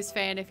not the biggest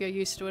fan if you're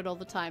used to it all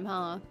the time,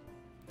 huh?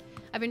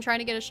 I've been trying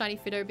to get a shiny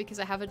Fido because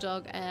I have a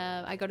dog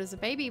I got as a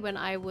baby when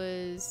I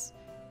was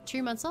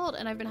 2 months old,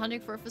 and I've been hunting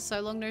for it for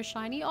so long, no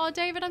shiny. Oh,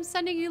 David, I'm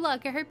sending you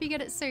luck. I hope you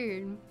get it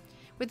soon.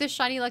 With this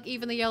shiny luck,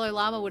 even the yellow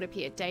llama would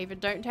appear.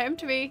 David, don't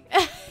tempt me.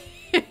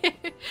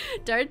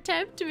 Don't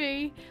tempt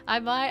me.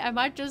 I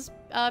might just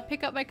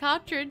pick up my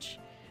cartridge.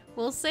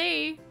 We'll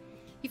see.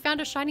 You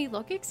found a shiny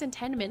Logix in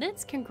 10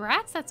 minutes?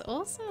 Congrats, that's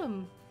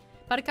awesome.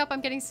 Buttercup,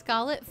 I'm getting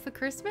Scarlet for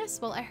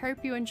Christmas. Well, I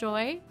hope you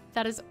enjoy.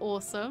 That is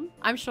awesome.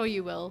 I'm sure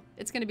you will.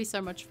 It's going to be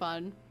so much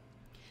fun.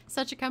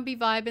 Such a comfy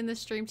vibe in the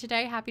stream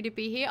today. Happy to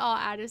be here. Oh,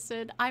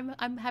 Addison,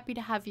 I'm happy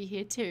to have you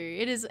here too.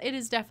 It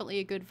is definitely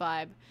a good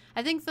vibe.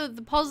 I think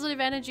the positive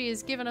energy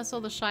has given us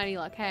all the shiny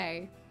luck,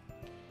 hey.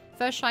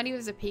 First shiny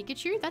was a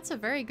Pikachu. That's a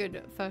very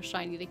good first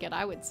shiny to get,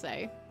 I would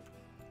say.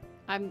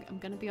 I'm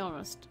gonna be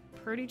honest.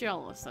 Pretty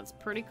jealous. That's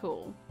pretty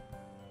cool.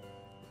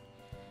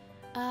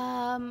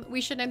 We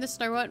should name the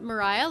Snow White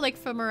Mariah, like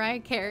for Mariah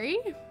Carey.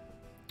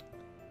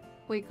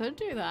 We could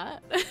do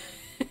that.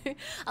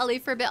 I'll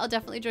leave for a bit. I'll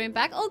definitely join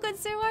back. All good,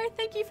 Suo.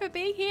 Thank you for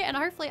being here, and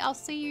hopefully I'll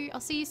see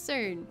you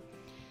soon.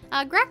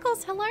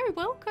 Grackles, hello,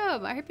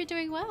 welcome. I hope you're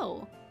doing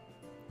well.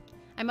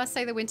 I must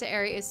say the winter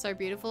area is so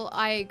beautiful.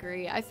 I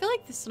agree. I feel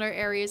like the snow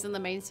areas in the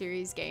main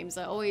series games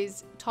are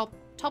always top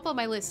of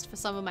my list for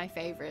some of my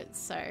favorites,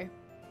 so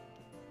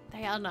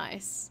they are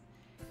nice.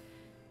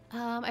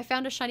 I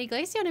found a shiny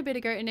Glaceon a bit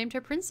ago and named her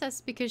Princess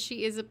because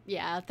she is a...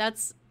 Yeah,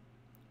 that's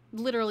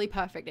literally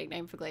perfect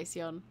nickname for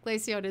Glaceon.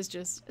 Glaceon is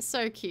just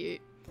so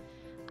cute.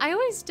 I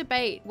always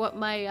debate what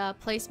my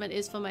placement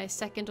is for my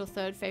second or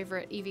third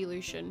favorite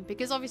evolution,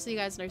 because obviously you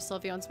guys know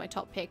Sylveon's my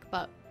top pick,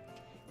 but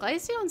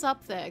Glaceon's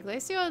up there.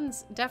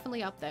 Glaceon's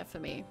definitely up there for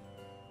me.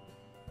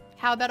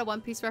 How about a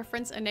One Piece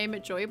reference and name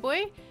it Joy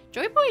Boy?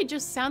 Joy Boy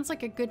just sounds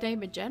like a good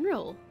name in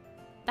general.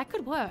 That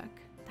could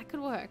work. That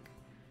could work.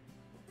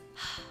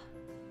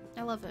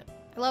 I love it.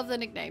 I love the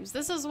nicknames.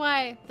 This is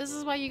why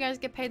you guys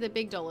get paid the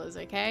big dollars,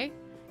 okay?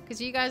 Because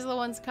you guys are the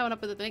ones coming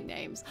up with the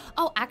nicknames.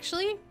 Oh,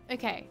 actually,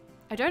 okay.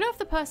 I don't know if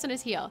the person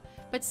is here,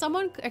 but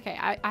someone, okay,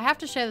 I have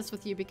to share this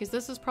with you because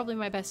this is probably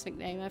my best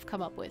nickname I've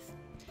come up with.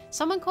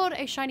 Someone called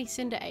a shiny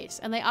Cinderace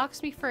and they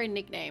asked me for a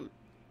nickname.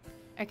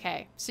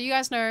 Okay, so you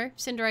guys know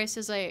Cinderace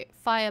is a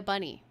fire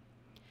bunny.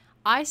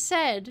 I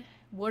said,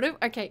 what if,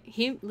 okay,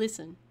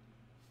 listen.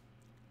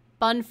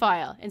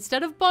 Bunfire.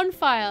 Instead of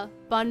bonfire,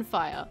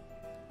 bunfire.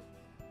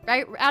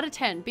 Right, out of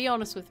 10, be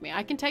honest with me.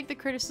 I can take the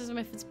criticism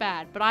if it's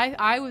bad, but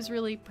I was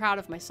really proud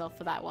of myself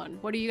for that one.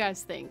 What do you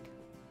guys think?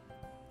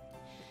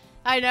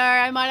 I know,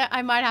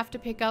 I might have to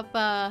pick up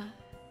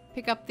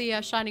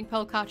the Shining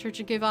Pearl cartridge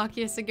and give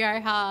Arceus a go,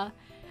 huh?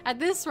 At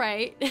this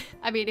rate,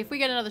 I mean, if we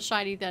get another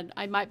shiny, then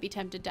I might be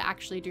tempted to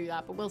actually do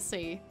that, but we'll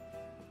see.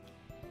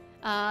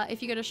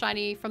 If you get a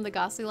shiny from the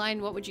Ghastly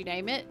line, what would you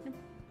name it?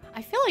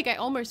 I feel like I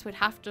almost would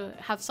have to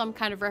have some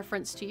kind of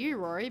reference to you,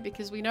 Rory,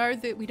 because we know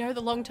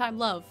the long time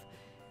love.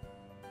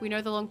 We know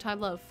the long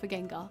time love for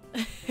Gengar.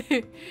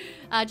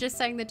 Just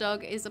saying the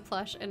dog is a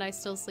plush and I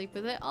still sleep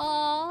with it.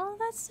 Oh,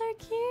 that's so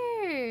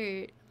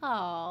cute.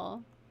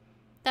 Oh,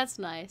 That's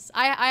nice.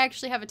 I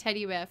actually have a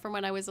teddy bear from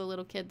when I was a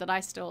little kid that I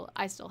still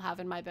have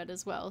in my bed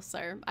as well,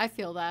 so I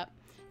feel that.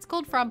 It's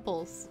called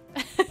Frumples.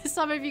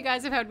 Some of you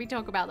guys have heard me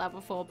talk about that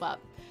before, but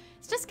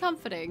it's just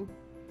comforting.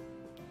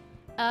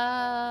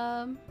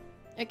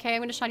 Okay,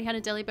 I'm gonna shiny hunt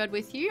a delibird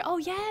with you. Oh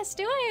yes,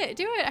 do it,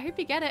 do it. I hope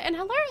you get it. And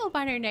hello,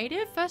 albino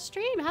native, first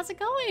stream. How's it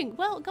going?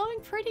 Well, going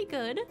pretty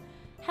good.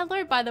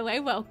 Hello, by the way,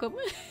 welcome.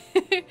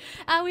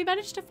 We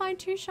managed to find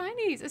 2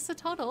 shinies, a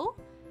CETODDLE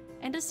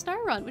and a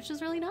Snorunt, which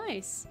is really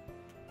nice.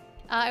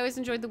 I always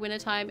enjoyed the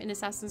wintertime in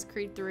Assassin's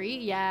Creed 3.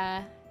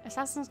 Yeah,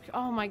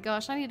 oh my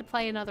gosh, I need to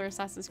play another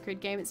Assassin's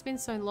Creed game. It's been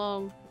so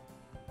long.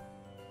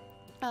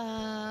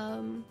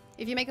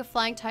 If you make a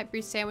flying type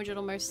boost sandwich,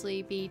 it'll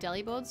mostly be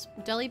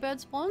delibird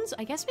spawns.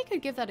 I guess we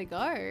could give that a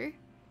go.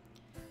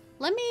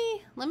 Let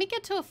me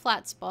get to a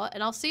flat spot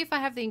and I'll see if I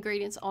have the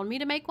ingredients on me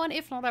to make one.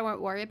 If not, I won't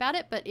worry about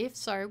it, but if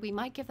so, we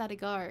might give that a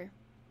go.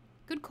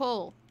 Good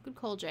call,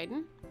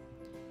 Jaden.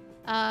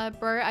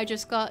 Bro, I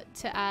just got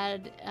to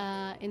add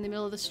in the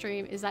middle of the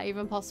stream. Is that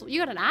even possible? You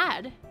got an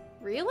ad?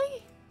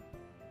 Really?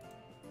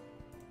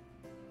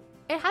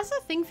 It has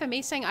a thing for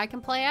me saying I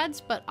can play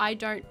ads, but I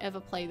don't ever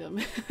play them.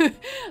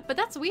 But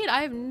that's weird.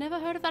 I have never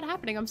heard of that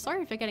happening. I'm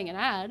sorry for getting an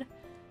ad.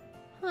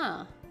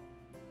 Huh.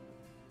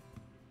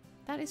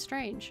 That is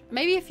strange.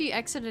 Maybe if you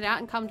exited out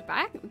and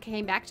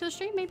came back to the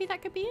stream, maybe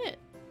that could be it.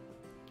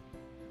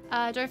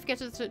 Don't forget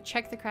to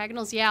check the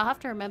Cragonals. Yeah, I'll have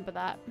to remember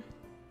that.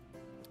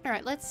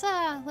 Alright, let's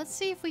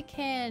see if we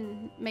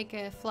can make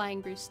a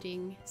flying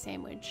boosting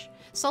sandwich.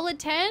 Solid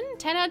 10?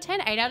 10 out of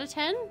 10? 8 out of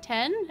 10?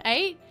 10?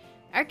 8?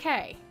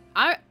 Okay.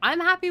 I'm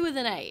happy with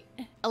an 8.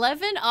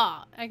 11?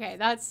 Oh, okay,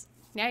 that's...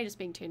 Now you're just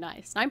being too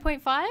nice.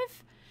 9.5?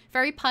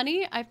 Very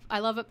punny. I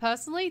love it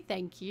personally.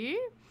 Thank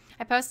you.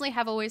 I personally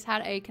have always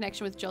had a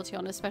connection with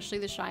Jolteon, especially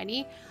the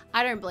shiny.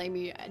 I don't blame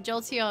you.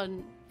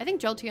 Jolteon... I think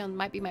Jolteon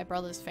might be my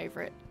brother's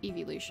favorite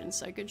evolution,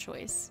 so good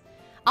choice.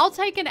 I'll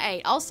take an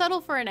 8. I'll settle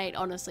for an 8,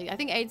 honestly. I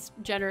think 8's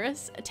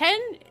generous. 10,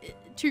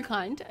 too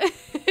kind.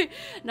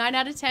 9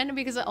 out of 10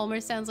 because it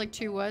almost sounds like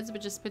 2 words,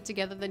 but just put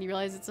together, then you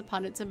realize it's a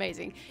pun. It's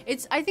amazing.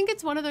 I think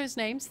it's one of those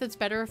names that's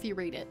better if you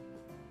read it.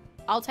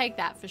 I'll take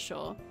that for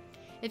sure.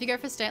 If you go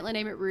for Stantler,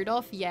 name it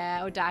Rudolph,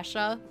 yeah, or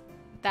Dasher.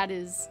 That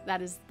is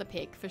the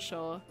pick for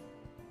sure.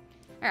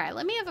 Alright,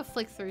 let me have a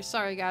flick through.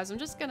 Sorry guys, I'm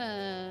just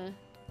gonna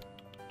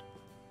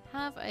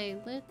have a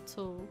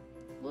little...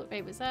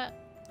 Wait, was that...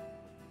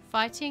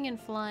 Fighting and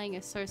flying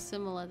are so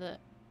similar that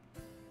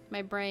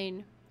my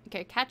brain...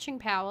 Okay, catching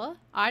power,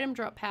 item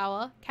drop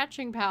power,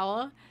 catching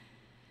power.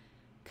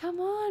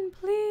 Come on,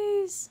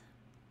 please.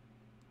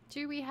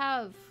 Do we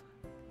have...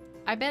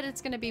 I bet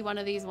it's going to be one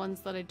of these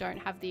ones that I don't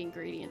have the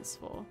ingredients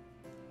for.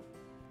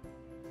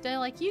 They're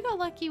like, you got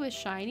lucky with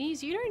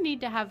shinies. You don't need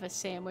to have a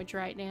sandwich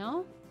right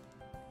now.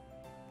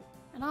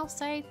 And I'll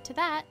say to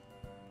that,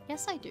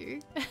 yes I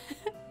do.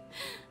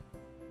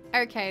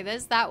 Okay,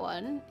 there's that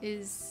one.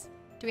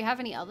 Do we have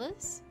any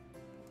others?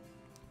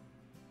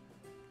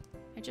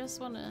 I just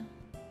want to...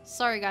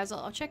 Sorry guys,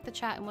 I'll check the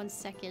chat in 1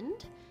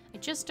 second. I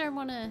just don't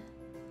want to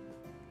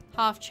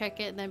half check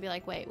it and then be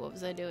like, wait, what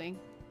was I doing?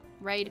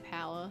 Raid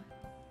power.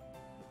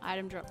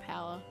 Item drop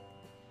power.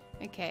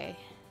 Okay.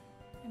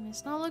 I mean,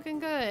 it's not looking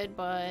good,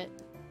 but...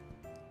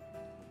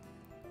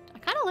 I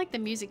kind of like the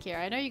music here.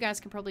 I know you guys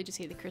can probably just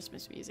hear the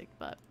Christmas music,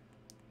 but...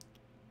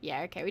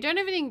 Yeah, okay. We don't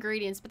have any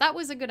ingredients, but that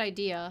was a good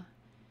idea.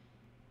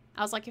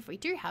 I was like, if we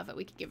do have it,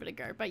 we could give it a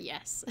go. But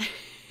yes.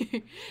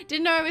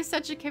 Didn't know I was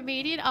such a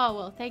comedian. Oh,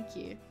 well, thank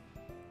you.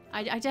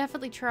 I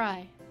definitely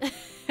try.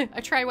 I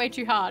try way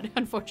too hard,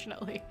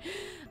 unfortunately.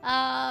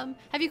 Have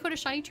you caught a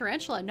shiny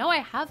tarantula? No, I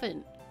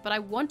haven't. But I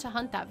want to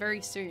hunt that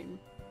very soon.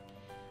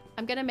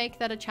 I'm going to make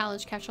that a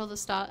challenge. Catch all the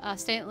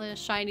Stantler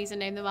shinies and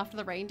name them after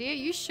the reindeer.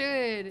 You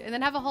should. And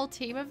then have a whole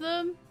team of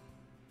them.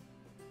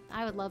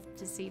 I would love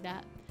to see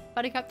that.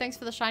 Buttercup, thanks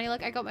for the shiny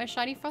look. I got my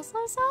shiny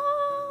Frostlass.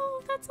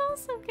 Oh, that's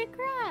awesome.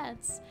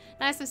 Congrats.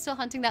 Nice, I'm still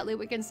hunting that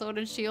Litwick and Sword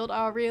and Shield.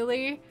 Oh,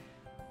 really?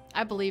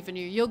 I believe in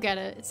you. You'll get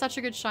it. It's such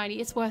a good shiny.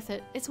 It's worth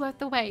it. It's worth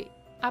the wait.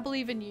 I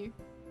believe in you.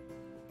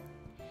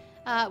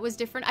 It was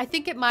different. I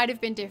think it might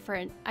have been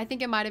different.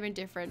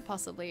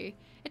 Possibly.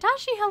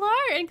 Itachi,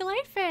 hello! And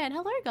Glade fan,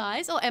 hello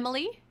guys. Or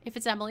Emily, if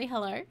it's Emily,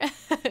 hello.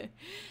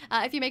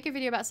 If you make a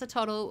video about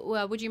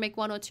CETODDLE, would you make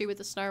 1 or 2 with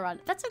the Snorunt?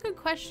 That's a good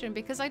question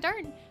because I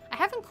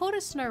haven't caught a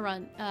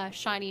Snorunt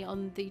shiny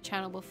on the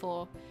channel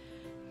before.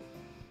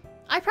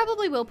 I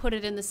probably will put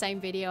it in the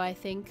same video, I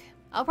think.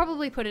 I'll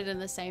probably put it in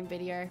the same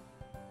video.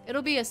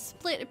 It'll be a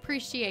split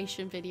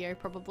appreciation video,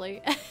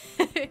 probably.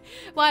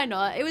 Why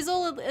not? It was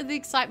all the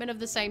excitement of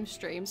the same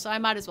stream, so I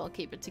might as well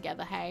keep it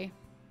together, hey?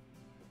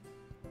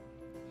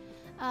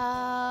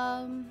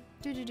 Let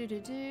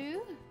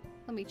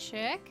me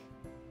check.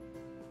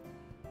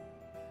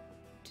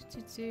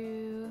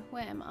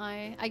 Where am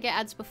I? I get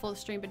ads before the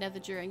stream, but never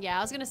during. Yeah,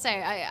 I was gonna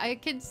say, I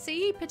could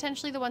see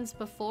potentially the ones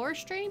before a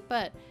stream,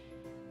 but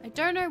I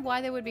don't know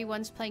why there would be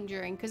ones playing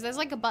during, because there's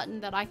like a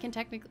button that I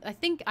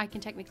think I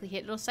can technically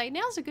hit. It'll say,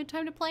 now's a good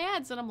time to play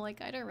ads, and I'm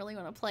like, I don't really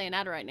want to play an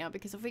ad right now,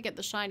 because if we get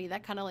the shiny,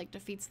 that kind of like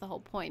defeats the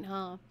whole point,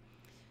 huh?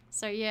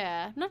 So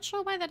yeah, I'm not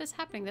sure why that is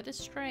happening. That is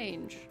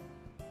strange.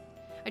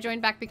 I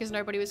joined back because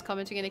nobody was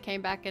commenting and it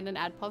came back and an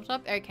ad popped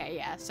up. Okay,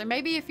 yeah. So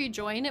maybe if you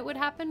join it would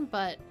happen,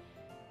 but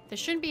there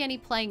shouldn't be any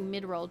playing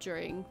mid-roll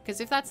during, because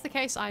if that's the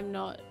case, I'm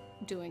not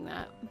doing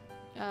that.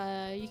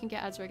 You can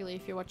get ads regularly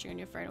if you're watching on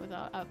your phone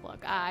without ad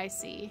block. Ah, I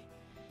see.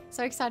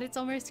 So excited, it's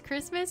almost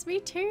Christmas. Me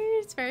too,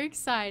 it's very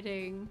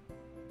exciting.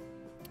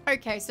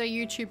 Okay, so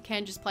YouTube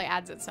can just play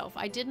ads itself.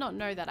 I did not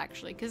know that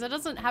actually, because it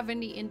doesn't have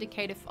any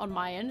indicator on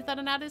my end that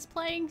an ad is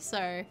playing,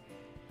 so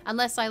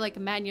unless I like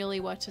manually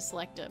were to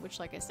select it, which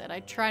like I said,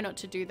 I try not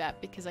to do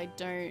that because I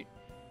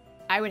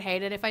would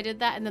hate it if I did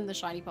that and then the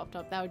shiny popped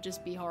up. That would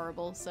just be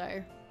horrible,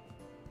 so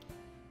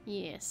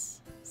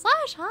yes.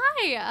 Slash,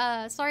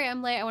 hi! Sorry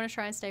I'm late. I want to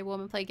try and stay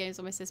warm and play games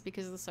on my sis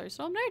because of the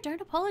snowstorm. No,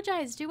 don't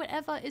apologize. Do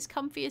whatever is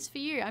comfiest for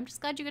you. I'm just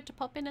glad you got to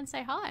pop in and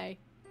say hi.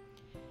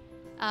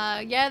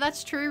 Yeah,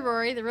 that's true,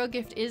 Rory. The real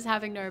gift is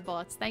having no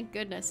bots. Thank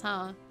goodness,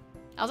 huh?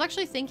 I was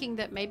actually thinking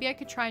that maybe I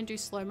could try and do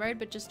slow mode,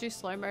 but just do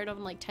slow mode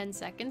on like 10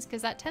 seconds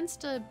because that tends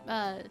to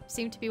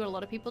seem to be what a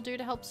lot of people do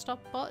to help stop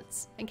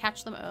bots and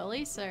catch them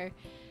early. So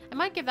I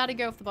might give that a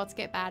go if the bots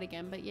get bad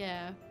again, but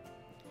yeah.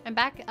 I'm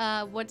back.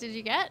 What did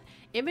you get?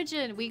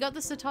 Imogen, we got the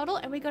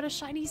CETODDLE and we got a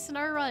shiny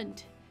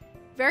Snorunt.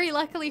 Very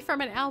luckily from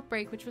an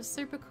outbreak, which was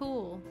super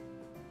cool.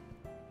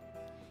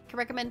 Can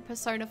recommend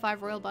Persona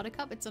 5 Royal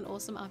Buttercup. It's an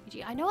awesome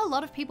RPG. I know a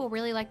lot of people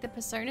really like the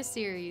Persona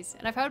series,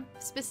 and I've heard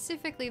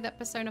specifically that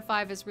Persona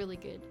 5 is really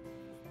good.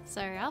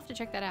 So I'll have to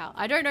check that out.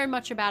 I don't know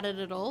much about it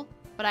at all,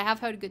 but I have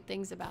heard good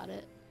things about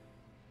it.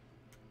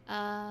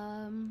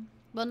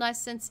 Well,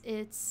 nice, since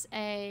it's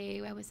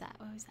a... Where was that?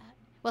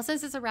 Well,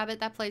 since it's a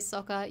rabbit that plays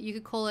soccer, you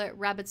could call it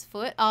Rabbit's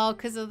Foot. Oh,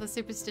 because of the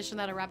superstition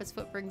that a rabbit's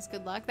foot brings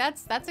good luck.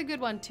 That's a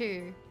good one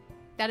too.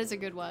 That is a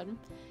good one.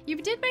 You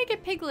did make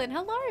it Piglin.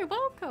 Hello,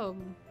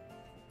 welcome.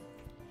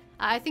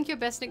 I think your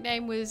best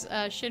nickname was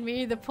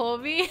Shinmi the Poor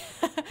Me.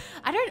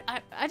 I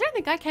don't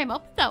think I came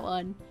up with that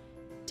one.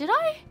 Did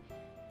I?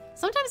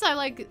 Sometimes I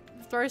like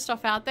throw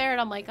stuff out there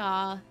and I'm like,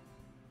 I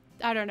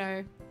don't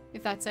know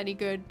if that's any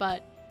good,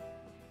 but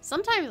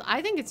sometimes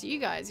I think it's you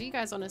guys. You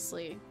guys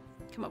honestly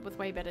come up with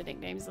way better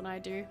nicknames than I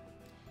do.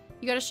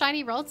 You got a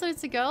shiny Roltz, so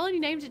it's a girl and you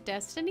named it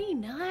Destiny?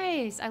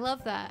 Nice. I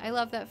love that. I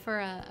love that for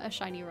a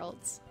shiny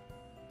Roltz.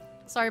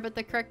 Sorry, but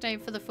the correct name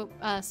for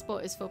the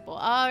sport is football.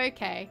 Oh,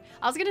 okay.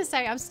 I was gonna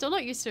say, I'm still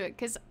not used to it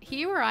because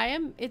here where I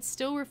am, it's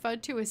still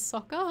referred to as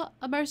soccer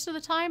most of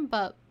the time,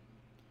 but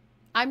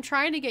I'm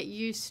trying to get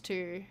used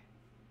to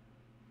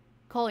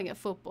calling it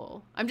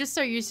football. I'm just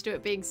so used to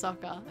it being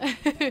soccer.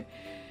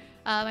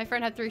 My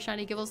friend had 3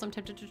 shiny Gibbles. I'm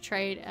tempted to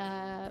trade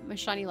my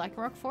shiny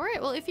Lycanroc for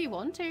it. Well, if you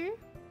want to.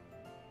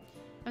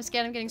 I'm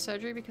scared I'm getting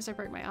surgery because I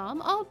broke my arm.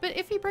 Oh, but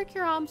if you break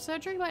your arm,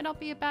 surgery might not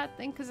be a bad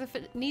thing because if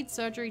it needs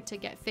surgery to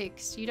get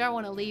fixed, you don't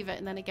want to leave it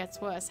and then it gets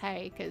worse,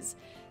 hey? Because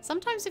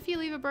sometimes if you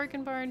leave a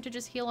broken bone to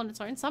just heal on its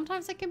own,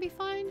 sometimes it can be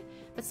fine,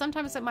 but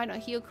sometimes it might not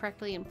heal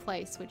correctly in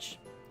place, which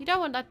you don't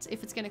want that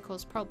if it's going to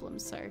cause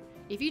problems. So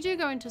if you do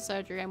go into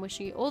surgery, I'm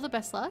wishing you all the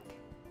best luck,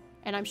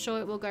 and I'm sure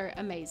it will go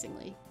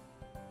amazingly.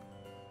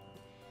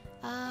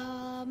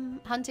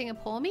 Hunting a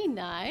Pawmi,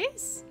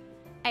 nice.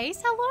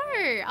 Ace,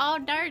 hello! Oh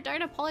no,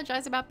 don't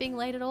apologize about being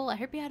late at all. I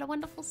hope you had a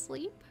wonderful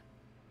sleep.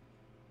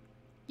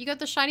 You got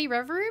the shiny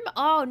Rev Room?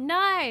 Oh,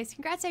 nice!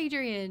 Congrats,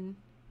 Adrian.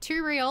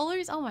 2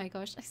 Riolos? Oh my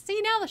gosh. See,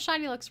 now the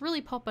shiny looks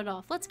really popping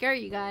off. Let's go,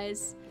 you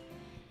guys.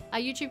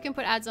 YouTube can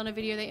put ads on a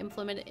video they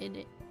implemented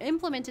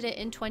it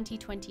in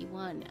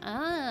 2021.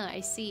 Ah,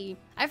 I see.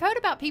 I've heard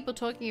about people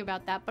talking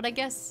about that, but I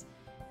guess,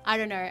 I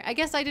don't know. I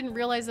guess I didn't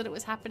realize that it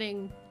was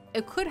happening.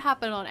 It could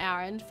happen on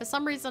our end. For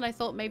some reason, I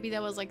thought maybe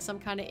there was like some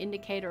kind of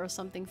indicator or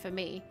something for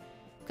me.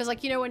 Because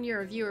like, you know, when you're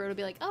a viewer, it'll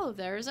be like, oh,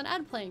 there's an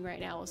ad playing right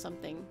now or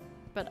something.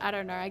 But I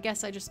don't know. I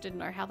guess I just didn't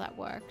know how that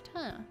worked.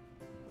 Huh.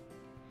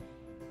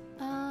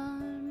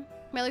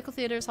 My local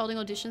theater is holding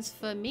auditions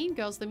for Mean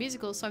Girls, the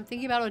musical, so I'm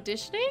thinking about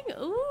auditioning.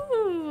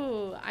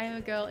 Ooh, I am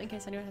a girl in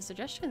case anyone has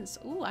suggestions.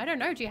 Ooh, I don't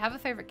know. Do you have a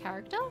favorite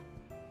character?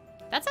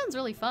 That sounds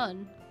really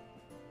fun.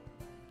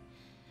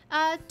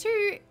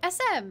 To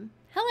SM.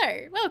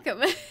 Hello,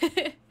 welcome.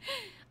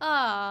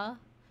 Ah,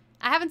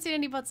 I haven't seen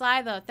any bots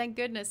either. Thank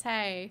goodness.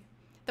 Hey,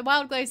 the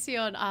Wild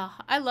Glaceon. Ah,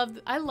 I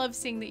love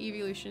seeing the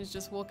evolutions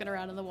just walking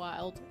around in the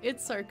wild.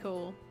 It's so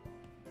cool.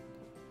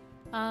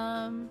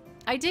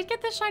 I did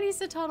get the shiny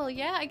CETODDLE.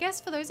 Yeah, I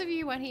guess for those of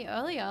you who weren't here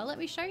earlier, let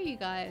me show you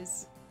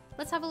guys.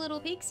 Let's have a little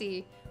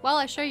peek-see. While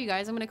I show you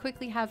guys, I'm gonna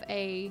quickly have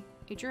a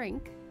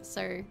drink,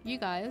 so you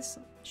guys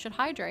should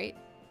hydrate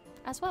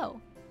as well.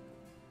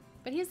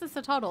 But here's the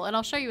CETODDLE, and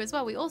I'll show you as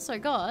well. We also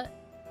got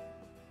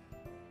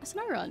a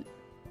Snorunt.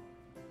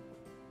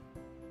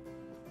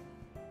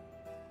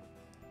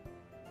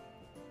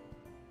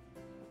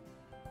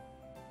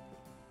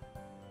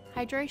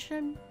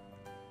 Hydration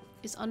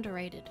is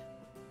underrated.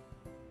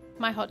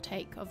 My hot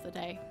take of the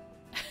day.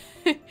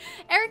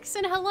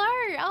 Erickson, hello!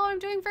 Oh, I'm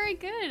doing very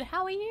good.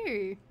 How are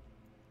you?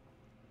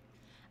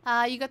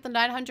 You got the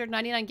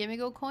 999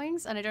 Gimmighoul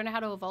coins, and I don't know how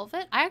to evolve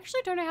it. I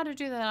actually don't know how to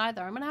do that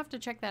either. I'm gonna have to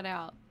check that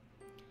out.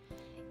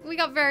 We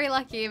got very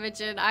lucky,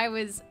 Imogen. I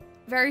was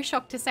Very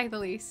shocked to say the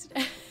least.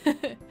 You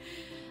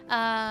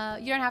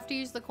don't have to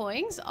use the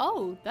coins?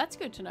 Oh, that's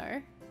good to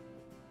know.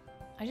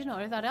 I did not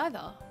know that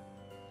either.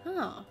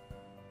 Huh.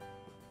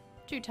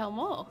 Do tell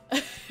more.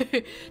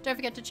 Don't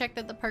forget to check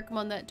that the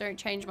Pokemon that don't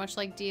change much,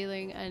 like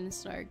Dealing and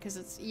Snow, because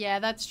it's, yeah,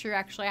 that's true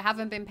actually. I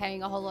haven't been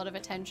paying a whole lot of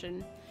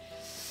attention.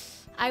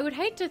 I would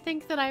hate to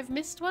think that I've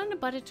missed one,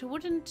 but I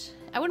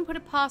wouldn't put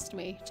it past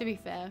me, to be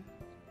fair.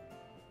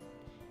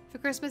 For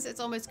Christmas, it's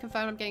almost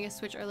confirmed I'm getting a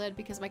Switch OLED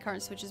because my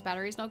current Switch's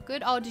battery is not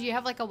good. Oh, did you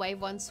have like a Wave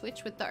 1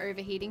 Switch with the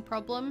overheating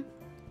problem?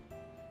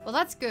 Well,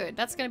 that's good.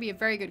 That's going to be a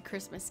very good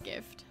Christmas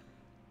gift.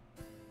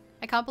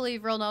 I can't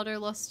believe Ronaldo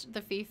lost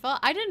the FIFA.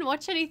 I didn't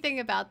watch anything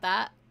about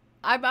that.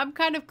 I'm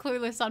kind of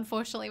clueless,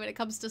 unfortunately, when it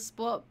comes to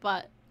sport,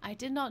 but I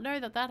did not know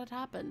that that had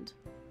happened.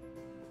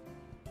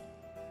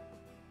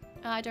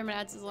 I don't mind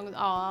ads as long as...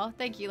 Oh,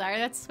 thank you, Larry.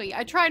 That's sweet.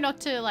 I try not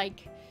to,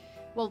 like...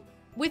 Well,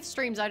 with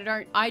streams, I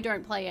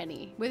don't play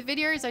any. With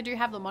videos, I do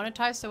have them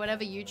monetized, so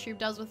whatever YouTube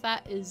does with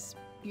that is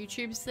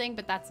YouTube's thing,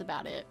 but that's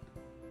about it.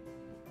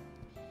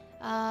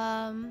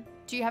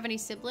 Do you have any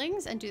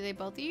siblings, and do they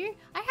bother you?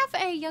 I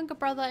have a younger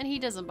brother, and he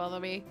doesn't bother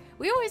me.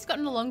 We always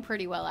gotten along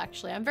pretty well,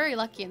 actually. I'm very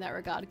lucky in that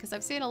regard, because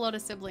I've seen a lot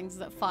of siblings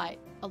that fight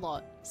a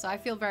lot, so I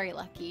feel very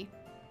lucky.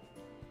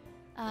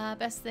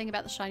 Best thing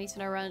about the Shiny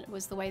Snow Run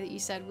was the way that you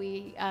said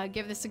we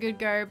give this a good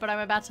go, but I'm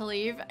about to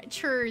leave.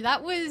 True,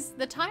 that was...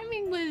 The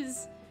timing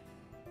was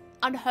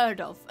unheard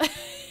of.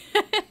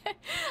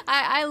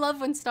 I love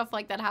when stuff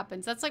like that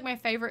happens. That's like my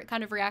favorite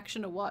kind of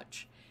reaction to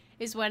watch.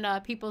 Is when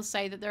people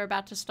say that they're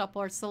about to stop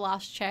or it's the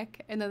last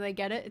check and then they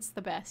get it. It's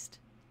the best.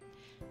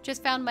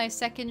 Just found my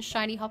second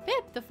shiny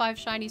Hoppip. The 5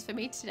 shinies for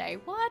me today.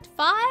 What?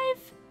 5?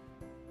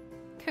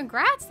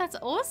 Congrats. That's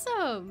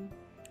awesome.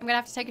 I'm gonna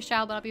have to take a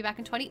shower, but I'll be back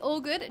in 20. All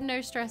good.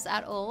 No stress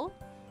at all.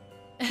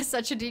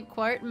 Such a deep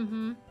quote.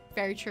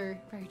 Very true.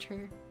 Very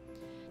true.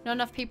 Not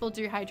enough people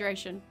do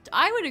hydration.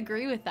 I would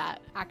agree with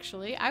that,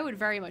 actually. I would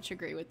very much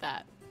agree with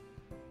that.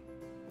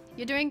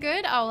 You're doing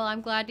good? Oh, well,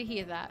 I'm glad to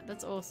hear that.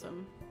 That's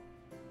awesome.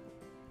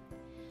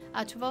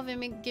 To evolve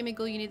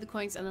Gimmighoul, you need the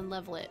coins and then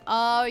level it.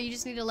 Oh, you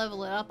just need to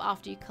level it up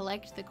after you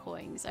collect the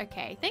coins.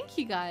 Okay, thank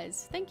you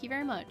guys. Thank you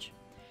very much.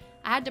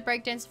 I had to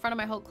breakdance in front of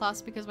my whole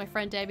class because my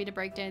friend dared me to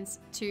breakdance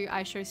to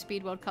I Show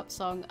Speed World Cup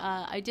song.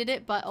 I did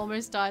it, but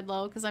almost died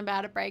lol because I'm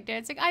bad at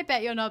breakdancing. I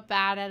bet you're not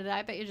bad at it.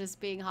 I bet you're just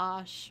being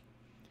harsh.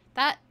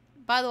 That,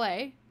 by the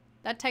way,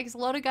 that takes a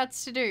lot of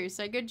guts to do,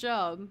 so good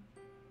job.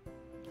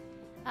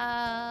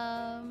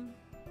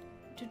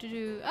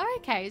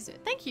 Okay, so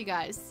thank you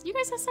guys. You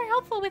guys are so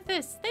helpful with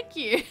this. Thank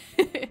you.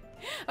 I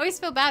always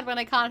feel bad when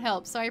I can't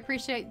help, so I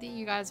appreciate that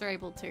you guys are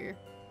able to.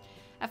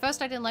 At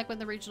first, I didn't like when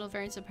the regional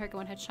variants of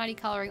Pokemon had shiny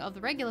coloring of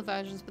the regular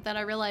versions, but then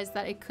I realized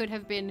that it could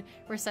have been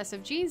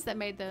recessive genes that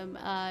made them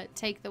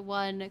take the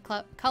one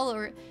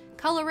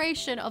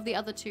coloration of the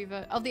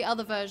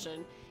other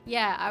version.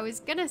 Yeah, I was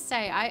gonna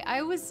say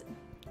I was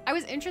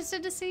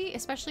interested to see,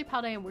 especially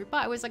Paldean and Wooper.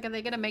 I was like, are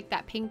they gonna make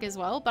that pink as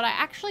well? But I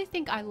actually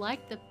think I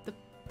like the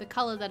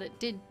color that it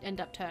did end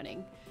up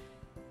turning.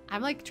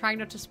 I'm like trying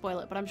not to spoil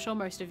it, but I'm sure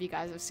most of you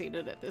guys have seen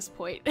it at this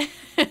point.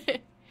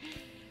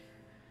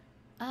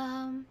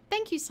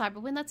 Thank you,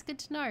 Cyberwind. That's good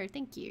to know.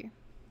 Thank you.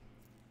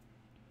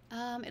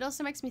 It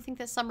also makes me think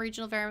that some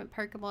regional variant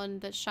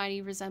Pokemon that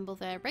shiny resemble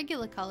their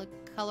regular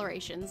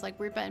colorations, like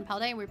Wooper and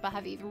Paldean Wooper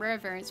have even rare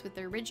variants with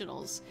their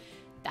originals.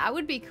 That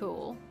would be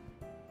cool.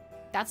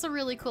 That's a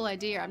really cool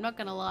idea, I'm not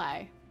gonna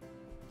lie.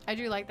 I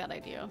do like that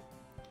idea.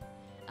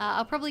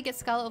 I'll probably get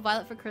Scarlet or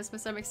Violet for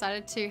Christmas. I'm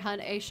excited to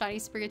hunt a shiny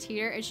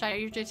Sprigatito and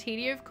shiny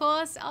Dratini, of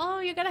course. Oh,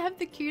 you're gonna have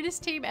the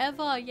cutest team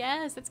ever.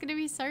 Yes, that's gonna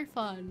be so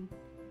fun.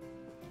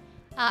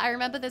 I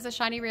remember there's a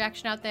shiny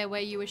reaction out there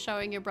where you were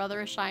showing your brother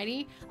a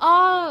shiny.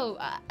 Oh,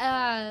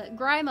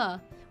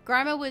 Grimer.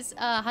 Grimer was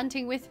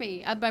hunting with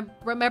me.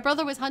 My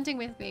brother was hunting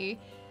with me.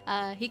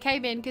 He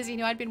came in because he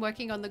knew I'd been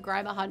working on the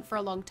Grimer hunt for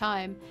a long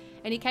time.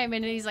 And he came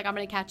in and he's like, I'm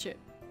gonna catch it.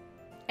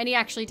 And he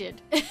actually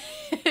did.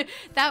 I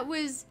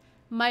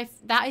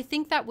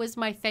think that was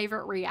my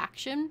favorite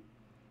reaction,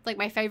 like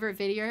my favorite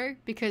video,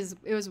 because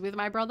it was with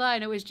my brother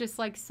and it was just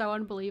like so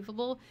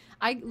unbelievable.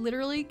 I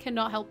literally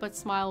cannot help but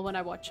smile when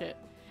I watch it.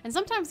 And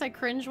sometimes I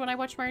cringe when I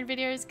watch my own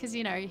videos because,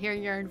 you know,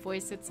 hearing your own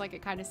voice, it's like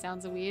it kind of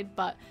sounds weird,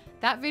 but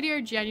that video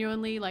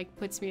genuinely like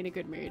puts me in a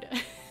good mood.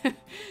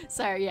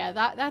 So yeah,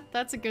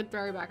 that's a good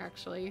throwback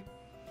actually.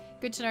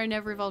 Good to know,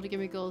 never evolved a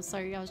Gimmighoul, so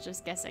I was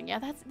just guessing.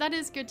 Yeah, that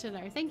is good to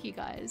know. Thank you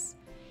guys.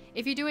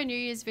 If you do a New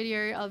Year's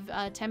video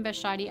of 10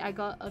 best shiny I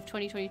got of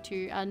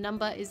 2022,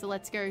 number is the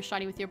Let's Go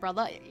shiny with your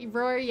brother.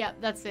 Rory, yep,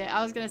 that's it.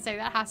 I was going to say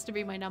that has to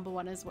be my number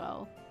 1 as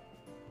well.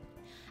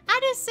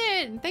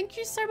 Addison, thank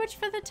you so much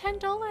for the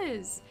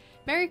 $10.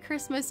 Merry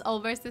Christmas,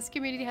 Olvos. This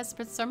community has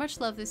spread so much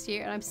love this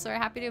year, and I'm so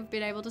happy to have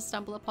been able to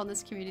stumble upon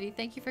this community.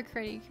 Thank you for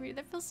creating a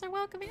community that feels so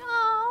welcoming.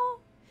 Oh,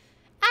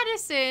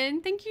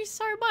 Addison, thank you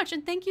so much,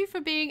 and thank you for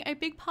being a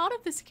big part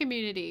of this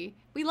community.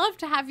 We love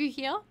to have you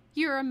here.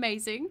 You're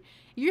amazing.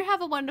 You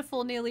have a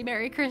wonderful, nearly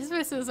Merry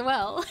Christmas as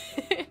well.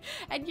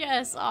 And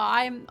yes,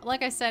 I'm,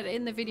 like I said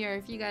in the video,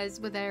 if you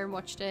guys were there and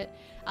watched it,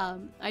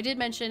 I did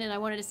mention, and I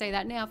wanted to say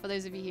that now for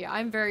those of you here,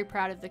 I'm very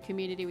proud of the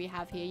community we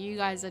have here. You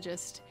guys are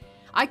just,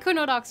 I could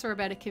not ask for a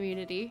better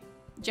community.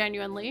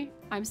 Genuinely.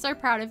 I'm so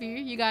proud of you.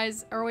 You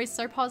guys are always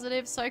so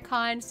positive, so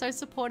kind, so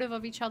supportive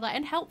of each other,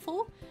 and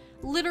helpful.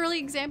 Literally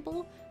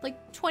example,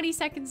 like 20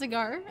 seconds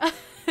ago.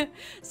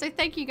 So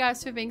thank you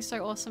guys for being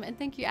so awesome, and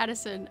thank you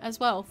Addison as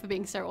well for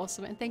being so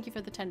awesome, and thank you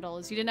for the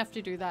 $10. You didn't have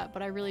to do that,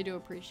 but I really do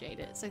appreciate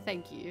it, so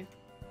thank you.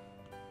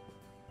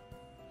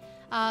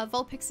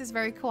 Vulpix is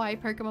very kawaii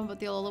Pokemon,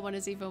 but the Alola one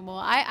is even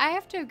more. I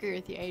have to agree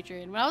with you,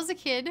 Adrian. When I was a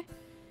kid,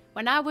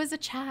 when I was a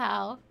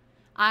child,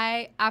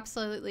 I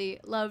absolutely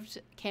loved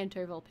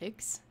Kanto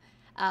Vulpix.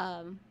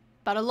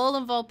 But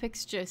Alolan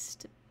Vulpix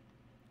just...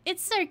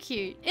 It's so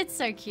cute. It's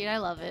so cute. I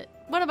love it.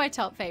 One of my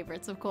top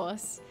favorites, of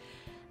course.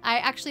 I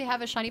actually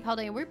have a shiny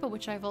Paldean Wooper,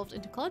 which I evolved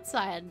into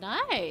Clodsire.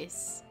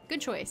 Nice.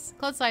 Good choice.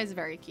 Clodsire is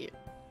very cute.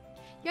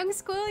 Young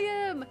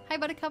Squilliam! Hi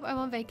Buttercup, I'm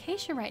on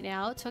vacation right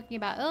now. Talking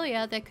about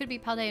earlier, there could be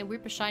Paldean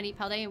Wooper, shiny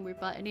Paldean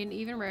Wooper, and an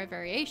even rare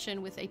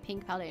variation with a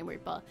pink Paldean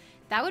Wooper.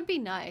 That would be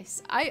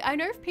nice. I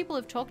know if people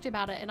have talked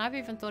about it, and I've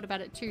even thought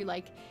about it too,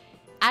 like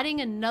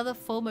adding another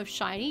form of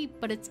shiny,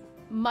 but it's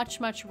much,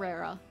 much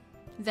rarer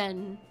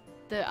than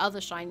the other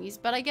shinies.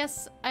 But I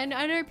guess, I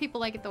know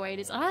people like it the way it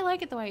is, and I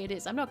like it the way it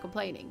is. I'm not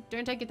complaining.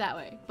 Don't take it that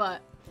way.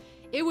 But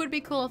it would be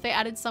cool if they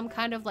added some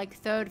kind of like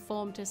third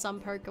form to some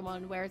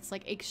Pokemon where it's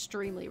like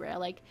extremely rare.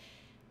 Like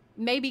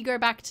maybe go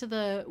back to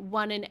the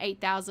 1 in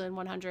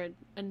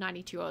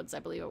 8,192 odds, I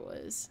believe it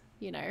was.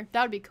 You know,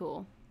 that would be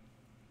cool.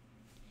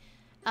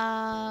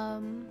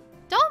 Dom,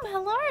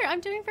 hello!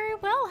 I'm doing very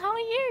well. How are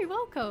you?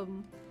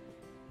 Welcome.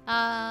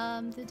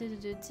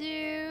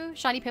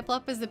 Shiny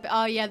Piplup is the...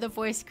 Oh yeah, the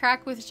voice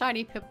crack with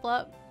Shiny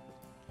Piplup.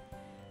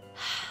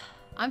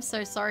 I'm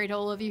so sorry to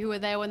all of you who were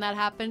there when that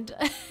happened.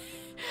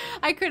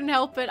 I couldn't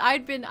help it.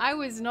 I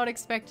was not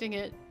expecting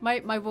it.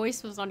 My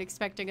voice was not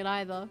expecting it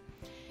either.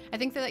 I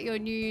think that your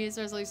New Year's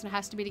resolution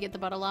has to be to get the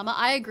Butter Llama.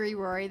 I agree,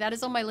 Rory. That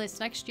is on my list.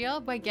 Next year,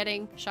 we're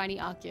getting Shiny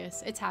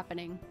Arceus. It's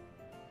happening.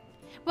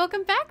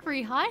 Welcome back,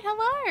 Rehai.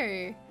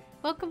 Hello.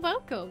 Welcome,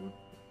 welcome.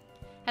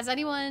 Has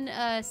anyone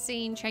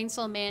seen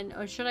Chainsaw Man,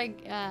 or should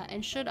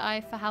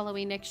I for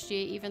Halloween next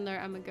year, even though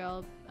I'm a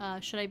girl,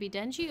 should I be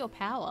Denji or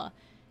Power?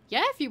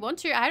 Yeah, if you want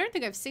to. I don't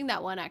think I've seen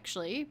that one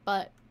actually,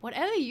 but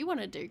whatever you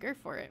want to do, go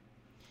for it.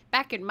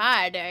 Back in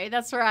my day,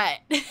 that's right.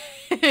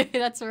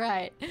 That's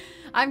right.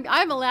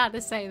 I'm allowed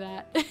to say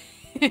that.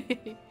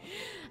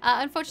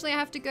 Unfortunately, I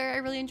have to go. I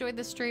really enjoyed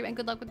this stream, and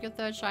good luck with your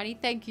third shiny.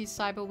 Thank you,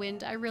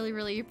 Cyberwind. I really,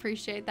 really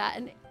appreciate that.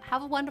 And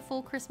have a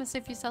wonderful Christmas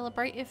if you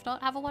celebrate. If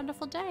not, have a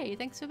wonderful day.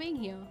 Thanks for being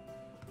here.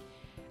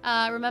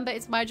 Remember,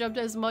 it's my job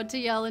as mod to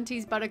yell and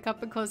tease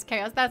Buttercup and cause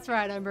chaos. That's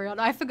right, Umbreon.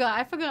 I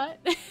forgot.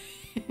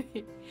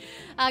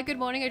 Good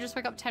morning. I just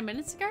woke up 10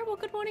 minutes ago. Well,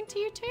 good morning to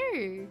you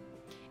too.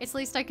 It's the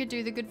least I could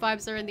do. The good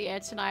vibes are in the air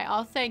tonight.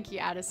 Oh, thank you,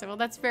 Addison. Well,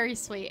 that's very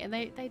sweet, and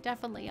they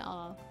definitely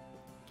are.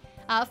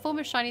 A form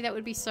of shiny that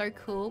would be so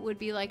cool would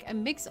be like a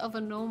mix of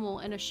a normal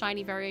and a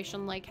shiny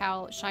variation, like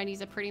how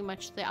shinies are pretty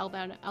much the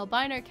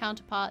albino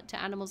counterpart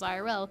to animals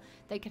IRL.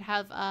 They could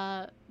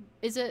have,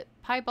 is it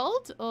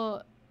Piebald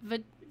or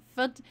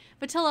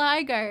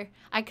Vitiligo?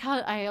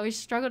 I always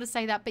struggle to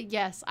say that, but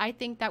yes, I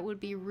think that would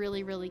be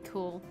really, really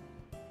cool.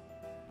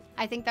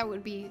 I think that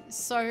would be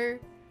so,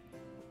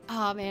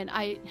 oh man,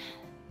 I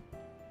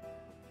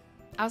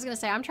was gonna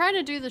say, I'm trying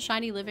to do the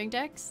shiny living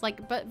decks,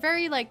 like, but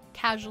very like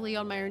casually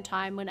on my own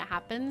time when it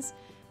happens.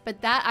 But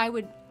that I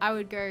would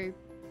go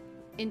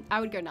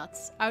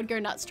nuts. I would go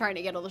nuts trying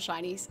to get all the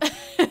shinies.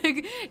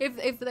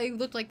 if they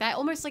looked like that,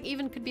 almost like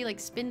even could be like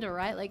Spinder,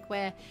 right? Like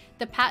where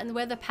the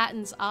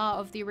patterns are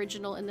of the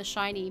original and the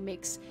shiny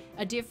mix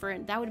are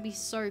different. That would be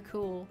so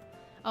cool.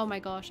 Oh my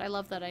gosh, I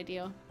love that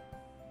idea.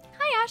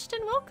 Hi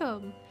Ashton,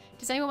 welcome.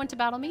 Does anyone want to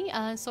battle me?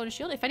 Sword and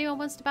Shield. If anyone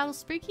wants to battle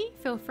Spooky,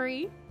 feel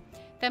free.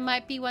 There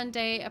might be one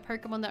day a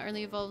Pokemon that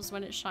only evolves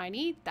when it's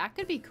shiny. That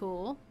could be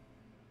cool.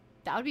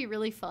 That would be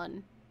really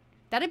fun.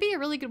 That'd be a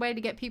really good way to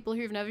get people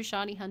who've never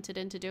shiny hunted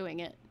into doing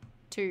it,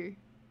 too.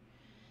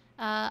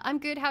 I'm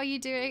good. How are you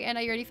doing? And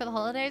are you ready for the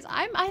holidays?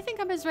 I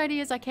think I'm as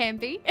ready as I can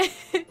be.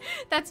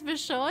 That's for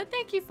sure.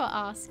 Thank you for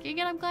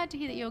asking, and I'm glad to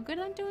hear that you're good.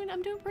 I'm doing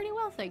pretty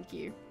well, thank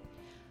you.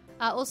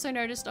 Also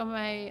noticed on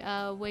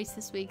my waist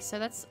this week. So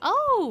that's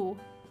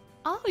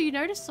Oh, you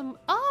noticed some...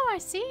 Oh, I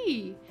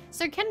see.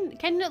 So can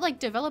it, like,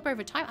 develop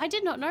over time? I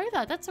did not know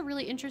that. That's a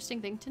really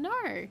interesting thing to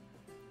know.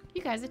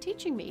 You guys are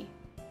teaching me.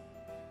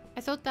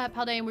 I thought that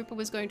Paldean Wooper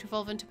was going to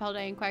evolve into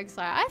Paldean Quagsire.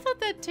 I thought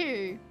that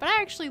too. But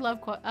I actually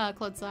love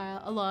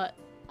Clodsire a lot.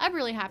 I'm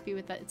really happy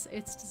with that,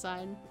 its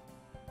design.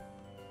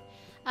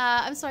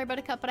 I'm sorry,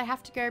 Buttercup, but I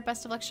have to go.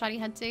 Best of luck shiny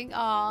hunting.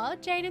 Aw,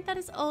 Jaden, that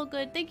is all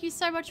good. Thank you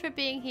so much for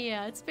being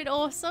here. It's been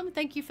awesome.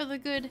 Thank you for the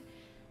good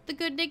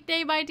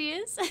nickname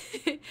ideas.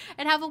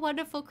 And have a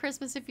wonderful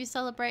Christmas if you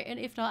celebrate, and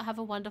if not, have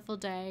a wonderful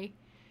day.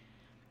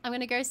 I'm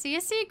gonna go see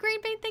you. See you,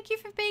 Green Bean. Thank you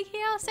for being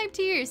here. Same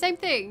to you. Same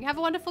thing. Have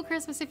a wonderful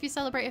Christmas if you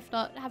celebrate. If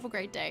not, have a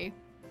great day.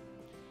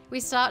 We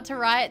start to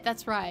riot.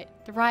 That's right.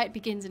 The riot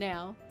begins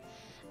now.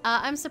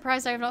 I'm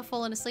surprised I have not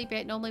fallen asleep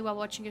yet. Normally while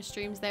watching your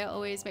streams, they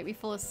always make me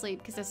fall asleep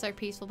because they're so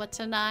peaceful. But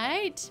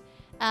tonight,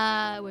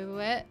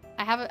 wait.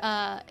 I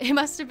have, it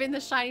must have been the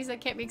shinies that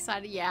kept me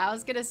excited. Yeah, I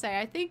was gonna say,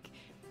 I think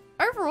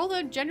overall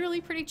they're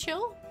generally pretty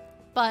chill.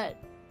 But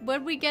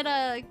when we get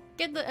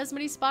as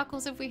many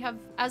sparkles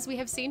as we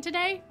have seen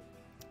today,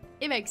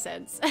 it makes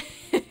sense.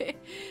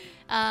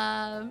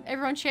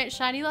 Everyone chant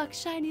shiny luck,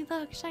 shiny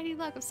luck, shiny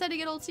luck. I'm sending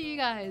it all to you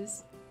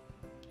guys.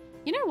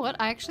 You know what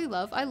I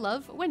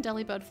love when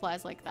Delibird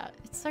flies like that.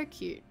 It's so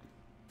cute.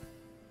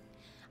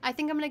 I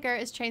think I'm gonna go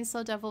as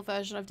Chainsaw Devil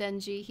version of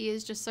Denji. He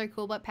is just so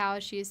cool, but Power,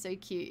 she is so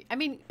cute. I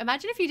mean,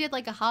 imagine if you did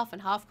like a half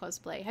and half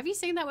cosplay. Have you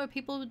seen that where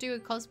people do a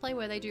cosplay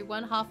where they do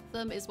one half of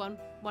them is one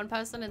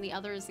person and the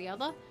other is the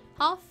other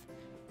half?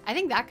 I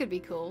think that could be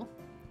cool.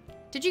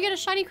 Did you get a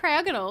shiny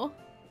Cryogonal?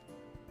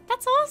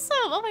 That's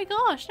awesome! Oh my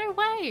gosh, no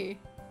way!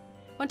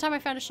 One time I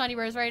found a shiny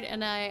Roserade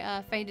and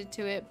I fainted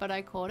to it, but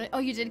I caught it. Oh,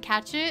 you did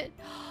catch it?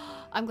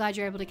 I'm glad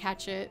you're able to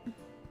catch it.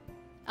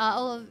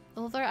 Although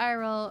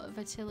IRL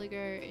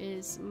vitiligo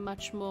is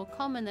much more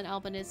common than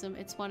albinism,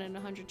 it's 1 in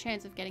 100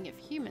 chance of getting it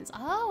for humans.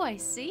 Oh, I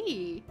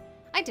see.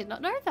 I did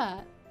not know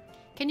that.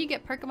 Can you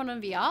get Pokemon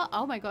on VR?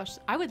 Oh my gosh,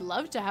 I would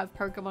love to have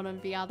Pokemon on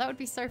VR. That would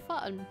be so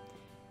fun.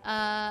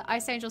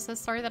 Ice Angel says,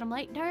 sorry that I'm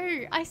late.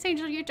 No, Ice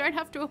Angel, you don't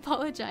have to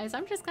apologize.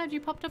 I'm just glad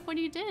you popped up when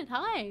you did.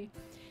 Hi.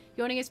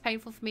 Yawning is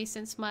painful for me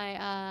since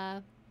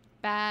my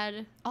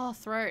bad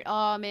throat.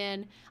 Oh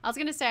man, I was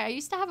gonna say I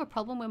used to have a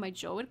problem where my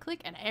jaw would click,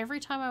 and every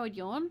time I would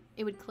yawn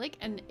it would click,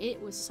 and it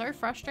was so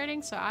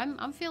frustrating. So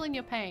I'm feeling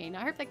your pain.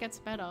 I hope that gets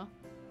better.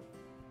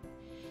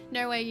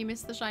 No way you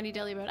missed the shiny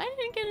Delibird. I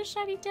didn't get a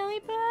shiny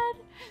Delibird.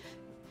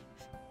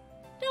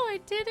 No, I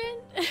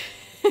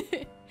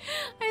didn't.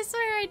 I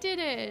swear I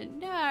didn't.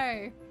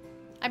 No.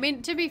 I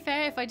mean, to be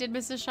fair, if I did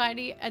miss a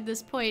shiny at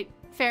this point,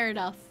 fair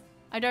enough.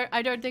 I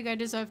don't think I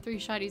deserve 3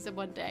 shinies in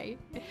one day.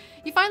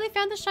 You finally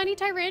found the shiny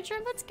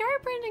Tyrantrum? Let's go,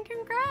 Brendan.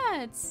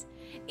 Congrats.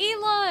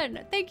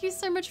 Elon, thank you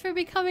so much for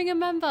becoming a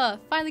member.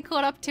 Finally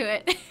caught up to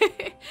it.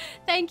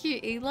 Thank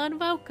you, Elon.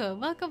 Welcome,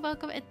 welcome,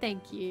 welcome, and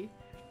thank you.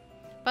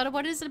 But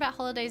what is it about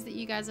holidays that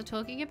you guys are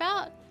talking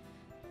about?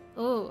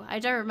 Oh, I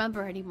don't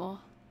remember anymore.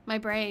 My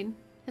brain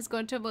has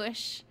gone to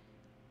mush.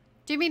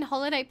 Do you mean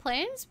holiday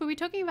plans? Were we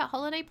talking about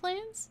holiday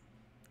plans?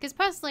 Because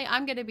personally,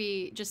 I'm going to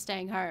be just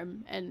staying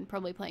home and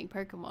probably playing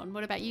Pokemon.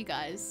 What about you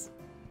guys?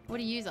 What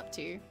are yous up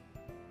to?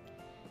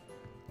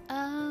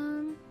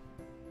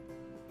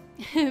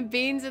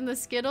 Beans and the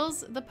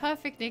Skittles, the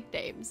perfect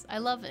nicknames. I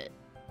love it.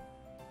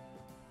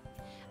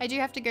 I do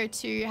have to go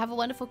too. Have a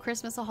wonderful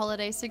Christmas or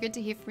holiday. So good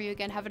to hear from you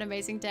again. Have an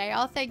amazing day.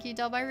 Oh, thank you,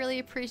 Dom. I really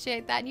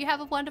appreciate that. And you have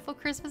a wonderful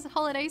Christmas and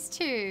holidays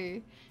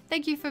too.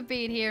 Thank you for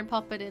being here and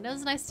popping in. It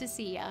was nice to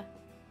see ya.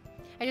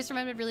 I just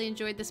remembered really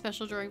enjoyed the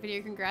special drawing video.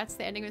 Congrats,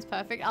 the ending was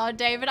perfect. Oh,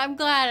 David, I'm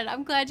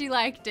glad you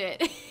liked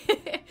it.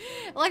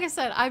 Like I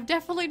said, I'm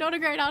definitely not a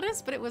great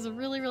artist, but it was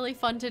really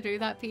fun to do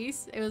that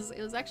piece. It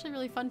was actually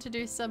really fun to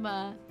do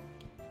some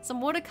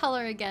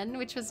watercolor again,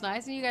 which was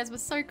nice, and you guys were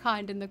so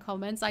kind in the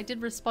comments. I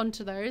did respond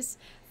to those.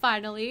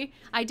 Finally,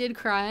 I did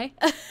cry.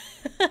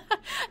 I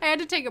had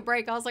to take a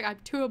break. I was like, I'm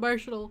too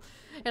emotional,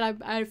 and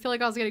I feel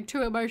like I was getting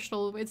too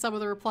emotional in some of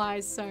the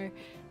replies. So,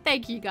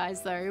 thank you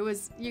guys though.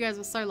 You guys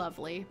were so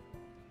lovely.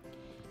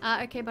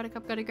 Okay,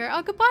 Buttercup, gotta go.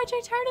 Oh, goodbye,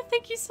 Jtona.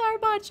 Thank you so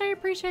much. I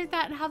appreciate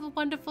that. And have a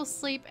wonderful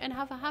sleep and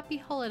have a happy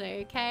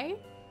holiday, okay?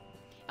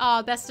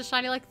 Oh, best of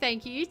shiny luck.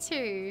 Thank you, you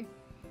too.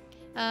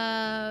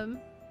 Thank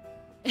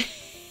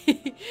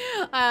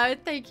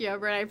you,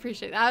 Amber. I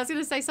appreciate that. I was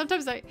gonna say,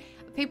 sometimes I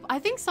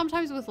think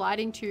sometimes with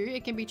lighting too,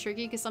 it can be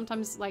tricky because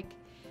sometimes like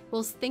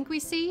we'll think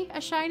we see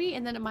a shiny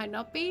and then it might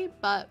not be,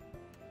 but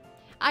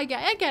I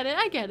get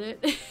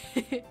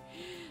it.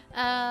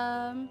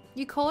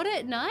 You caught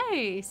it?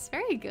 Nice.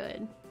 Very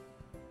good.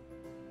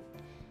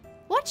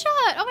 Watch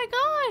out! Oh my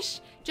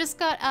gosh! Just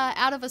got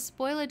out of a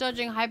spoiler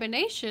dodging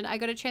hibernation. I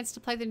got a chance to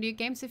play the new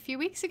games a few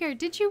weeks ago.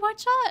 Did you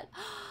watch out?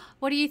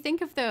 What do you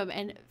think of them?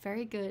 And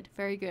very good,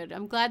 very good.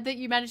 I'm glad that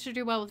you managed to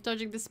do well with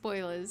dodging the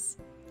spoilers.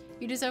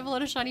 You deserve a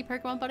lot of shiny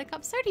Pokemon,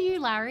 Buttercup. So do you,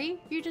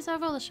 Larry. You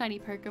deserve all the shiny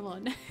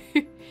Pokemon.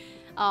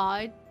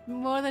 Aw,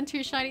 more than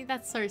 2 shiny.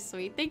 That's so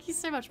sweet. Thank you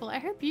so much. Well, I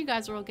hope you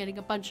guys are all getting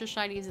a bunch of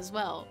shinies as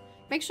well.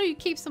 Make sure you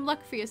keep some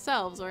luck for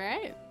yourselves,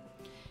 alright?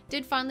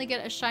 Did finally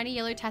get a shiny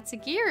yellow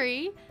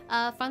Tatsugiri.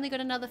 Finally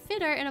got another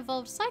Fitter, an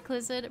evolved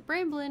Cyclizard,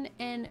 Bramblin,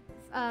 and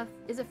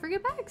is it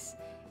Frigibax?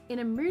 In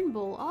a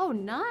Moonball. Oh,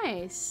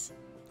 nice.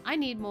 I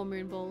need more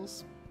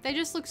Moonballs. They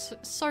just look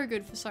so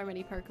good for so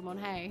many Pokemon,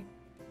 hey.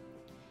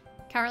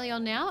 Currently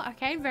on now.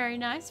 Okay, very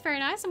nice, very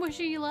nice. I'm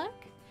wishing you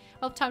luck.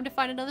 Well, time to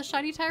find another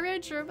shiny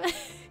Tyrantrum.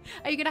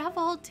 Are you gonna have a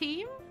whole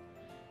team?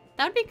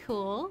 That'd be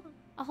cool.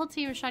 A whole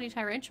team of shiny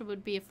Tyrantrum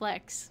would be a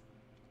flex.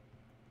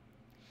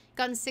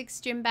 Gotten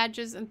 6 gym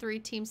badges and 3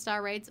 team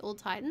star raids, all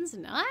Titans.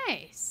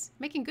 Nice.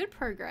 Making good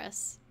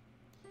progress.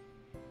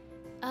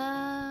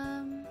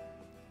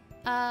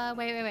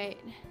 Wait.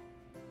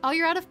 Oh,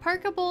 you're out of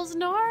Pokeballs.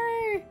 No.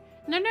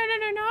 No.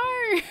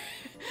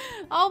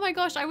 Oh my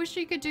gosh, I wish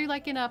you could do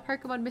like in a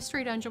Pokemon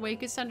Mystery Dungeon where you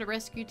could send a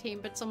rescue team,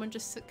 but someone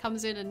just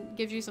comes in and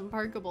gives you some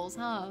Pokeballs,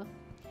 huh?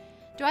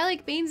 Do I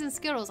like beans and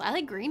Skittles? I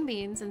like green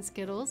beans and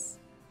Skittles.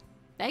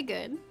 They're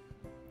good.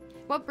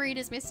 What breed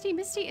is Misty?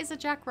 Misty is a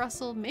Jack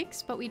Russell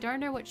mix, but we don't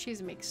know what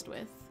she's mixed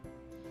with.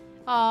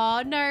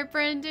 Oh no,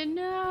 Brendan,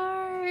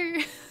 no!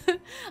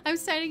 I'm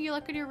sending you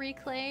luck on your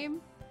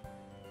reclaim.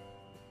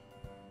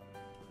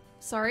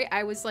 Sorry,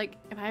 I was like,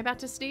 am I about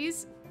to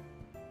sneeze?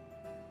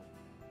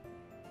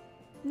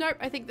 Nope,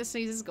 I think the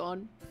sneeze is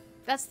gone.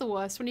 That's the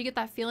worst, when you get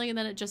that feeling and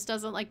then it just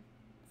doesn't like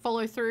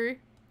follow through.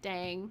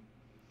 Dang.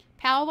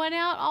 Power went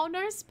out? Oh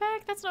no,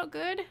 Spec, that's not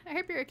good. I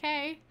hope you're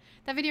okay.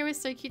 That video was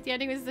so cute. The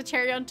ending was the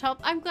cherry on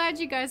top. I'm glad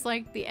you guys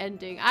liked the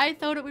ending. I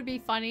thought it would be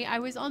funny. I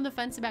was on the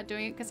fence about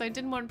doing it because I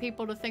didn't want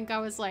people to think I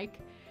was like...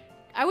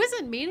 I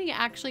wasn't meaning it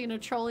actually in a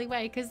trolly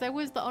way because there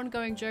was the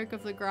ongoing joke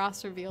of the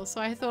grass reveal. So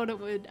I thought it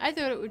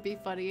would be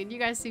funny and you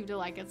guys seem to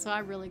like it. So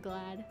I'm really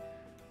glad.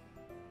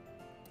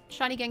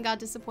 Shiny Gengar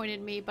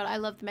disappointed me, but I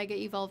loved Mega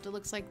Evolved. It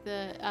looks like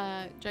the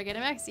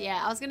Gigantamax.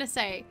 Yeah, I was gonna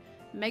say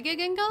Mega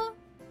Gengar?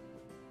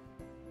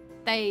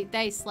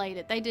 They slayed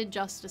it. They did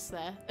justice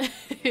there.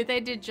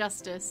 They did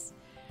justice.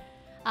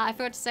 I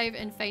forgot to save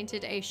and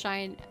fainted a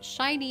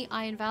shiny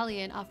Iron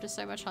Valiant after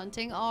so much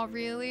hunting. Oh,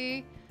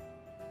 really?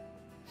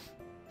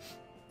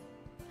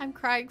 I'm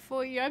crying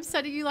for you. I'm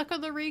sending you luck on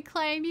the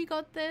reclaim. You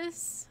got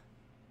this.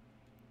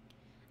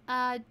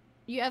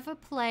 You ever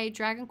play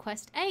Dragon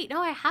Quest 8?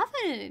 No, I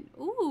haven't.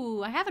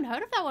 Ooh, I haven't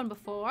heard of that one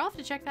before. I'll have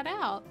to check that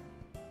out.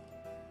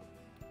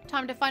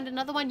 Time to find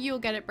another one. You'll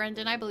get it,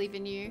 Brendan. I believe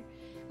in you.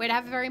 Wait, I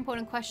have a very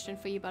important question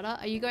for you, Butter.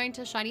 Are you going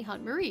to shiny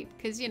hunt Mareep?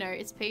 Because, you know,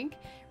 it's pink.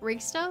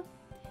 Rigster?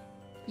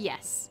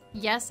 Yes.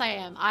 Yes, I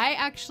am. I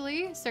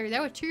actually... So,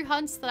 there were 2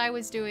 hunts that I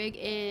was doing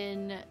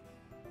in...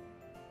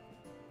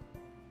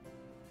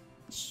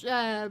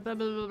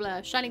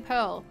 Shining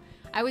Pearl.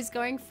 I was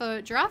going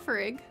for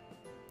Girafarig,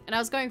 and I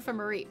was going for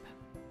Mareep.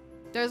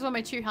 Those were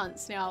my 2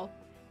 hunts. Now,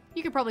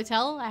 you can probably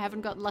tell I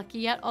haven't got lucky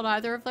yet on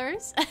either of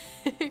those.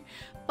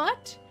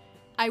 But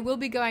I will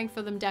be going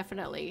for them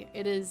definitely.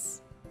 It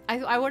is...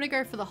 I want to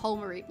go for the whole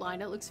Mareep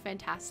line. It looks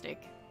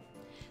fantastic.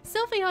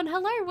 Sylveon,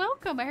 hello,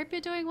 welcome. I hope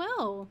you're doing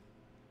well.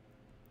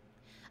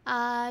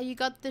 You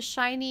got the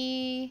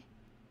shiny,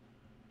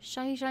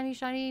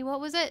 what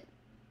was it?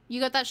 You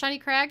got that shiny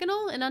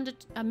Cryogonal in under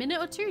a minute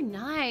or 2?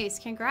 Nice,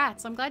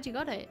 congrats. I'm glad you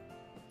got it.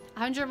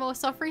 100 more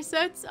soft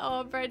resets?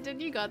 Oh,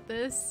 Brendan, you got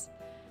this.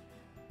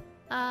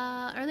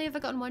 Only ever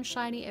gotten 1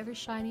 shiny, every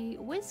shiny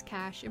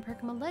Whiscash in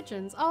Pokemon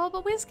Legends. Oh,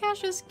 but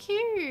Whiscash is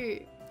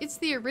cute. It's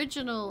the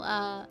original,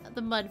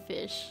 the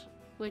Mudfish,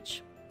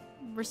 which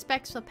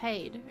respects are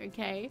paid,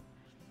 okay?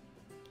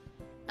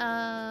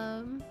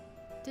 Lime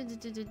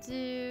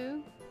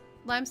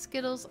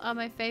Skittles are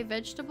my fave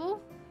vegetable.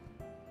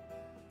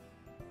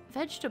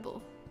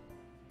 Vegetable?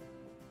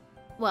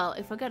 Well,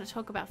 if we're gonna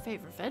talk about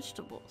favorite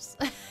vegetables,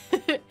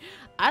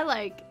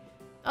 I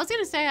was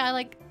gonna say I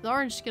like the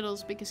orange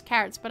Skittles because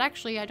carrots, but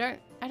actually I don't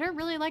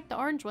really like the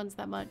orange ones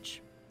that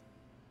much.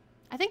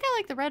 I think I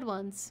like the red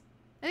ones.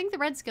 I think the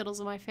red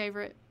Skittles are my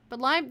favorite, but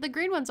the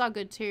green ones are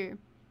good too.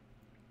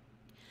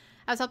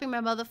 I was helping my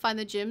mother find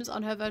the gyms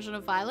on her version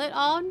of Violet.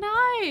 Oh,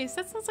 nice!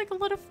 That sounds like a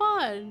lot of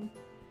fun.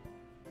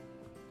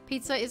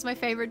 Pizza is my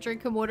favorite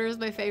drink and water is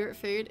my favorite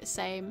food.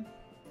 Same.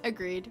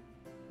 Agreed.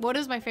 Water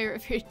is my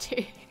favorite food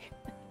too.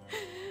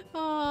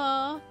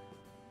 Aww.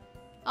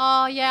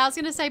 Oh, yeah, I was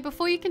gonna say,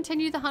 before you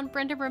continue the hunt,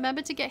 Brendan,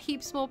 remember to get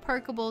heaps more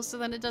Pokeballs so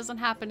then it doesn't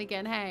happen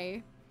again,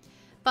 hey?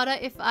 Butter,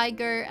 if I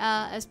go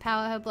as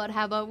Power Her Blood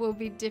Hammer, will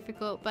be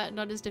difficult, but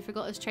not as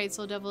difficult as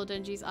Chainsaw Devil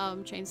Denji's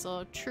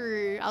Chainsaw.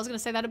 True. I was gonna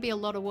say that'd be a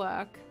lot of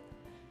work.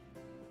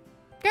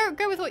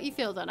 Go with what you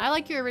feel then. I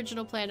like your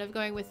original plan of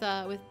going with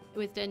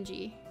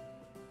Denji.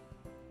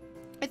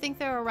 I think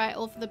they're alright,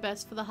 all for the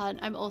best for the hunt.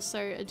 I'm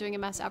also doing a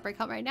mass outbreak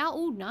hunt right now.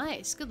 Oh,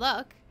 nice. Good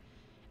luck.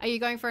 Are you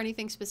going for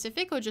anything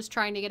specific or just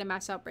trying to get a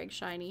mass outbreak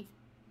shiny?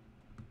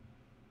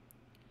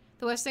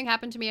 The worst thing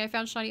happened to me. I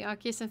found shiny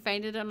Arceus and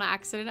fainted on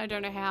accident. I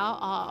don't know how.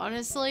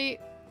 Honestly,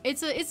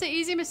 it's an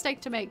easy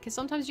mistake to make because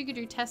sometimes you can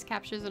do test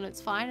captures and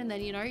it's fine and then,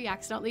 you know, you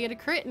accidentally get a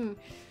crit and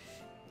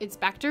it's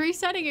back to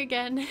resetting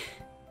again.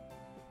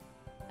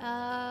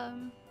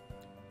 Hunt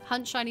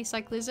shiny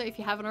Cyclizar if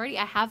you haven't already.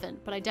 I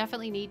haven't, but I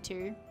definitely need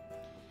to.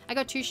 I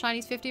got 2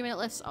 shinies, 50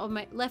 minutes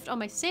left on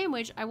my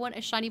sandwich. I want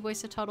a shiny boy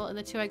CETODDLE and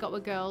the 2 I got were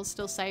girls,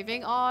 still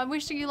saving. Oh, I'm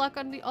wishing you luck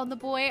on the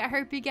boy. I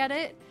hope you get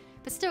it.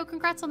 But still,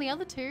 congrats on the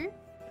other 2.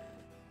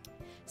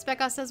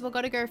 Speckar says, well,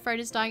 gotta go.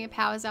 Froda's dying, your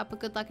power's out, but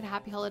good luck and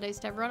happy holidays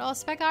to everyone. Oh,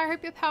 Speckar, I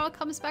hope your power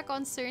comes back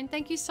on soon.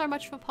 Thank you so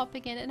much for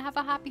popping in and have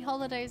a happy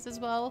holidays as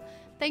well.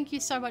 Thank you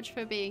so much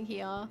for being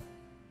here.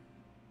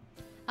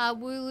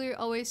 Wooloo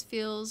always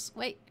feels...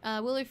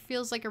 Wooloo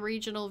feels like a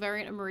regional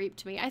variant of Mareep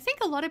to me. I think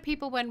a lot of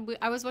people,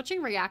 I was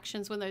watching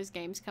reactions when those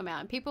games come out,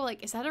 and people are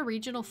like, is that a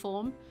regional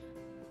form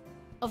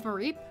of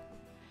Mareep?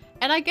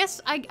 And I guess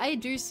I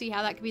do see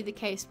how that could be the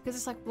case, because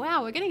it's like,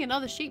 wow, we're getting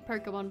another sheep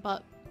Pokemon,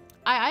 but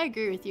I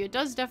agree with you. It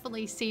does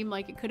definitely seem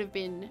like it could have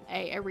been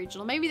a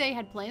regional. Maybe they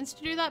had plans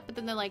to do that, but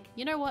then they're like,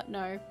 you know what?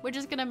 No, we're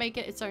just gonna make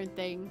it its own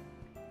thing.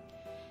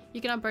 You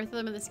can hunt both of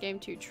them in this game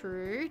too.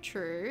 True,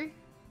 true.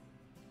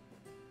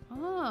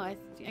 Oh, I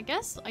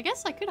guess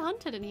I could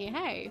hunt it in here.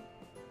 Hey,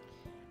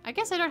 I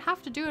guess I don't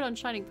have to do it on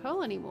Shining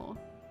Pearl anymore.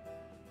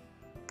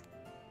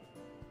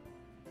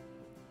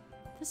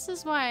 This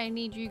is why I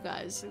need you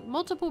guys.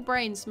 Multiple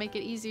brains make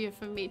it easier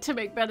for me to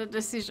make better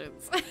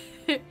decisions.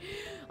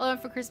 All I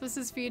want for Christmas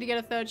is for you to get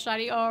a third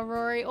shiny. Oh,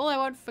 Rory, all I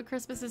want for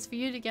Christmas is for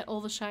you to get all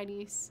the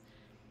shinies.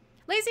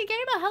 Lazy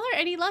Gamer, hello,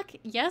 any luck?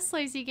 Yes,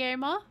 Lazy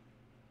Gamer.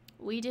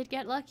 We did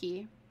get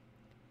lucky.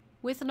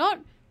 With not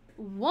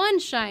one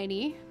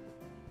shiny.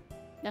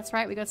 That's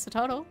right, we got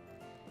CETODDLE.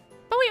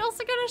 But we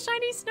also got a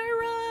shiny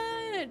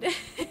Snowrun!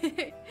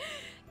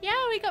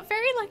 Yeah, we got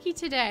very lucky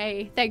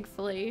today,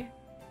 thankfully.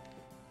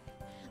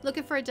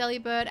 Looking for a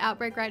Delibird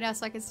outbreak right now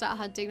so I can start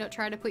hunting. Not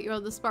trying to put you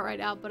on the spot right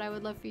now, but I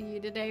would love for you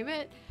to name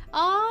it.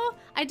 Oh,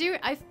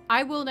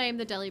 I will name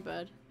the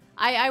Delibird.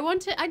 I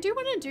do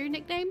want to do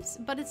nicknames,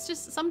 but it's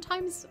just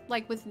sometimes,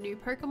 like with new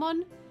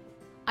Pokemon,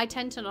 I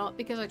tend to not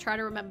because I try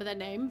to remember their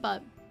name,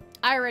 but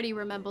I already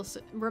remember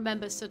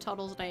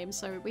CETODDLE's name,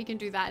 so we can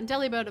do that. And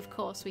Delibird, of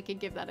course, we can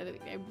give that a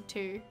nickname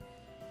too.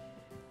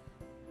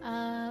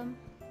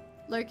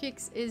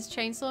 Lokix is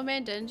Chainsaw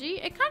Man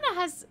Denji. It kind of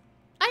has...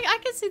 I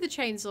can see the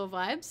chainsaw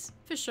vibes,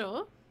 for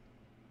sure.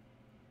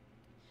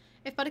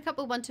 If Buttercup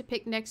will want to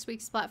pick next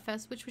week's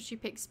Splatfest, which would you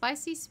pick?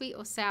 Spicy, sweet,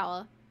 or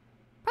sour?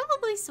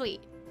 Probably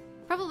sweet.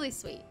 Probably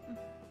sweet.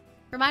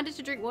 Reminder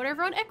to drink water,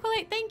 everyone.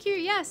 Equilate, thank you.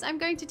 Yes, I'm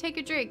going to take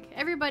a drink.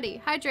 Everybody,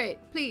 hydrate,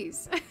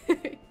 please.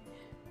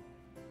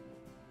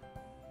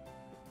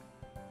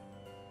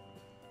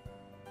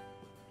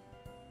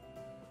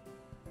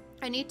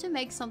 I need to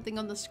make something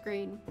on the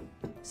screen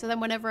so then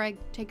whenever I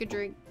take a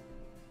drink,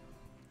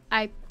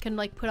 I can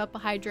like put up a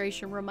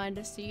hydration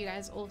reminder so you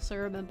guys also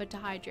remember to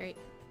hydrate.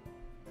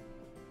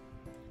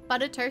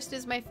 Butter toast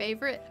is my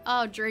favorite.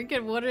 Oh,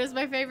 drinking water is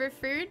my favorite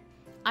food.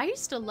 I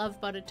used to love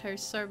butter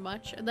toast so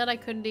much and then I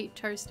couldn't eat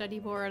toast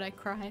anymore and I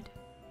cried.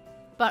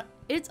 But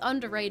it's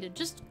underrated.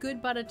 Just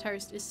good butter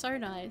toast is so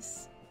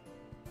nice.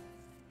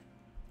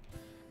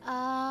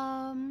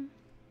 I'm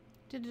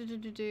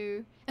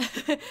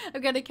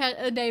gonna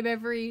name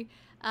every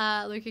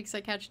Lokix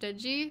I catch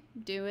Denji.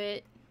 Do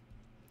it.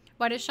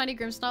 Why does Shiny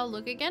Grimmsnarl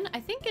look again?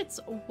 I think it's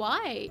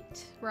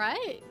white,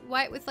 right?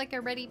 White with like a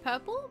reddy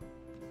purple?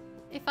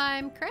 If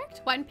I'm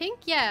correct? White and pink?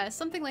 Yeah,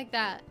 something like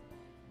that.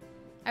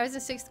 I was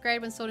in 6th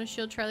grade when Sword and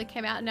Shield trailer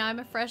came out and now I'm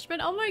a freshman.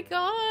 Oh my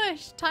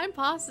gosh! Time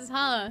passes,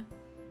 huh?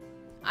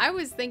 I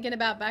was thinking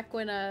about back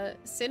when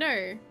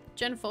Sinnoh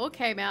Gen 4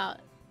 came out.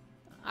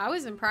 I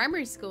was in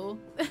primary school.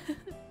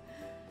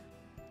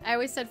 I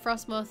always said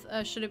Frostmoth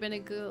should have been a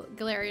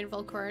Galarian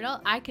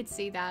Volcarona. I could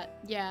see that.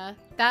 Yeah,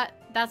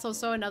 that's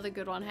also another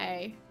good one,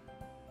 hey.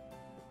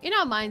 In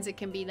our minds it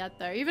can be that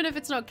though. Even if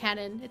it's not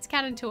canon, it's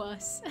canon to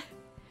us.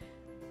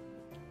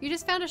 You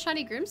just found a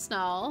shiny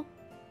Grimmsnarl.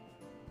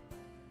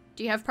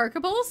 Do you have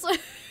Pokeballs?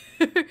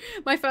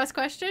 My first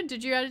question,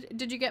 did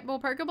you get more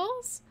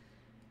Pokeballs?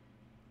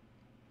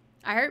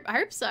 I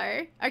hope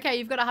so. Okay,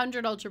 you've got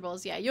 100 Ultra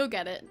Balls. Yeah, you'll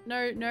get it.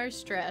 No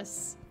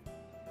stress.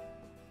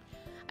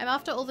 I'm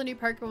after all the new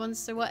Pokemon,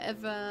 so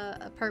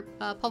whatever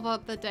pop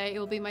up the day, it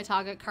will be my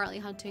target. Currently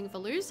hunting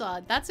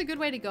Veluza. That's a good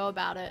way to go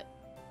about it.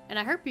 And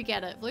I hope you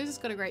get it. Veluza's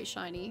got a great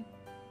shiny.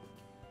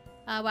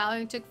 Wow, I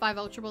only took 5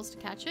 Ultra Balls to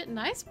catch it.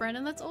 Nice,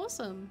 Brennan. That's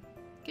awesome.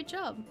 Good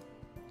job.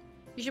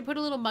 You should put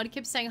a little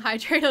mudkip saying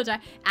hydrate or die.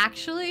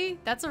 Actually,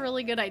 that's a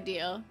really good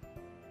idea.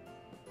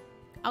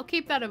 I'll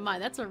keep that in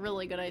mind. That's a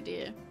really good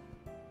idea.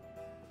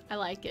 I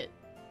like it.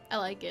 I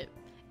like it.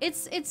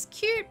 It's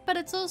cute, but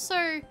it's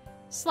also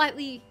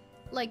slightly...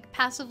 like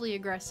passively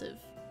aggressive.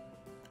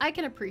 I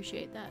can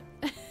appreciate that.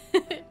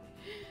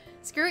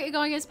 Screw it, you're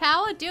going as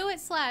power? Do it,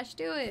 Slash,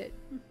 do it.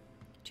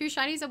 2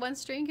 shinies at 1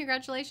 stream,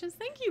 congratulations.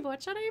 Thank you,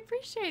 Watchan, I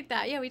appreciate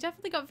that. Yeah, we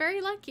definitely got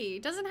very lucky.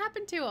 Doesn't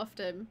happen too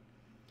often.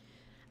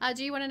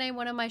 Do you want to name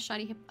one of my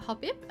shiny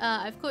Hoppip?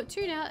 I've caught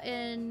 2 now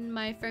in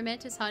my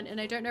Fomantis hunt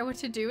and I don't know what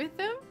to do with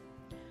them.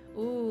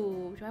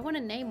 Ooh, do I want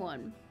to name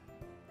one?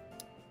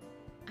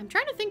 I'm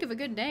trying to think of a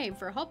good name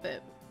for a Hoppip.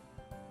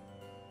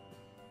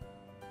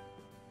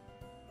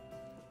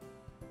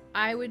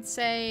 I would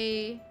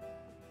say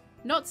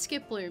not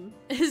Skiploom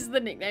is the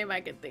nickname I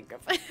can think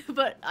of.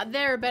 But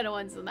there are better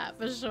ones than that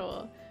for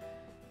sure.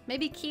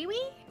 Maybe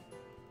Kiwi?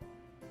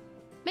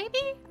 Maybe?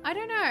 I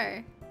don't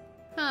know.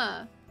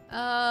 Huh.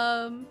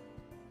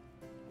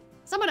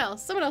 Someone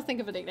else think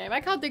of a nickname. I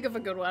can't think of a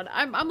good one.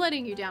 I'm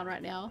letting you down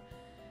right now.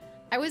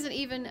 I wasn't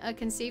even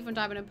conceived when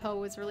Diamond and Pearl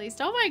was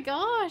released. Oh my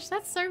gosh,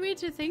 that's so weird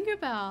to think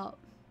about.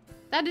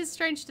 That is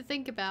strange to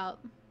think about.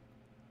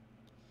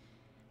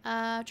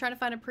 Trying to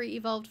find a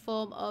pre-evolved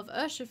form of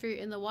Urshifu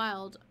in the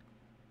wild.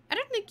 I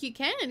don't think you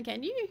can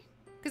you?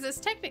 Because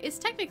it's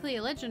technically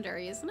a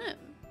legendary, isn't it?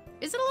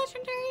 Is it a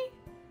legendary?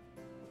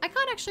 I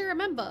can't actually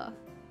remember.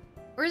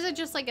 Or is it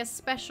just like a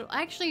special?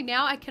 Actually,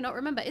 now I cannot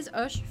remember. Is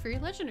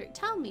Urshifu legendary?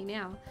 Tell me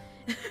now.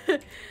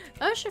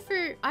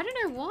 Urshifu, I don't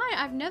know why.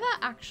 I've never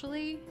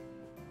actually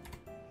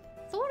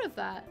thought of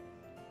that.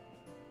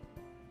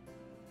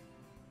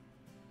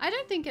 I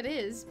don't think it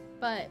is,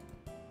 but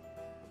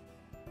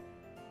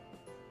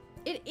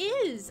it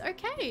is.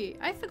 Okay,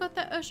 I forgot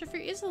that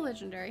Urshifu is a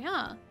legendary,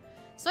 huh?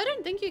 So I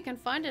don't think you can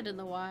find it in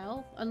the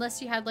wild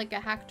unless you had like a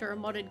hacked or a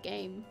modded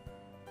game.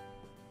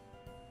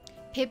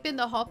 Pip in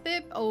the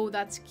Hoppip? Oh,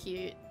 that's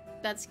cute.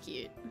 That's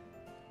cute.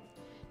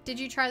 Did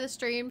you try the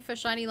stream for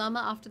Shiny Llama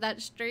after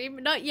that stream?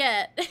 Not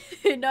yet.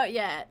 Not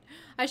yet.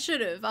 I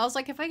should have. I was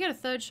like, if I get a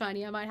third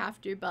shiny, I might have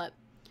to, but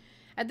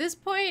at this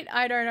point,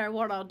 I don't know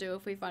what I'll do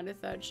if we find a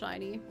third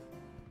shiny.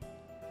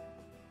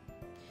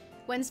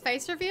 When's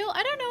face reveal?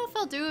 I don't know if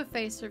I'll do a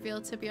face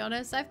reveal, to be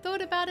honest. I've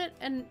thought about it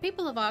and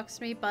people have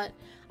asked me, but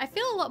I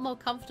feel a lot more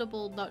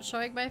comfortable not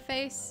showing my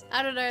face.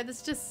 I don't know.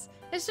 It's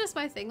just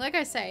my thing. Like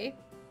I say,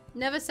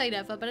 never say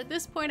never, but at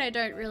this point, I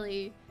don't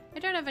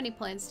have any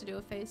plans to do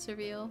a face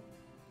reveal.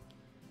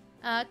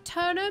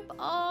 Turnip.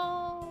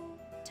 Oh,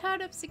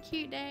 Turnip's a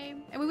cute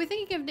name. And we were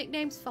thinking of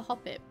nicknames for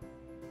Hoppip.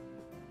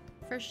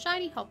 For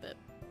Shiny Hoppip.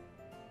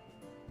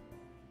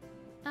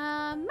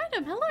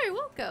 Madam, hello,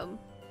 welcome.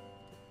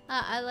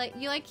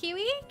 You like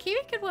Kiwi?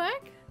 Kiwi could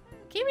work.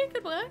 Kiwi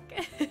could work.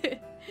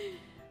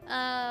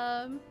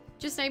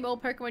 Just name all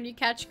Pokemon you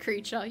catch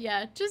creature.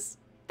 Yeah, just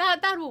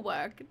that will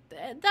work.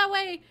 That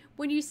way,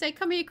 when you say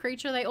come here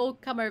creature, they all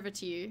come over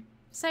to you.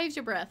 Saves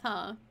your breath,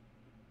 huh?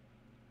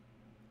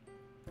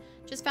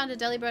 Just found a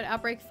Delibird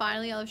outbreak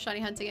finally. I love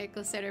shiny hunting at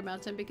Glaciator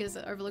Mountain because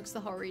it overlooks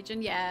the whole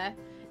region. Yeah,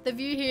 the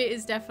view here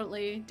is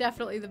definitely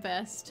the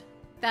best.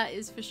 That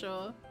is for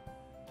sure.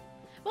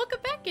 Welcome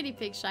back, Guinea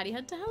Pig Shiny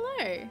Hunter.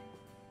 Hello.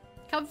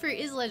 Comfrey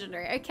is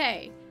legendary.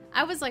 Okay.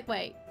 I was like,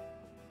 wait.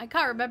 I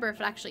can't remember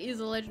if it actually is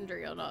a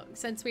legendary or not,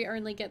 since we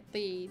only get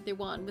the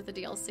one with the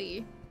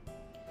DLC.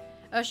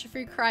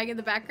 Urshifu crying in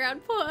the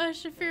background. Poor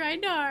Urshifu, I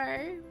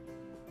know.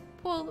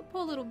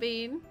 Poor little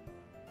bean.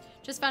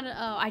 Just found it.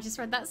 Oh, I just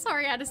read that.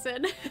 Sorry,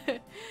 Addison.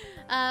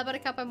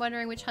 Buttercup, I'm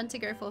wondering which hunt to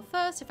go for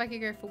first. If I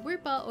could go for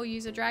Wooper or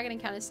use a dragon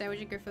encounter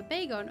sandwich and go for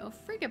Bagon or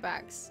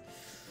Frigabax.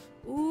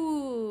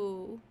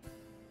 Ooh.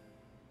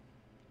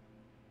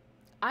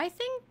 I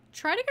think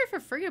try to go for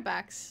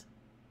Frigabax.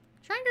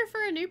 Try and go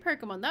for a new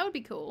Pokemon. That would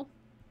be cool.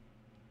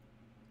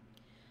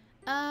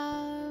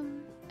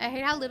 I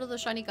hate how little the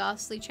shiny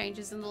Ghastly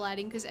changes in the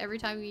lighting because every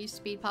time you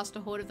speed past a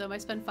horde of them, I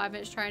spend 5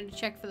 minutes trying to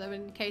check for them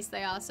in case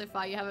they are. So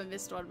far, you haven't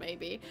missed one,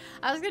 maybe.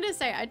 I was gonna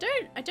say I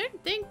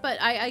don't think, but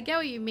I get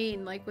what you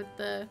mean. Like with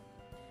the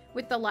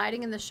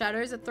lighting and the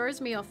shadows, it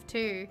throws me off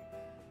too.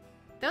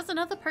 There was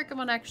another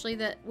Pokemon actually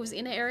that was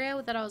in an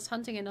area that I was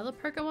hunting another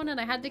Pokemon, and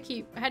I had to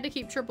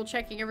keep triple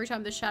checking every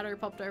time the shadow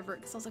popped over it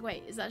because I was like,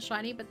 wait, is that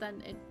shiny? But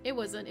then it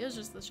wasn't. It was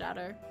just the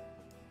shadow.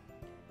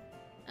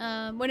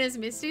 When is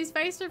Misty's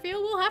face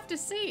reveal? We'll have to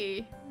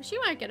see. She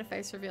might get a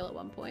face reveal at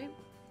one point.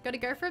 Gotta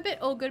go for a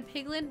bit. All good,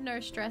 Piglin.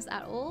 No stress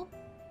at all.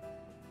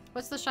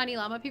 What's the shiny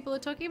llama people are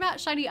talking about?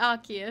 Shiny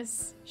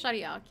Arceus.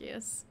 Shiny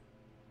Arceus.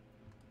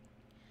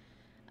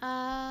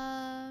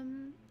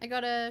 I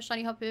got a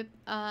shiny Hoppip.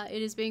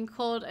 It is being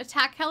called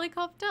Attack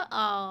Helicopter.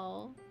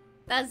 Oh,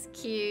 that's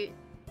cute.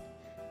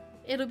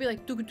 It'll be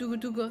like dooga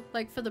dooga dooga,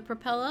 like for the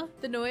propeller,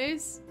 the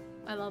noise.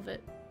 I love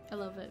it. I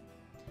love it.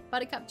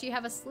 Buttercup, do you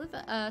have a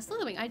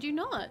Slitherwing? I do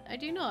not. I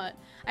do not.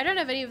 I don't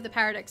have any of the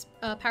Paradox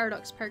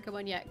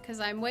Pokemon yet because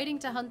I'm waiting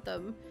to hunt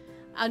them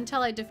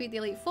until I defeat the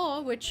Elite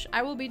Four, which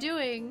I will be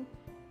doing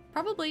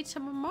probably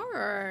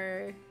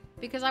tomorrow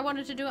because I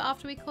wanted to do it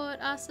after we caught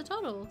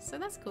CETODDLE, so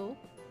that's cool.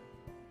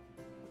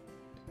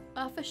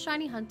 For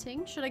shiny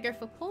hunting, should I go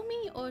for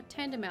Palmy or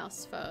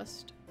Tandemaus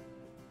first?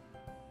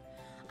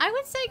 I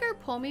would say go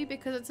Palmy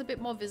because it's a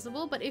bit more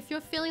visible, but if you're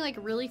feeling like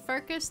really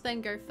focused,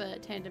 then go for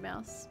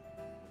Tandemaus.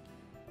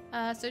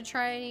 So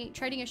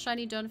trading a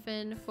shiny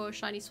Donphin for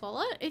shiny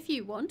Swallow if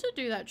you want to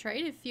do that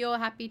trade, if you're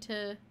happy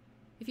to,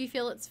 if you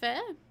feel it's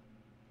fair.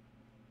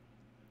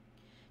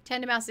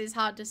 Tandemaus is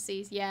hard to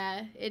see.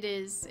 Yeah, it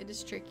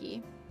is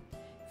tricky.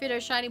 Fido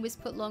shiny was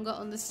put longer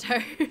on the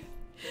stove.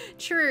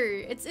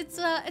 True. It's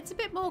a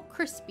bit more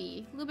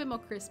crispy. A little bit more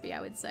crispy,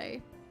 I would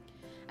say.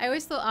 I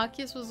always thought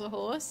Arceus was a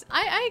horse.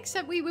 I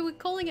accept we were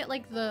calling it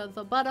like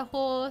the butter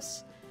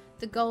horse,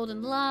 the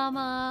golden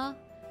llama.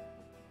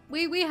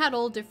 We had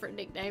all different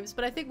nicknames,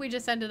 but I think we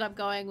just ended up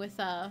going with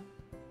the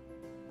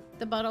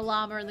butter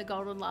llama and the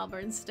golden llama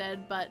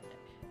instead, but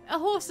a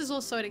horse is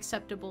also an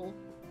acceptable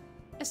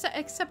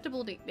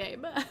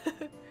nickname.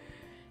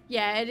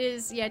 Yeah, it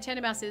is. Yeah,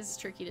 Tandemaus is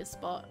tricky to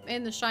spot,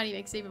 and the shiny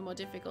makes it even more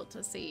difficult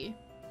to see.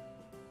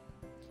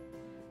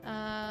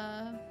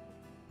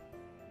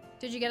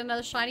 Did you get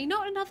another shiny?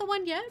 Not another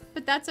one yet,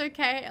 but that's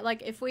okay.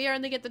 Like, if we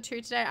only get the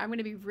 2 today, I'm going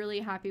to be really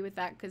happy with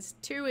that, because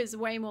 2 is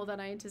way more than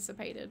I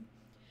anticipated.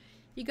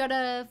 You got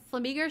a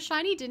Flamigo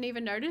shiny? Didn't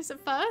even notice at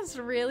first?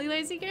 Really,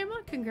 Lazy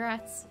Gamer?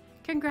 Congrats.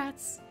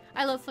 Congrats.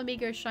 I love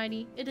Flamigo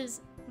shiny. It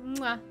is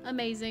mwah,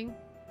 amazing.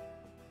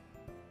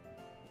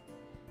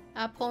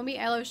 Palmy,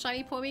 I love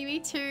shiny Palmy. Me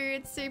too.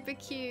 It's super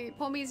cute.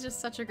 Palmy is just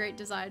such a great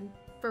design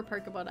for a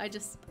Pokemon.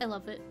 I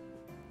love it.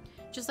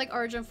 Just like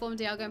Origin Form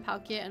Dialga and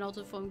Palkia and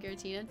Altered Form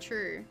Giratina.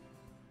 True.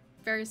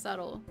 Very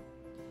subtle.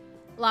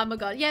 Llama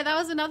God. Yeah, that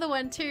was another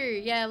one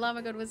too. Yeah,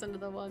 Llama God was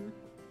another one.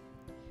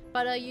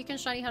 But you can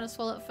shiny hunt a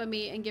Swallow for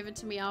me and give it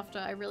to me after.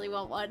 I really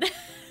want one.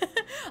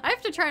 I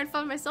have to try and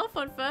find myself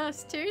one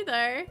first too,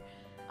 though.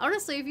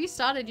 Honestly, if you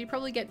started, you'd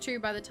probably get 2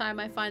 by the time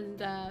I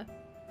find, I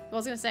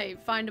was going to say,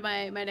 find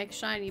my next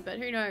shiny, but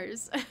who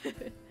knows.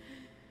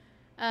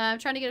 I'm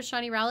trying to get a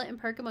shiny Rowlet in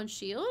Pokemon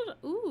Shield.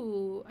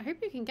 Ooh, I hope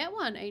you can get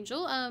one,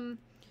 Angel.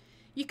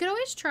 You could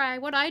always try.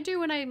 What I do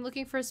when I'm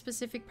looking for a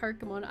specific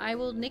Pokemon, I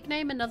will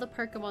nickname another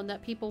Pokemon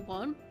that people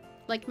want.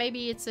 Like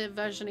maybe it's a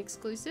version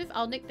exclusive.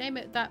 I'll nickname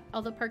it that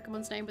other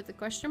Pokemon's name with a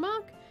question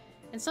mark.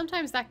 And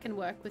sometimes that can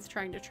work with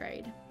trying to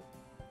trade.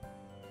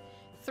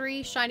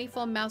 3 shiny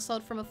form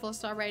Mousehold from a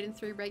 4-star raid and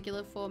 3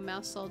 regular form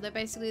Mousehold. They're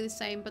basically the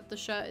same, but the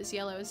shirt is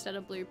yellow instead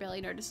of blue. Barely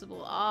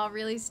noticeable. Oh,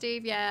 really,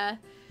 Steve? Yeah.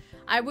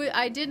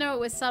 I did know it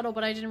was subtle,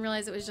 but I didn't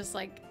realize it was just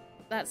like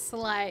that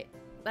slight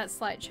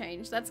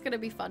change. That's gonna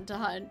be fun to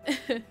hunt.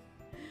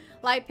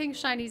 Light pink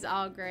shinies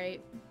are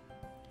great.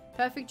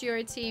 Perfect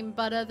duo team,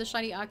 Butter, the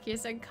shiny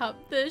Arceus, and Cup,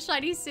 the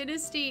shiny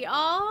Sinistea.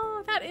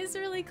 Oh, that is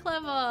really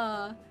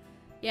clever.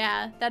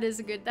 Yeah, that is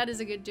a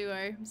good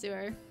duo.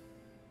 Zero.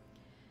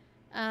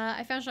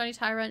 I found shiny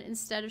Tyrant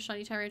instead of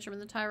shiny Tyrantrum,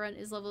 and the Tyrant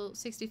is level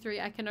 63.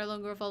 I can no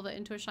longer evolve it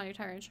into a shiny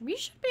Tyrantrum. You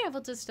should be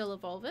able to still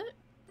evolve it.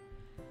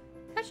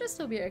 That should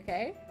still be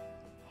okay.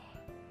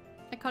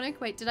 Iconic.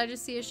 Wait, did I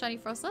just see a shiny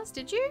Frostless?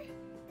 Did you?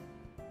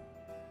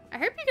 I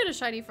hope you get a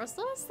shiny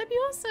Frostless. That'd be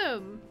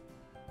awesome.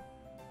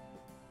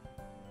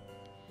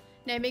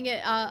 Naming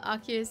it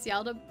Arceus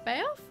Yalda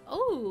Bayoff?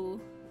 Oh,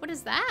 what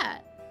is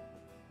that?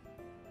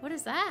 What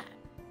is that?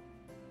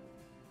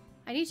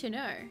 I need to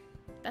know.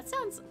 That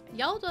sounds...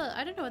 Yalda,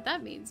 I don't know what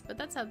that means, but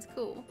that sounds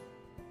cool.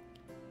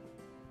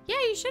 Yeah,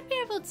 you should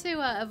be able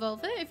to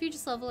evolve it if you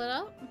just level it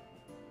up.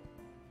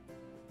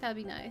 That'd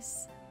be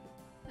nice.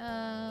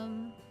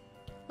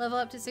 Level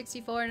up to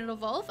 64 and it'll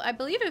evolve. I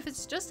believe if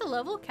it's just a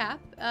level cap,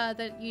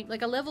 that you...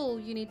 Like a level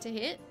you need to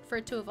hit for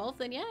it to evolve,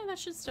 then yeah, that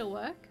should still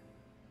work.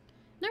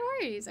 No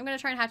worries. I'm going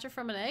to try and hatch it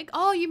from an egg.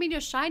 Oh, you mean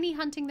you're shiny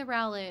hunting the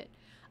Rowlet.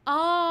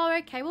 Oh,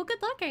 okay. Well,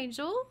 good luck,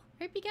 Angel.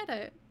 Hope you get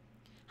it.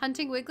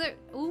 Hunting Wiglet.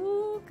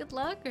 Ooh, good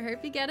luck. I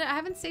hope you get it. I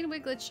haven't seen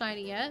Wiglet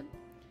shiny yet.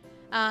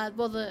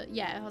 Well,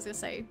 yeah, I was going to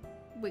say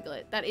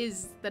Wiglet. That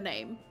is the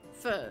name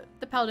for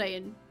the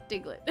Paldean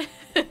Diglett.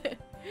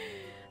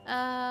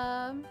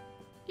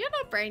 You're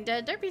not brain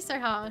dead. Don't be so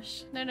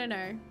harsh. No, no,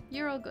 no.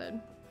 You're all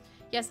good.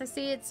 Yes, I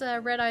see it's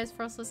Red Eyes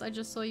Frostless. I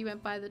just saw you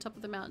went by the top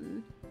of the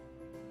mountain.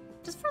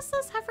 Does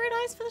Frostless have red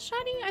eyes for the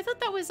shiny? I thought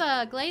that was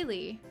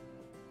Glalie.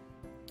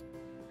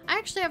 I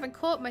actually haven't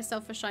caught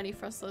myself a shiny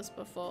Frostless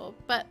before,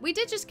 but we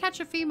did just catch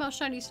a female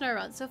shiny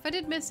Snorunt, so if I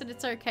did miss it,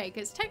 it's okay,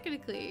 because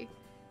technically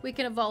we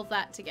can evolve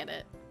that to get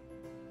it.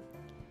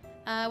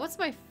 What's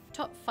my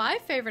top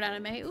 5 favorite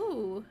anime?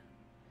 Ooh.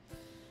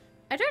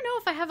 I don't know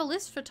if I have a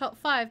list for top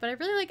 5, but I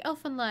really like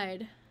Elfen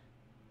Lied.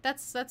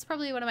 That's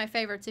probably one of my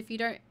favorites if you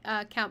don't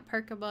count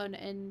Pokemon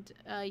and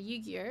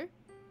Yu-Gi-Oh!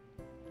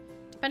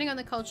 Depending on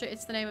the culture,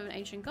 it's the name of an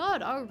ancient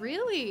god. Oh,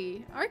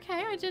 really?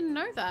 Okay, I didn't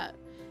know that.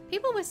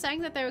 People were saying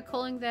that they were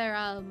calling their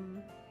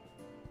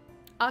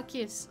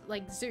Arceus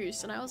like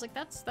Zeus, and I was like,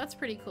 that's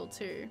pretty cool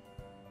too.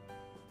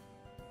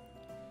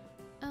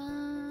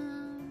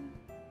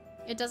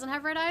 It doesn't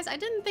have red eyes? I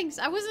didn't think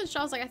so. I wasn't sure.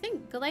 I was like, I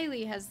think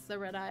Glalie has the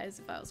red eyes,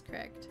 if I was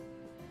correct.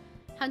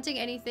 Hunting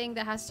anything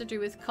that has to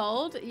do with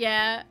cold?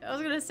 Yeah, I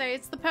was gonna say,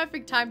 it's the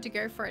perfect time to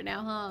go for it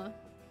now, huh?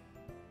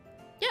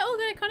 Yeah, all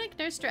good, Iconic,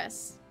 no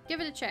stress. Give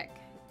it a check.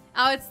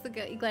 Oh, it's the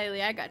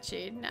Glalie. I got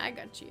you. No, I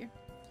got you.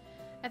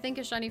 I think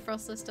a shiny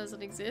Frostless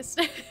doesn't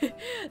exist.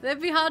 They'd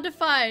be hard to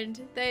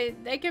find.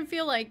 They can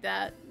feel like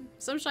that.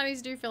 Some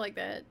shinies do feel like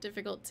they're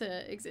difficult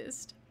to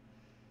exist.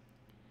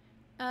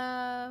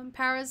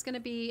 Para's gonna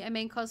be a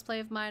main cosplay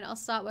of mine. I'll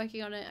start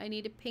working on it. I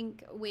need a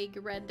pink wig,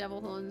 red devil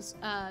horns,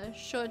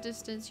 short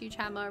distance, huge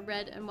hammer,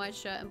 red and white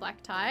shirt, and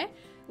black tie.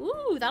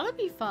 Ooh, that'll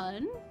be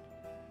fun.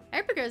 I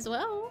hope it goes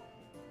well.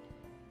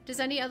 Does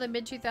any other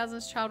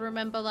mid-2000s child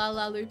remember La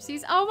La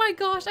Loopsies? Oh my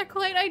gosh,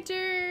 Acolyte, I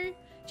do!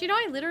 Do you know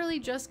I literally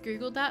just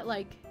googled that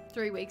like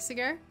 3 weeks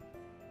ago?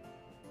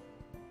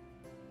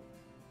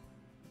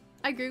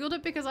 I googled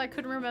it because I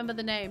couldn't remember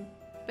the name.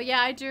 But yeah,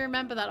 I do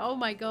remember that. Oh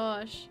my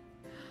gosh.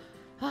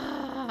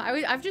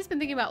 I've just been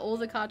thinking about all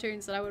the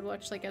cartoons that I would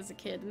watch like as a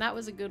kid, and that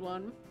was a good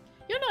one.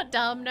 You're not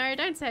dumb, no,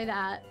 don't say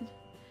that.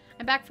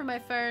 I'm back from my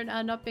phone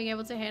not being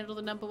able to handle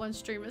the #1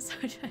 streamer, so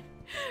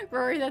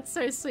Rory, that's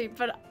so sweet,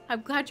 but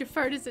I'm glad your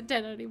phone isn't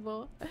dead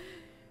anymore.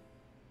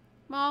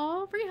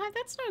 Aw, Rehide,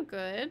 that's no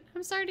good.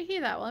 I'm sorry to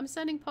hear that. Well, I'm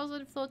sending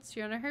positive thoughts to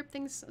you, and I hope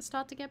things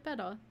start to get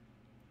better.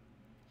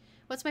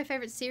 What's my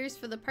favorite series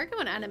for the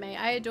Pokemon anime?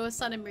 I adore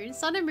Sun and Moon.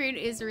 Sun and Moon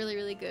is really,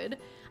 really good.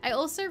 I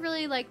also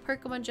really like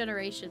Pokemon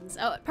Generations.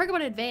 Oh,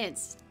 Pokemon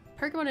Advance.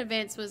 Pokemon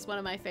Advance was one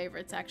of my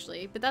favorites,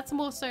 actually, but that's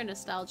more so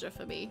nostalgia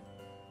for me.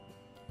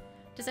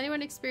 Does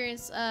anyone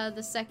experience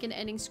the second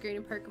ending screen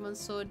in Pokemon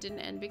Sword didn't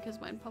end because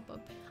mine pop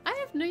up? I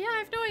have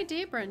no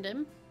idea,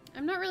 Brendan.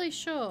 I'm not really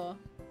sure.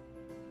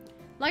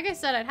 Like I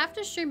said, I'd have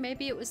to assume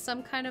maybe it was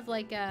some kind of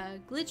like a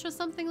glitch or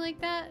something like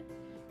that.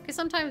 Because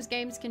sometimes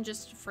games can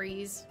just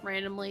freeze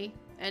randomly.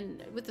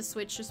 And with the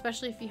Switch,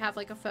 especially if you have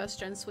like a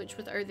first-gen Switch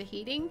with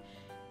overheating,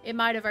 it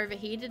might have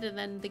overheated and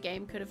then the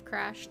game could have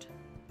crashed.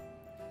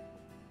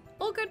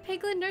 All good,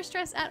 Piglin. No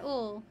stress at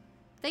all.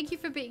 Thank you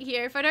for being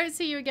here. If I don't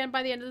see you again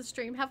by the end of the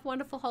stream, have a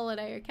wonderful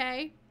holiday,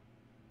 okay?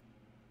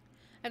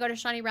 I got a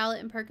shiny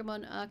Rowlet in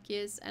Pokemon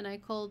Arceus and I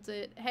called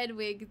it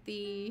Hedwig,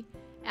 the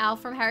owl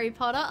from Harry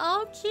Potter.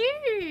 Oh,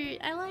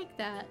 cute! I like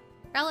that.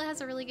 Rowlet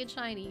has a really good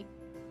shiny.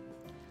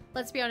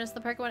 Let's be honest,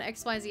 the Pokemon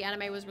XYZ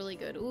anime was really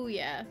good. Ooh,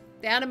 yeah.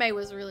 The anime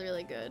was really,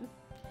 really good.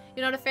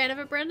 You're not a fan of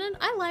it, Brendan?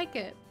 I like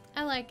it.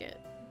 I like it.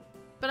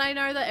 But I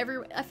know that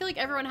I feel like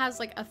everyone has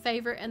like a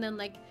favorite and then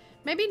like,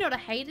 maybe not a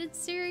hated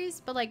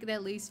series, but like their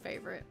least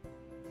favorite.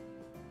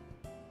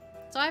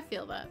 So I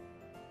feel that.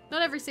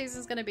 Not every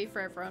season's gonna be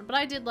for everyone, but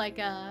I did like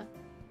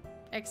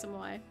X and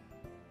Y.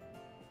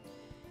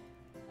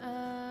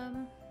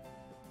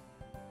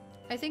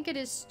 I think it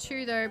is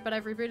 2 though, but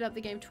I've rebooted up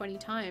the game 20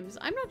 times.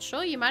 I'm not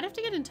sure. You might have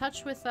to get in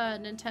touch with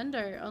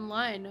Nintendo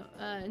online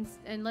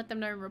and let them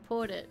know and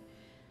report it.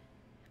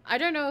 I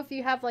don't know if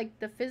you have like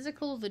the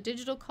physical or the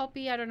digital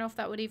copy. I don't know if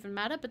that would even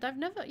matter, but I've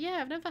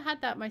never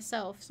had that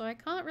myself, so I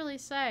can't really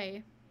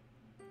say.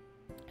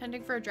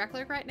 Hunting for a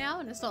Dracloak right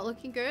now and it's not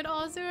looking good.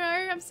 Oh, Zero,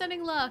 I'm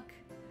sending luck.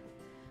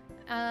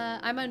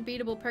 I'm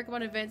unbeatable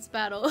Pokemon Advanced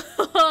Battle.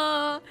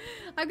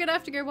 I'm gonna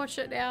have to go watch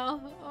it now.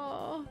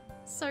 Oh,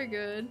 so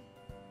good.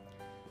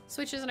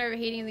 Switch isn't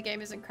overheating and the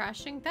game isn't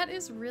crashing. That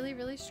is really,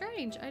 really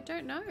strange. I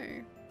don't know.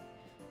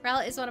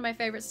 Rowlet is one of my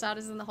favorite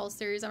starters in the whole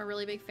series. I'm a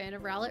really big fan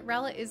of Rowlet.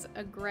 Rowlet is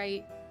a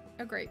great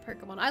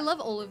Pokemon. I love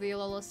all of the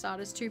Alola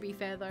starters, to be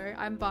fair though.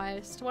 I'm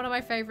biased. One of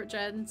my favorite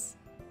gens.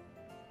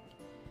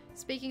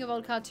 Speaking of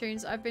old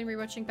cartoons, I've been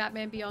rewatching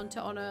Batman Beyond to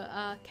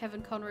honor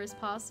Kevin Conroy's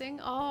passing.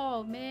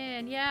 Oh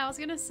man, yeah, I was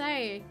gonna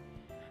say.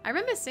 I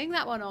remember seeing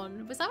that one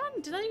on. Was that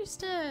one? Did I used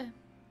to...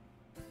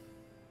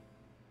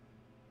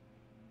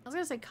 I was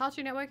gonna say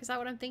Cartoon Network, is that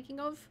what I'm thinking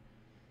of?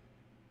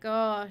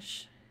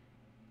 Gosh.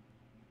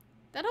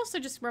 That also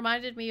just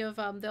reminded me of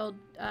the old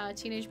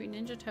Teenage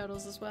Mutant Ninja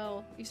Turtles as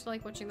well. I used to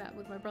like watching that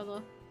with my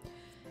brother.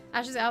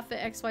 Ash's outfit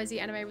XYZ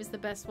anime was the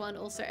best one.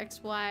 Also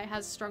XY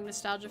has strong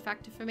nostalgia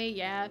factor for me.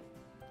 Yeah.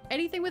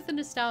 Anything with the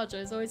nostalgia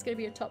is always going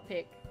to be a top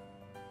pick.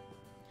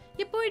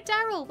 Your boy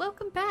Daryl,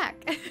 welcome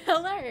back.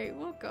 Hello,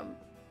 welcome.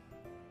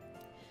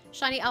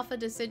 Shiny Alpha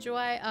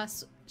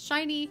Decidueye,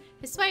 shiny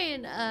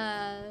Hisuian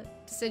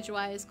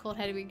Decidueye is called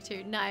Hedwig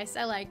too. Nice,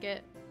 I like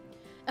it.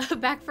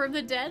 Back from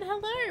the dead,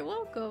 hello,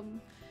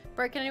 welcome.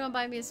 Bro, can anyone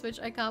buy me a Switch?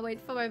 I can't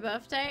wait for my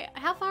birthday.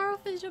 How far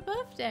off is your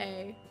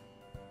birthday?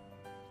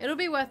 It'll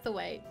be worth the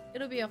wait.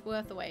 It'll be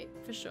worth the wait,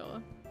 for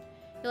sure.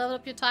 You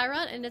leveled up your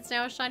Tyrant and it's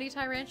now a shiny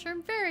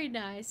Tyrantrum. Very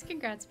nice.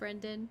 Congrats,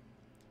 Brendan.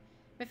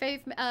 My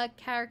fave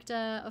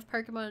character of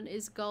Pokemon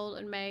is Gold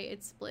and May.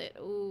 It's split.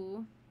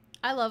 Ooh.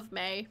 I love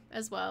May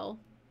as well.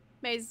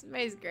 May's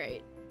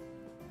great.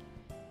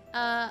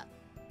 I'm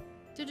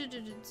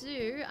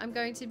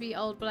going to be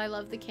old, but I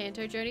love the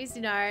Kanto Journeys.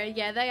 No,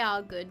 yeah, they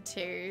are good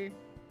too.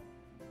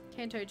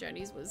 Kanto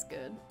Journeys was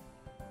good.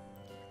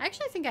 I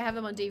actually think I have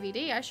them on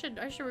DVD. I should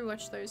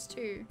rewatch those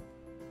too.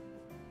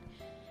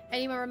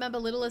 Anyone remember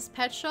Littlest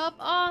Pet Shop?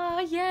 Oh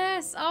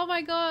yes! Oh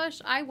my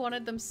gosh, I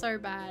wanted them so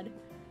bad.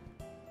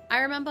 I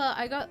remember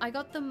I got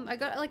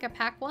like a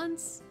pack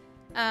once,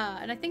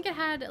 and I think it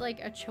had like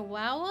a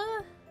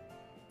Chihuahua.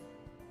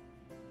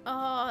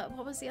 Oh,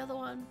 what was the other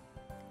one?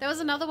 There was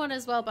another one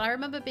as well, but I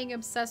remember being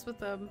obsessed with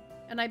them,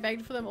 and I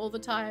begged for them all the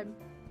time.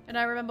 And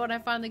I remember when I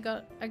finally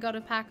got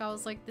a pack, I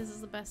was like, this is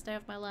the best day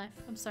of my life.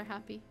 I'm so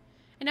happy.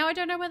 And now I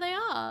don't know where they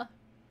are.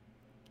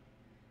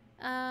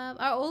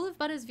 Are all of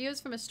Butter's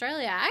viewers from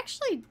Australia?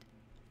 Actually,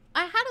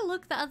 I had a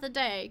look the other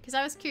day because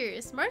I was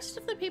curious. Most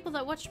of the people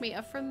that watch me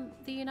are from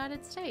the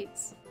United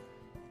States.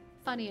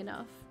 Funny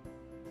enough.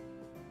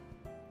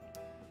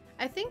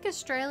 I think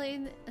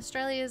Australia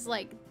is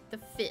like the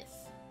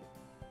fifth.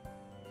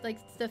 Like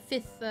the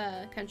fifth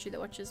country that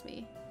watches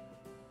me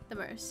the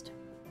most.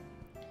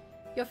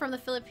 You're from the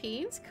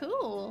Philippines?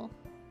 Cool.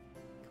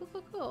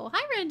 Cool.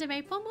 Hi, Random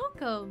Apom,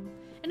 welcome.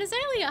 And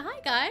Azalea,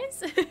 hi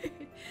guys.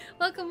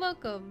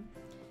 Welcome.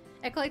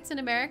 Ecolites in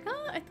America?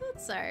 I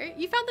thought so.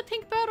 You found the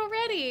pink bird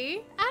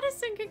already?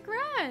 Addison,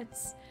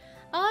 congrats.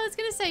 Oh, I was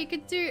gonna say you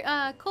could do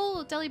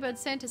call Delibird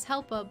Santa's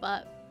helper,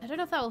 but I don't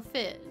know if that will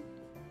fit.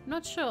 I'm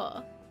not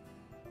sure.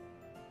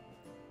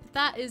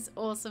 That is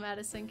awesome,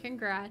 Addison.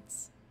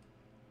 Congrats.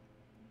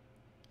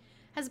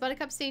 Has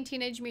Buttercup seen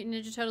Teenage Mutant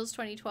Ninja Turtles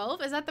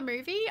 2012? Is that the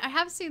movie? I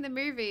have seen the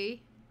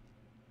movie.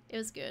 It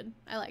was good.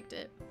 I liked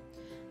it.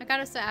 I kind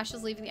of saw Ash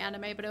is leaving the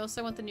anime, but I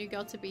also want the new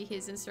girl to be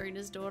his and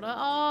Serena's daughter.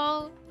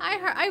 Oh,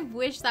 I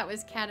wish that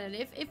was canon.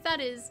 If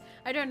that is,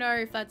 I don't know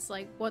if that's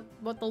like what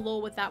the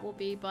lore with that will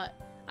be, but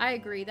I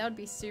agree. That would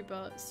be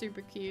super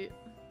cute.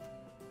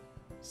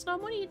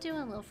 Snom, what are you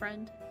doing, little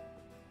friend?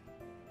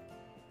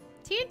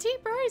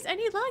 TNT Bros,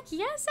 any luck?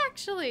 Yes,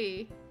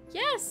 actually.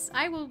 Yes,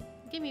 I will.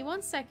 Give me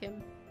 1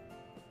 second.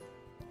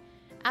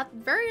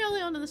 Very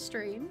early on in the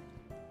stream,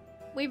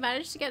 we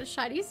managed to get a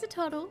shiny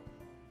CETODDLE.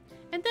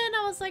 And then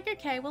I was like,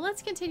 okay, well,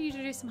 let's continue to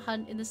do some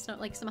hunt in the snow,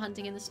 like some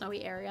hunting in the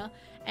snowy area.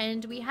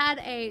 And we had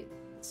a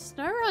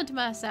snow runt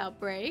mass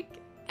outbreak,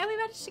 and we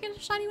managed to get a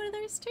shiny one of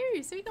those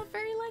too. So we got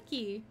very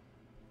lucky.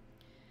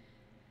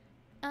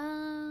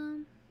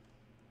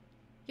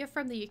 You're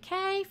from the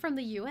UK, from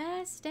the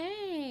US,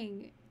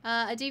 dang.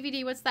 A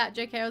DVD, what's that?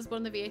 JK, I was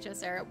born in the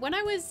VHS era. When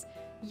I was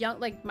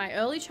young, like my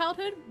early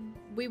childhood,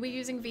 we were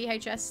using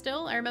VHS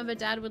still. I remember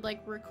Dad would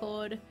like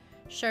record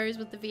shows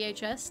with the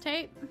VHS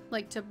tape,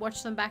 like to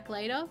watch them back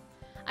later.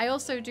 I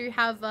also do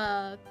have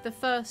the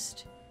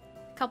first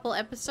couple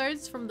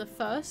episodes from the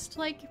first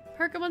like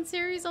Pokemon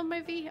series on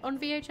my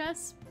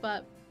VHS,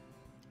 but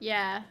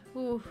yeah,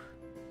 ooh,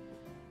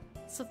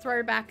 it's a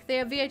throwback.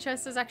 Their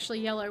VHS is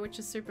actually yellow, which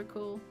is super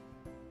cool.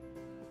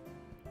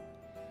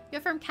 You're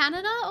from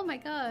Canada? Oh my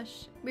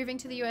gosh. Moving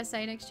to the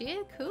USA next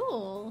year?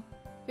 Cool.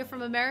 You're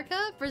from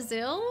America?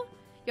 Brazil?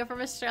 You're from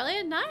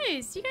Australia?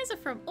 Nice. You guys are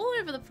from all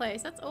over the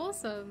place. That's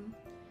awesome.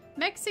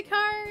 Mexico?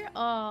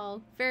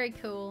 Oh, very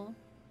cool.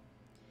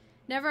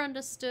 Never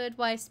understood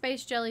why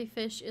space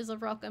jellyfish is a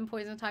rock and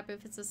poison type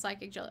if it's a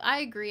psychic jelly.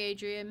 I agree,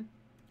 Adrian.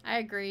 I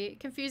agree. It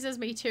confuses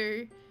me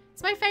too.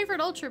 It's my favorite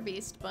Ultra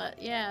Beast,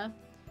 but yeah.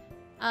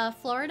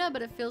 Florida,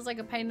 but it feels like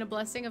a pain and a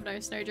blessing of no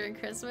snow during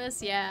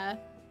Christmas. Yeah.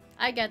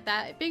 I get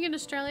that. Being in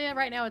Australia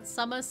right now, it's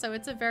summer, so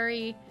it's a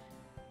very,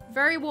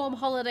 very warm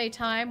holiday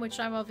time, which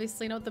I'm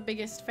obviously not the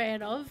biggest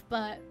fan of,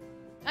 but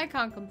I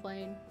can't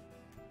complain.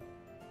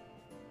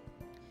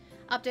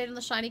 Update on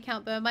the shiny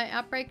count. Burn my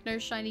outbreak, no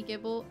shiny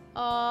Gibble. Oh,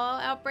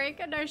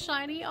 outbreak, no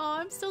shiny. Oh,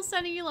 I'm still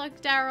sending you luck,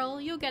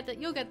 Daryl. You'll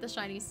get the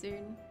shiny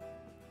soon.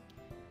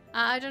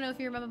 I don't know if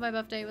you remember my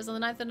birthday. It was on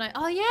the 9th of 9.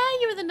 Oh yeah,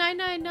 you were the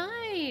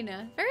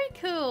 999. Very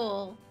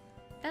cool.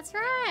 That's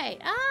right.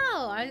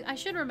 Oh, I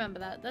should remember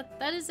that.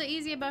 That is an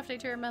easier birthday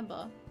to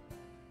remember.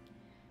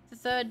 The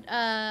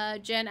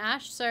third Gen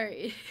Ash. So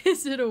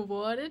is it a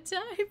water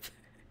type?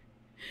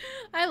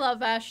 I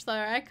love Ash though.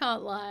 I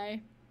can't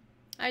lie.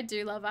 I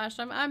do love Ash.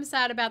 I'm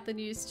sad about the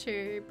news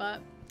too,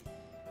 but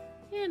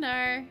you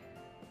know,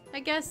 I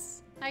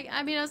guess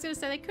I mean I was gonna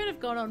say they could have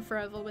gone on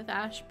forever with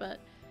Ash,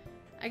 but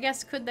I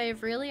guess could they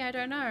have really? I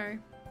don't know.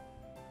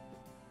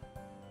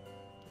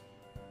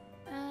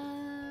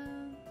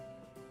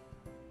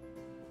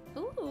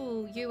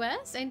 Ooh,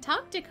 US?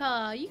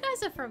 Antarctica! You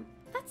guys are from...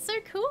 That's so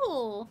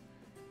cool!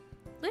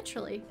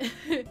 Literally.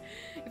 If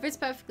it's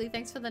perfectly,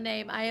 thanks for the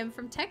name. I am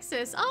from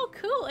Texas. Oh,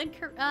 cool! And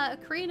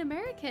Korean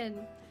American.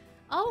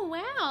 Oh,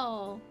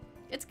 wow!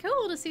 It's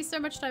cool to see so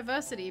much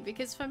diversity,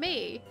 because for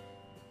me,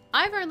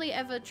 I've only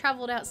ever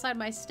traveled outside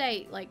my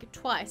state, like,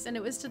 twice, and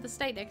it was to the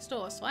state next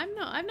door, so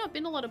I've not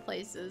been a lot of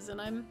places,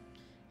 and I'm,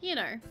 you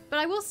know. But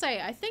I will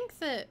say, I think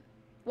that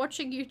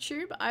watching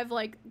YouTube, I've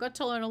like got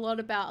to learn a lot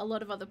about a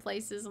lot of other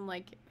places and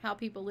like how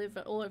people live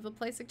all over the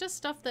place, like just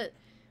stuff that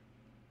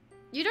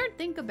you don't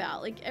think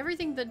about, like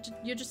everything that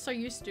you're just so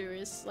used to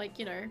is like,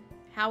 you know,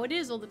 how it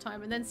is all the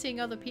time, and then seeing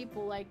other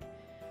people, like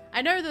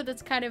I know that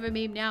it's kind of a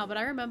meme now, but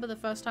I remember the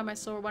first time I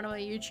saw one of my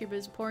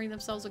YouTubers pouring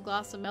themselves a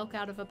glass of milk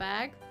out of a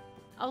bag.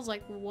 I was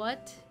like,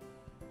 what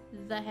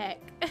the heck?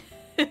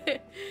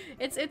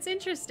 It's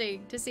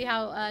interesting to see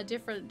how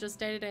different just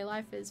day-to-day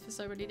life is for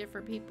so many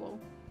different people.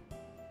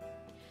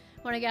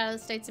 Want to get out of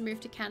the States and move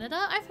to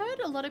Canada? I've heard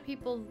a lot of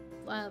people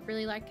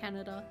really like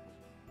Canada.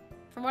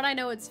 From what I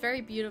know, it's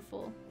very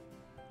beautiful.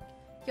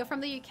 You're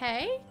from the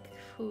UK?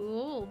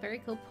 Cool, very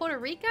cool. Puerto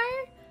Rico?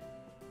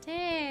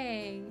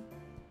 Dang.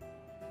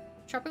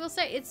 Tropical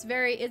state? It's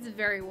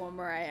very warm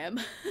where I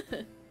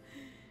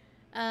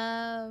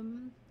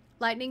am.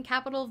 Lightning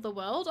capital of the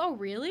world? Oh,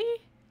 really?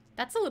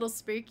 That's a little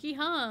spooky,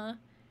 huh?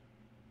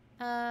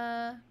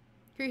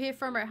 Who here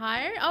from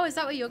Ohio? Oh, is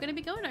that where you're going to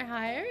be going?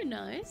 Ohio?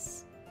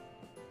 Nice.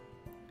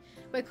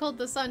 We're called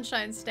the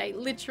Sunshine State,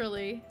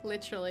 literally.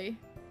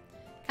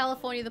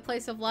 California, the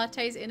place of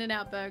lattes,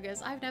 In-N-Out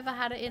burgers. I've never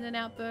had an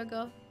In-N-Out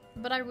burger,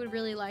 but I would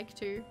really like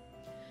to.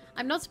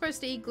 I'm not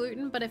supposed to eat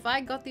gluten, but if I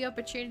got the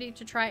opportunity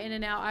to try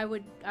In-N-Out, I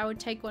would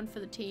take one for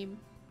the team.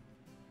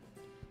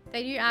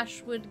 They knew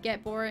Ash would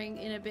get boring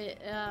in a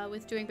bit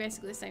with doing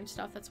basically the same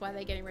stuff. That's why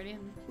they're getting rid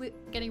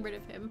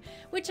of him,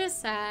 which is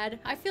sad.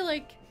 I feel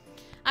like,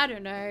 I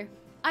don't know.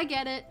 I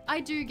get it. I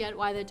do get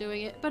why they're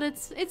doing it, but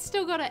it's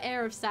still got an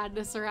air of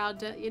sadness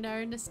around it, you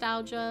know,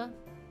 nostalgia.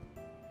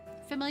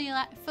 It's familiar.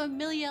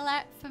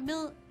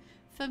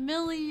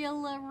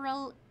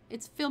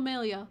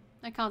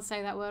 I can't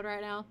say that word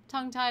right now.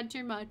 Tongue-tied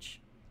too much.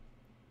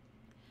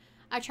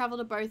 I travel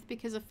to both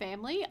because of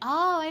family.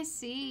 Oh, I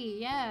see.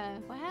 Yeah.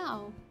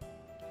 Wow.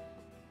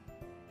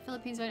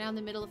 Philippines right now in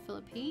the middle of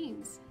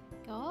Philippines.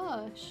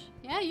 Gosh.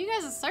 Yeah, you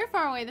guys are so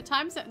far away. The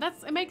time zone,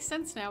 it makes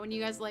sense now when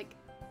you guys like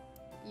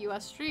you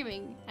are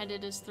streaming and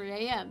it is 3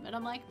 AM and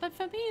I'm like, but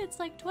for me it's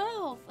like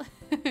 12.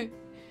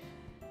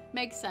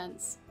 Makes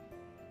sense.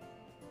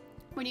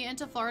 When you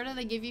enter Florida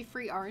they give you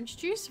free orange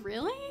juice?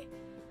 Really?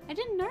 I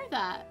didn't know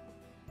that.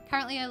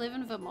 Currently I live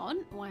in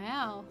Vermont.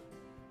 Wow.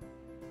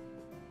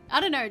 I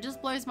don't know, it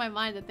just blows my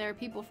mind that there are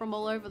people from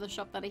all over the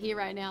shop that are here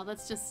right now.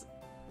 That's just,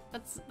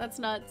 that's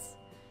nuts.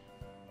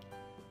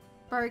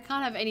 Bro,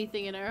 can't have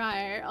anything in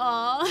Ohio.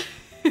 Oh,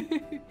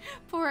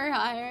 poor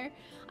Ohio.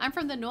 I'm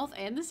from the North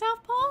and the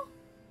South Pole?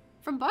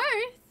 From both?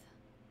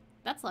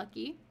 That's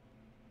lucky.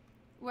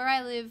 Where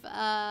I live,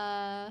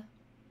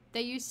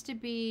 there used to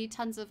be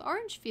tons of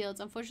orange fields.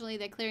 Unfortunately,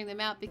 they're clearing them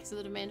out because of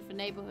the demand for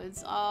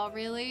neighborhoods. Oh,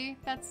 really?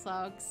 That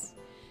sucks.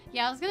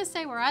 Yeah, I was gonna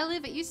say where I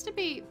live, it used to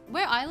be,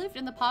 where I lived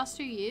in the past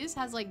 2 years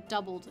has like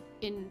doubled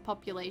in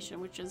population,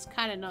 which is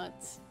kind of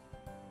nuts.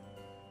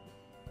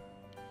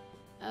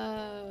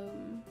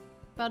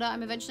 But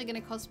I'm eventually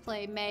gonna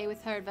cosplay May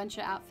with her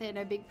adventure outfit and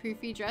her big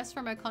poofy dress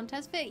from her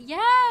contest fit.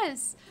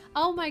 Yes!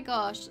 Oh my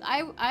gosh.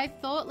 I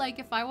thought like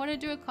if I want to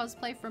do a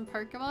cosplay from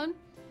Pokemon,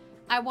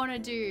 I want to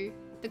do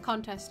the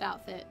contest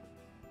outfit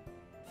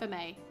for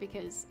May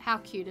because how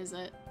cute is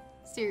it?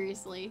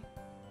 Seriously.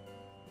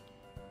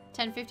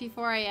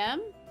 10:54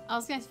 a.m. I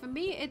was gonna, for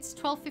me it's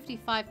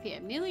 12:55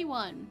 p.m. Nearly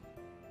 1.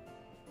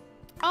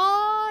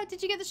 Oh,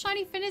 did you get the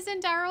shiny Finizen,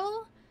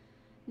 Daryl?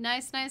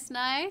 Nice, nice,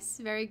 nice.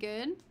 Very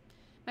good.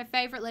 My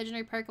favorite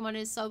legendary Pokemon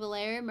is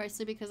Solgaleo,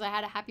 mostly because I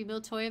had a Happy Meal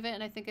toy of it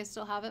and I think I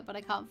still have it, but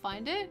I can't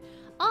find it.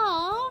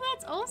 Oh,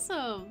 that's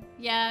awesome.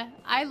 Yeah,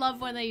 I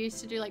love when they used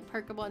to do like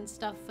Pokemon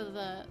stuff for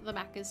the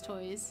Macca's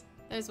toys.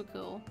 Those were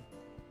cool.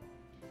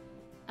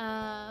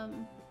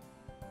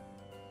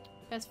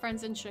 Best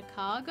friends in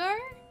Chicago?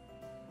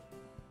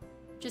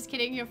 Just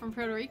kidding, you're from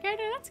Puerto Rico?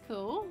 No, that's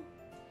cool.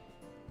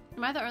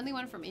 Am I the only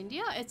one from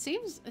India? It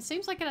seems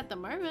like it at the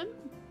moment.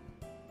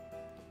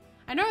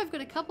 I know I've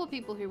got a couple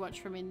people who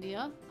watch from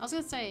India. I was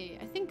gonna say,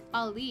 I think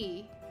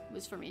Ali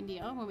was from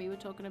India when we were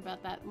talking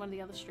about that in one of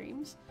the other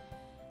streams.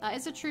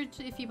 Is it true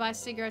if you buy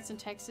cigarettes in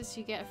Texas,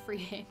 you get a free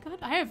haircut?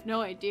 I have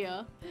no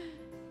idea.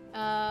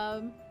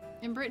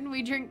 In Britain,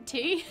 we drink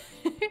tea.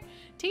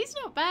 Tea's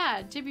not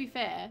bad, to be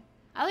fair.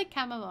 I like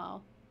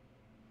chamomile.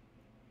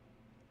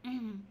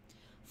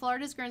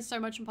 Florida's grown so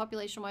much in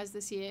population-wise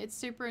this year. It's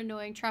super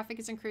annoying. Traffic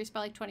has increased by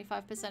like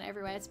 25%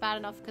 everywhere. It's bad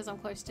enough because I'm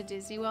close to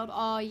Disney World.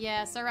 Oh,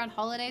 yeah. So around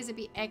holidays, it'd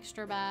be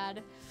extra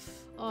bad.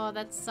 Oh,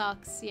 that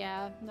sucks.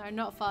 Yeah. No,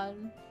 not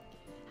fun.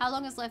 How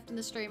long is left in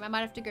the stream? I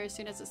might have to go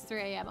soon as it's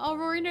 3 a.m. Oh,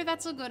 Rory, no,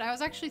 that's all good. I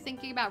was actually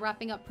thinking about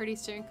wrapping up pretty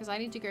soon because I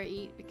need to go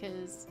eat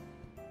because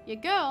your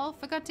girl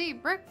forgot to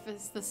eat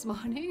breakfast this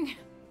morning.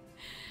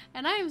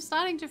 And I am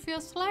starting to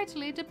feel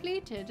slightly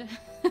depleted.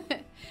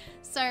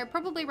 So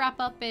probably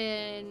wrap up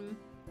in...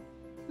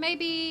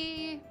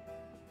 Maybe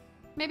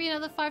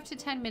another 5 to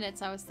 10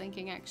 minutes, I was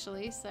thinking,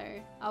 actually. So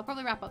I'll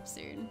probably wrap up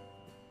soon.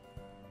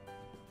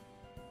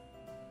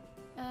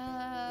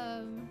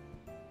 10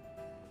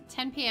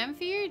 p.m.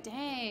 for you?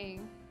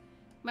 Dang.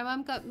 My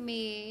mom got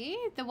me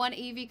the one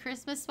Eevee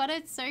Christmas sweater.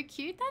 It's so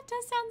cute. That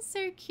does sound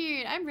so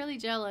cute. I'm really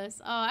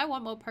jealous. Oh, I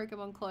want more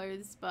Pokemon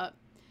clothes, but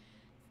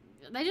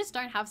they just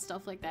don't have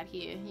stuff like that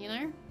here, you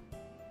know?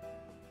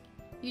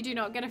 You do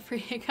not get a free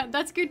haircut.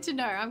 That's good to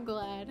know. I'm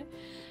glad.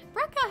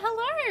 Brecca,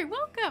 hello!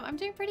 Welcome! I'm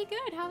doing pretty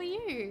good. How are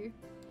you?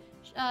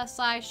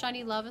 Sai,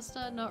 Shiny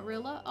Lavista, not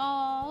Rilla.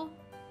 Oh,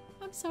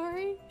 I'm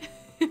sorry.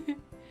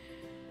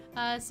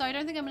 So I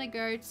don't think I'm going to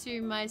go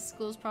to my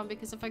school's prom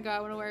because if I go, I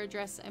want to wear a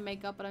dress and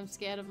makeup, but I'm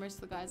scared of most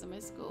of the guys at my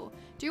school.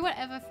 Do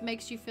whatever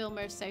makes you feel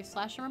most safe /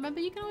 and remember,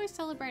 you can always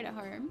celebrate at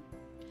home.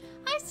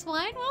 Hi,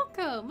 Swine!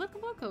 Welcome!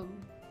 Welcome,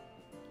 welcome.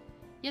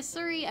 Yes,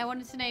 sorry, I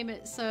wanted to name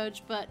it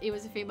Surge, but it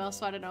was a female,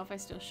 so I don't know if I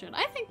still should.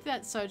 I think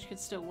that Surge could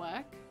still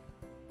work.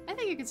 I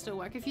think it could still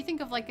work. If you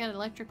think of like an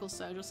electrical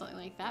surge or something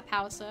like that.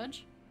 Power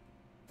surge.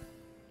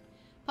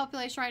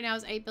 Population right now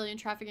is 8 billion.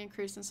 Traffic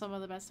increased and some of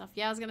the best stuff.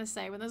 Yeah, I was going to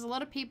say, when there's a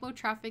lot of people,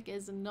 traffic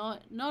is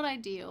not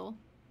ideal.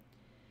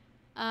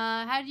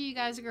 How do you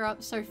guys grow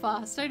up so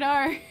fast? I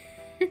know.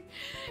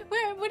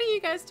 What are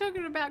you guys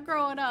talking about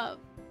growing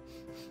up?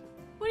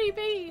 What do you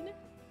mean?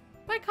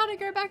 Why can't I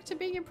go back to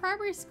being in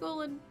primary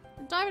school and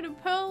Diamond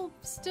and Pearl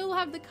still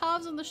have the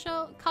cards on the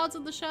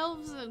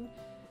shelves and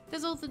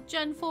there's all the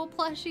Gen 4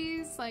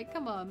 plushies? Like,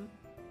 come on.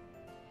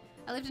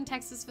 I lived in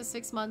Texas for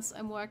 6 months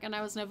and work and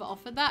I was never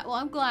offered that. Well,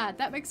 I'm glad.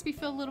 That makes me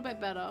feel a little bit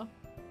better.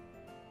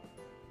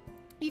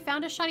 You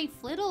found a shiny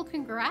Flittle.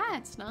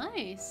 Congrats.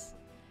 Nice.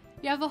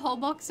 You have a whole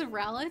box of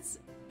Rowlets?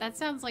 That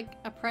sounds like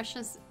a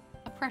precious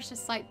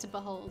sight to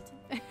behold.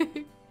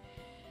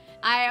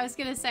 I was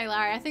gonna say,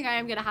 Larry, I think I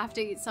am gonna have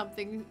to eat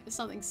something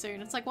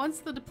soon. It's like once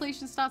the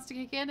depletion starts to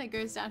kick in, it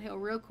goes downhill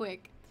real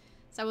quick.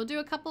 So we'll do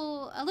a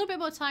little bit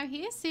more time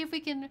here, see if we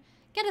can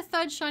get a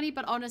third shiny,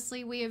 but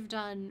honestly, we have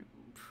done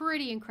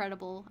pretty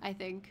incredible, I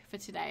think, for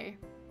today.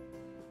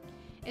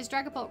 Is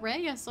Dragapult rare,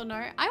 yes or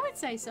no? I would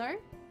say so.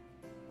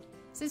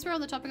 Since we're on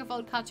the topic of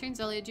old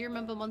cartoons earlier, do you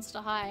remember Monster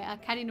High?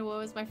 Caddy Noir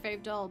was my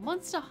fave doll.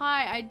 Monster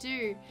High, I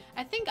do.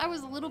 I think I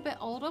was a little bit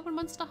older when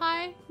Monster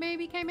High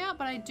maybe came out,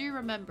 but I do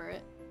remember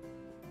it.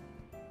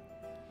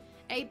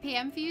 8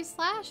 p.m. for you,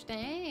 Slash?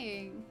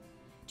 Dang.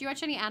 Do you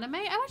watch any anime?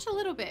 I watch a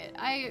little bit.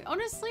 I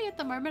honestly, at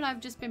the moment, I've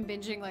just been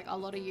binging like a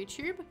lot of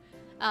YouTube.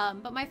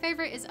 But my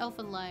favorite is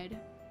Elfen Lied.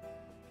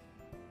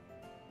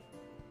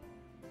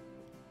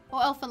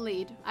 Or Elfen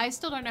Lied. I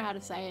still don't know how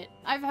to say it.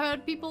 I've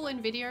heard people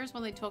in videos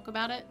when they talk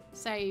about it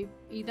say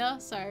either,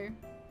 so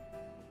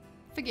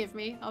Forgive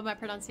me of my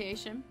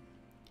pronunciation.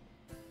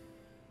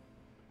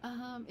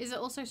 Is it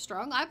also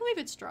strong? I believe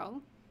it's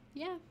strong.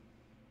 Yeah.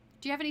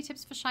 Do you have any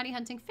tips for shiny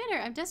hunting Fitter?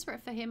 I'm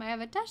desperate for him. I have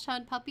a dash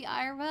hunt puppy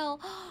IRL.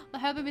 The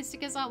Herba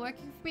Mysticas aren't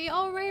working for me.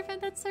 Oh, Raven,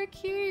 that's so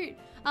cute.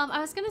 I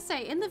was going to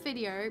say in the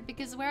video,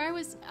 because where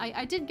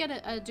I did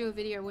get do a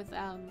video with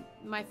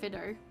my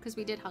Fitter, because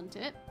we did hunt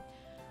it.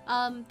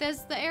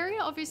 There's the area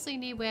obviously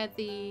near where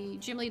the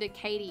gym leader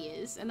Katie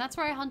is, and that's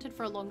where I hunted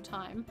for a long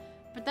time.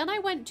 But then I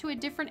went to a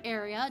different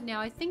area. Now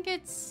I think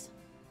it's...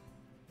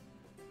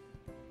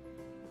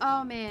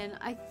 Oh man,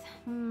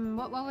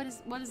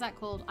 what is that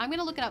called? I'm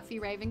gonna look it up for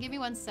you, Raven. Give me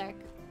one sec.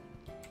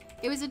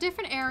 It was a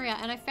different area,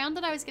 and I found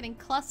that I was getting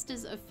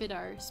clusters of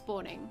Fido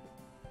spawning,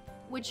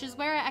 which is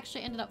where I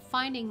actually ended up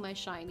finding my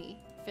shiny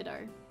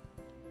Fido.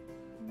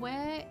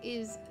 Where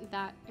is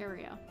that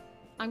area?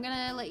 I'm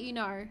gonna let you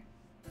know.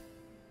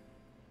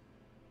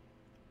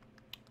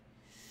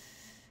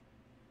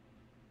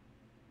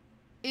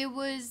 It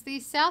was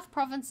the South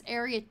Province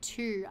Area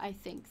 2, I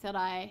think, that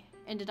I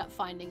ended up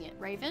finding it,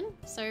 Raven.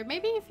 So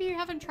maybe if you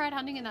haven't tried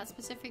hunting in that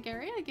specific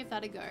area, give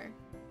that a go.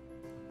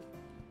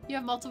 You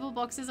have multiple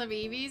boxes of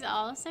Eevees?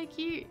 Oh, so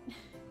cute.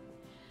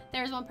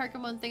 There is one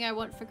Pokemon thing I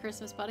want for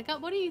Christmas,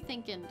 Buttercup. What are you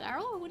thinking,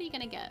 Daryl? What are you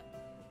gonna get?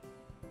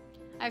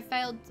 I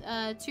failed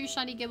 2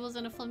 shiny Gibbles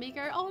and a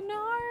Flamigo. Oh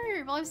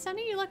no! Well, I'm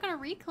sending you like on a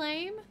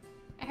reclaim.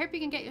 I hope you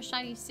can get your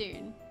shiny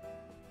soon.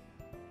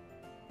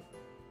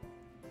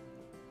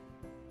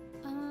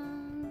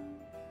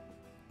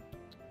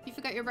 You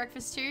forgot your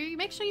breakfast too?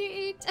 Make sure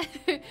you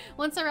eat.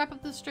 Once I wrap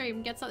up the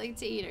stream, get something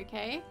to eat,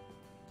 okay?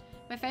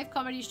 My fave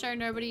comedy show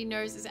nobody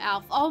knows is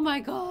Alf. Oh my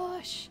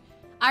gosh.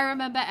 I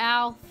remember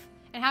Alf.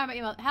 And How I Met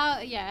Your Mother. How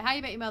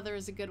You Met Your Mother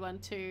is a good one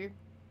too.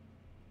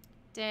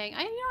 Dang.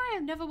 I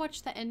have never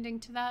watched the ending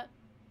to that.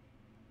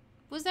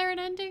 Was there an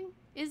ending?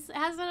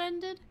 Has it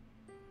ended?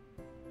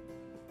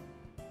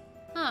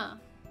 Huh.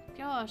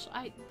 Gosh.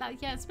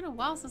 Yeah, it's been a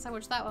while since I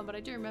watched that one, but I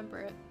do remember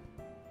it.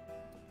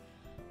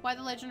 Why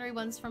the legendary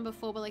ones from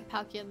before were like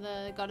Palkia,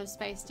 the god of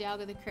space,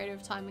 Dialga, the creator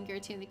of time, and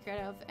Giratina, the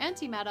creator of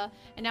antimatter,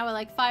 and now we're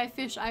like Fire,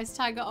 Fish, Ice,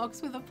 Tiger,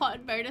 Ox with a pot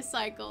and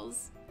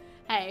motorcycles.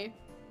 Hey,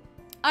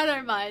 I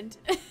don't mind.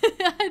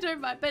 I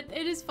don't mind, but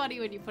it is funny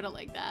when you put it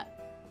like that.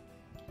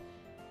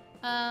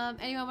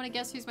 Anyone want to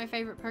guess who's my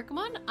favorite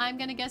Pokemon? I'm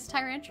gonna guess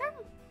Tyrantrum,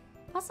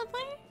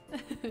 possibly.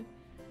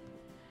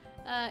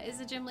 Is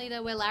the gym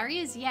leader where Larry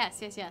is? Yes,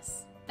 yes,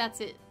 yes. That's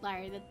it,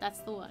 Larry. That's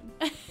the one.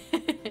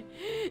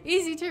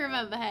 Easy to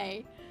remember,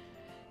 hey.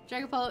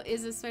 Dragapult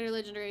is a Spider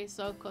legendary,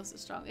 so of course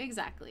it's strong.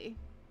 Exactly.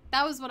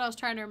 That was what I was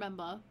trying to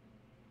remember.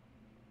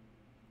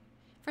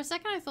 For a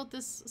second I thought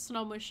this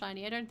Snom was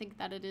shiny. I don't think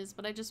that it is,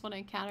 but I just want to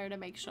encounter it to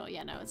make sure.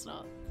 Yeah, no, it's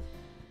not.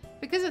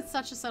 Because it's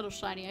such a subtle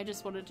shiny, I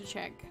just wanted to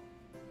check.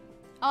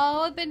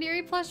 Oh, a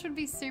Baneri plush would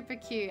be super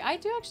cute. I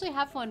do actually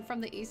have one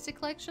from the Easter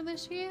collection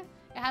this year.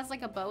 It has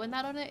like a bow and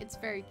that on it. It's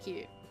very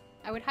cute.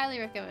 I would highly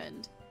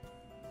recommend.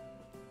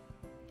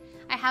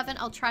 I haven't.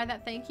 I'll try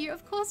that. Thank you.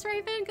 Of course,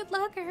 Raven. Good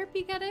luck. I hope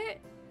you get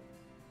it.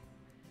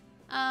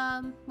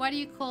 Why do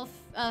you call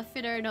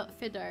Fido not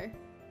Fido?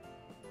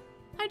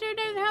 I don't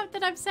know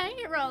that I'm saying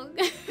it wrong.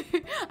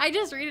 I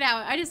just read it how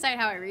I just say it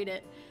how I read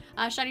it.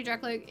 Shiny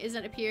Dracloak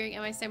isn't appearing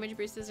and my sandwich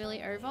boost is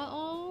nearly over.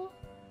 Oh,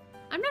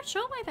 I'm not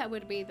sure why that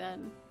would be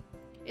then.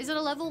 Is it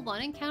a level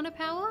 1 encounter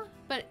power?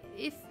 But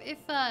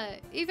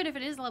even if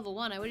it is level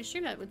 1, I would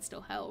assume that would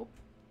still help.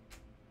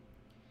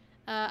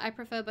 I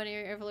prefer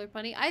Bunnery over Lord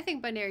Bunny. I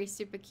think Bunnery's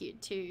super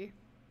cute too.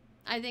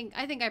 I think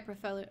I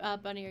prefer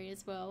Bunnery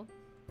as well.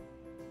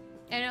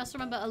 And I also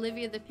remember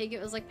Olivia the Pig. It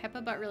was like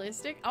Pepper but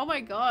realistic. Oh my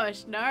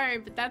gosh, no!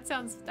 But that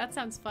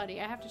sounds funny.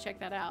 I have to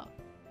check that out.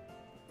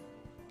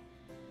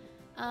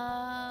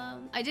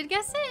 I did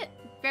guess it.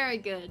 Very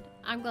good.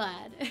 I'm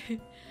glad.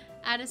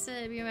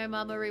 Addison, me and my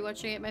mom are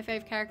rewatching it. My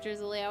fave character is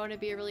Lily. I want to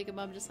be a really good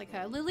mom just like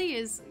her. Lily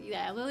is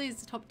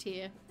top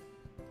tier.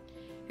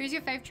 Who's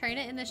your fave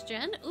trainer in this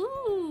gen?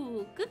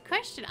 Ooh, good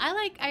question. I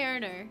like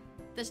Iono,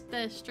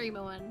 the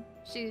streamer one.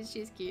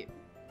 She's cute.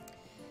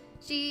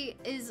 She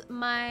is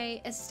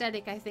my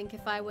aesthetic, I think,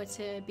 if I were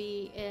to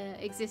be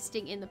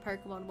existing in the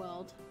Pokemon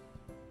world.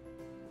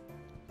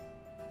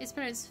 It's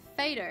pronounced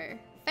Fader.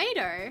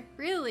 Fader?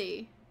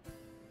 Really?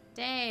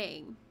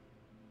 Dang.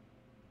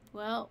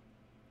 Well,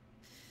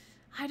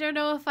 I don't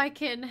know if I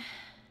can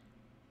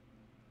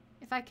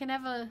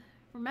ever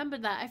remember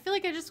that. I feel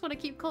like I just want to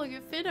keep calling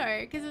it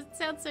Fido because it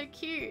sounds so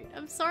cute.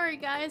 I'm sorry,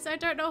 guys. I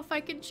don't know if I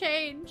can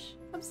change.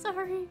 I'm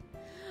sorry.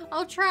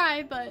 I'll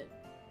try, but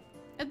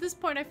at this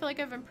point, I feel like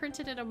I've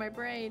imprinted it on my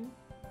brain.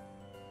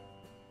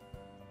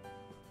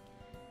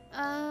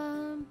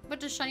 What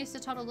does Shiny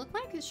CETODDLE look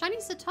like? Shiny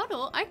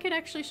CETODDLE? I could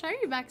actually show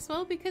you,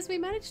 Maxwell, because we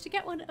managed to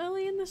get one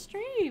early in the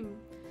stream.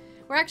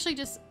 We're actually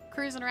just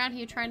cruising around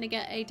here trying to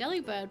get a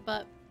Delibird,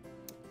 but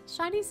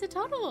Shiny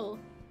CETODDLE.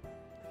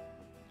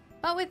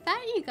 But with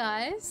that, you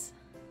guys,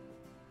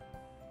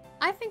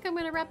 I think I'm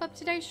going to wrap up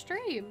today's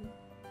stream.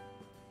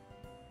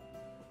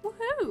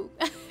 Woohoo!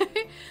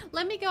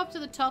 Let me go up to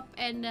the top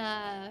and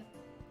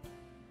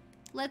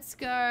let's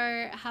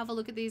go have a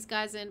look at these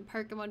guys in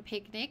Pokemon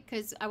Picnic,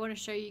 because I want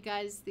to show you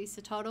guys the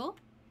CETODDLE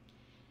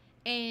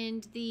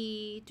and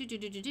the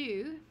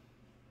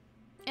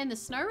and the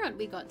Snorunt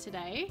we got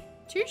today.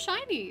 2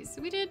 shinies.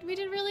 We did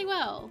really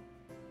well.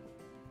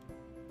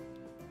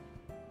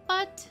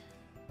 But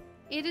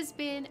it has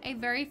been a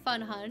very fun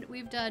hunt.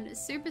 We've done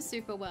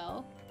super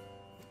well.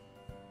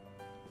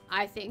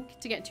 I think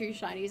to get 2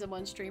 shinies in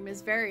one stream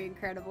is very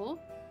incredible.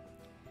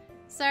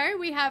 So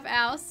we have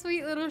our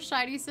sweet little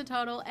shiny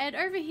CETODDLE, and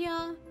over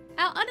here,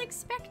 our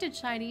unexpected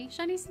shiny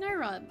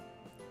Snorunt.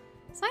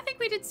 So I think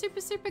we did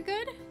super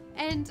good,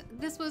 and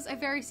this was a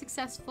very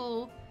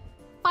successful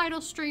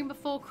final stream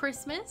before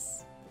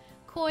Christmas.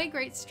 Koi,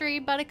 great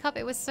stream. Buttercup,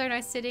 it was so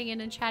nice sitting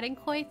in and chatting.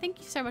 Koi, thank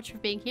you so much for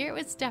being here. It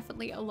was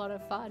definitely a lot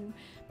of fun.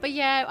 But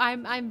yeah,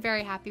 I'm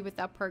very happy with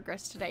our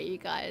progress today, you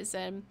guys,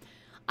 and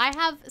I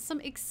have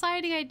some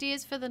exciting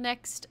ideas for the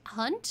next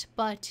hunt,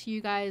 but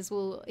you guys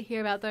will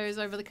hear about those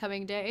over the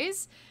coming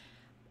days.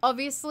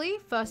 Obviously,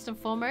 first and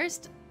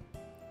foremost,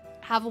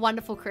 have a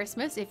wonderful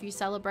Christmas if you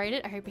celebrate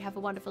it. I hope you have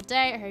a wonderful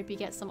day. I hope you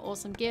get some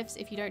awesome gifts.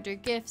 If you don't do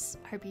gifts,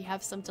 I hope you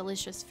have some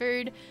delicious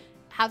food.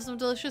 Have some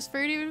delicious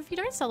food even if you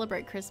don't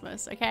celebrate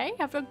Christmas, okay?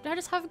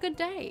 Just have a good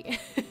day.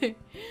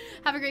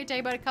 Have a great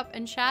day, Buttercup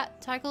and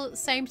chat. Tykel,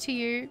 same to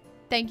you.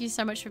 Thank you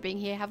so much for being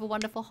here. Have a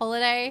wonderful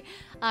holiday.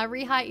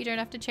 Rehite, you don't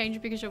have to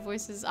change because your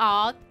voice is...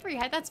 Aw,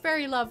 Rehite, that's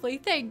very lovely.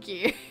 Thank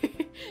you.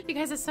 You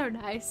guys are so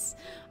nice.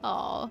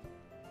 Aw.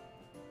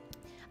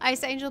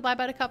 Ice Angel, bye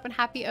Buttercup, and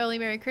happy early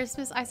Merry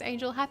Christmas. Ice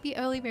Angel, happy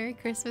early Merry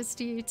Christmas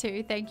to you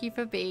too. Thank you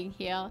for being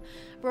here.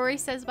 Rory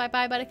says bye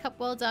bye Buttercup,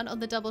 well done on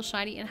the double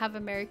shiny and have a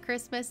Merry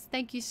Christmas.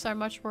 Thank you so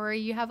much, Rory.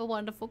 You have a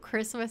wonderful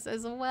Christmas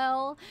as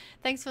well.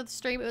 Thanks for the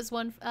stream. It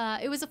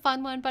was a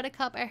fun one,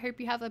 Buttercup. I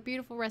hope you have a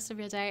beautiful rest of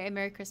your day and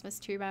Merry Christmas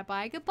too. Bye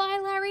bye. Goodbye,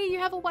 Larry. You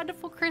have a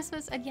wonderful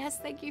Christmas, and yes,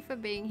 thank you for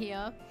being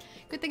here.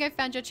 Good thing I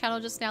found your channel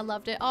just now.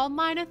 Loved it. Oh,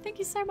 Minor, thank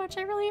you so much.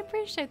 I really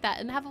appreciate that,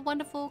 and have a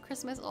wonderful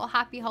Christmas or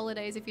happy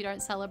holidays if you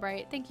don't celebrate.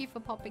 Thank you for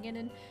popping in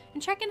and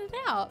checking it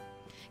out.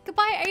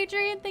 Goodbye,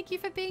 Adrian. Thank you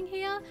for being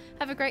here.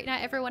 Have a great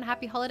night, everyone.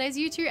 Happy holidays.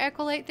 You too,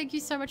 Equalate. Thank you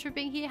so much for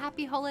being here.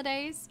 Happy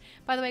holidays.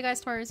 By the way,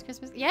 guys, tomorrow is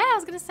Christmas. Yeah, I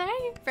was going to say.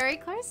 Very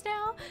close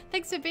now.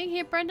 Thanks for being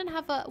here, Brendan.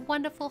 Have a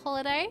wonderful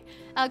holiday.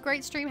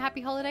 Great stream.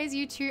 Happy holidays.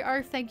 You too,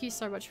 Oaf. Thank you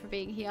so much for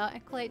being here.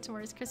 Equalate,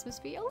 tomorrow's Christmas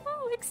for you.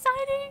 Oh,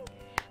 exciting.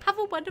 Have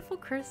a wonderful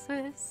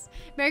Christmas.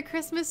 Merry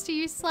Christmas to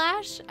you,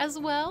 Slash, as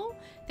well.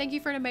 Thank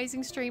you for an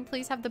amazing stream.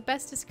 Please have the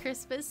bestest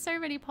Christmas. So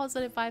many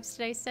positive vibes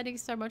today. Sending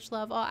so much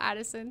love. Oh,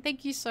 Addison,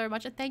 thank you so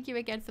much. And thank you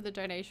again for the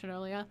donation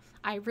earlier.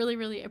 I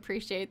really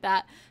appreciate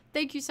that.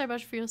 Thank you so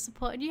much for your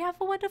support. And you have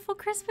a wonderful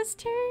Christmas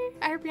too.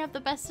 I hope you have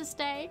the bestest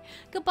day.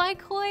 Goodbye,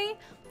 Koi.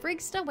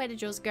 Brigster, where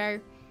did yours go?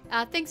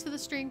 Thanks for the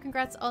stream.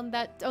 Congrats on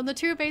the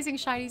 2 amazing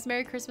shinies.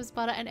 Merry Christmas,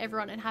 Butter, and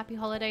everyone, and happy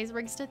holidays.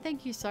 Ringster,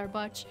 thank you so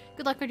much.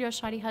 Good luck with your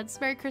shiny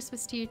hunts. Merry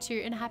Christmas to you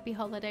too, and happy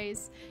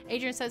holidays.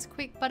 Adrian says,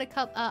 quick,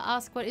 Buttercup,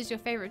 ask what is your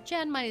favorite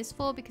gen? Mine is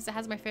 4 because it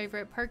has my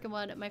favorite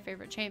Pokemon, my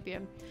favorite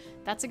champion.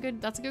 That's a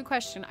good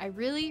question. I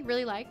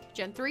really like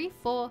Gen 3,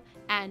 4,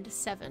 and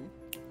 7.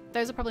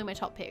 Those are probably my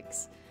top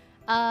picks.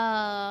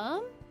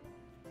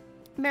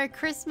 Merry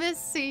Christmas.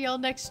 See y'all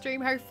next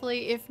stream,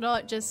 hopefully. If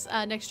not, just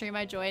next stream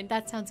I join.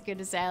 That sounds good,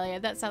 Azalea.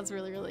 That sounds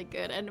really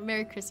good. And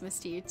Merry Christmas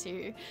to you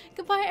too.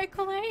 Goodbye,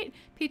 Equalate.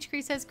 Peach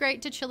Creed says,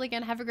 great to chill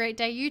again. Have a great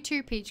day. You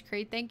too, Peach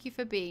Creed. Thank you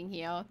for being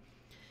here.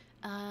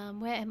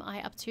 Where am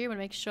I up to? I want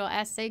to make sure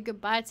I say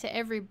goodbye to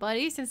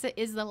everybody since it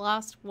is the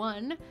last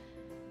one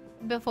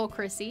before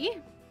Chrissy.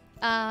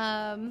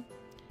 I'd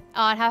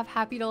have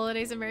happy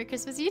holidays and Merry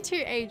Christmas. You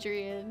too,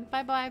 Adrian.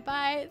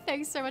 Bye.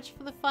 Thanks so much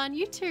for the fun.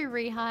 You too,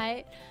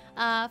 Rehite.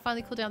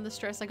 Finally cooled down the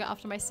stress I got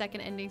after my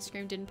second ending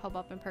scream didn't pop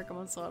up in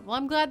Pokemon Sword. Well,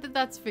 I'm glad that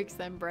that's fixed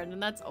then, Brendan.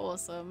 That's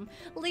awesome.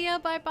 Leah,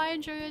 bye.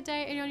 Enjoy your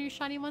day and your new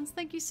shiny ones.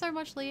 Thank you so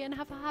much, Leah, and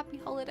have a happy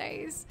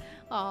holidays.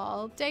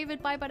 Oh,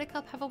 David, bye,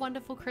 Buttercup. Have a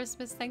wonderful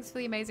Christmas. Thanks for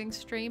the amazing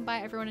stream. Bye,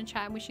 everyone in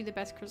chat, and wish you the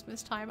best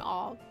Christmas time.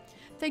 Oh,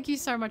 thank you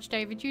so much,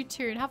 David. You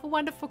too, and have a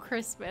wonderful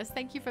Christmas.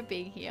 Thank you for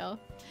being here.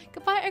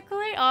 Goodbye,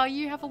 Equalate. Oh,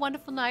 you have a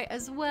wonderful night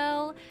as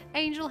well.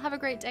 Angel, have a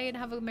great day and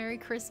have a Merry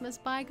Christmas.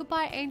 Bye.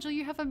 Goodbye, Angel.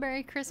 You have a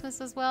Merry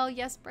Christmas as well.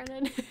 Yes,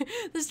 Brennan.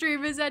 The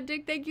stream is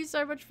ending. Thank you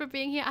so much for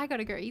being here. I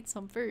gotta go eat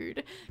some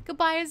food.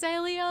 Goodbye,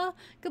 Azalea.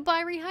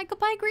 Goodbye, Rehai.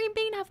 Goodbye, Green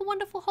Bean. Have a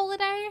wonderful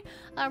holiday.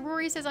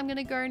 Rory says, I'm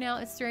gonna go now.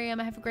 It's 3 AM.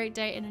 Have a great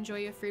day and enjoy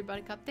your food,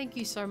 Buttercup. Thank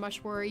you so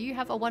much, Rory. You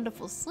have a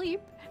wonderful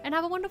sleep and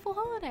have a wonderful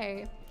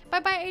holiday.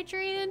 Bye-bye,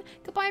 Adrian.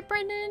 Goodbye,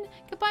 Brendan.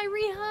 Goodbye,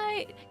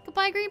 Rehite.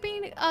 Goodbye, Green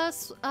Bean.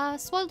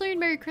 Swadloon,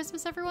 Merry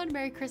Christmas, everyone.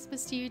 Merry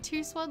Christmas to you too,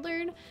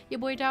 Swadloon. Your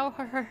boy Daryl,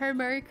 her,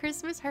 Merry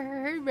Christmas.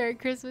 Her, Merry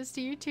Christmas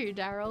to you too,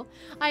 Daryl.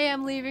 I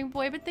am leaving,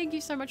 boy, but thank you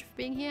so much for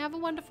being here. Have a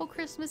wonderful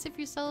Christmas if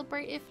you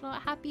celebrate. If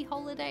not, happy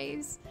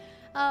holidays.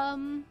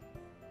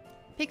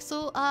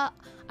 Pixel,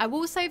 I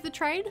will save the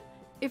trade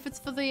if it's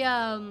for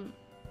the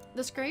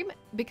Scream,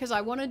 because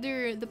I want to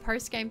do the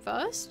post game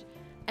first.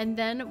 And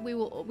then we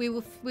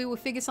will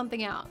figure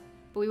something out.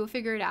 but we will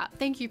figure it out.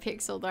 Thank you,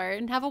 Pixel, though,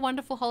 and have a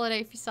wonderful holiday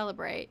if you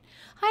celebrate.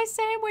 Hi,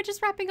 Sam. We're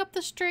just wrapping up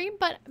the stream,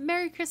 but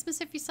Merry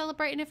Christmas if you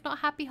celebrate, and if not,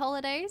 Happy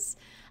Holidays.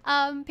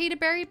 Peter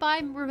Berry,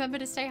 bye. Remember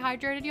to stay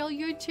hydrated, y'all.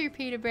 You too,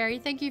 Peter Berry.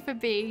 Thank you for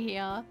being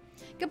here.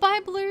 Goodbye,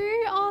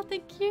 Blue. Oh,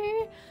 thank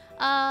you.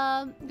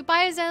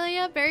 Goodbye,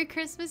 Azalea. Merry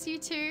Christmas, you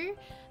too.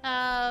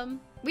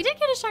 We did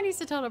get a shiny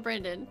CETODDLE,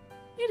 Brendan.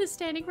 It is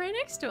standing right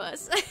next to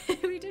us.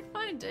 We did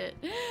find it.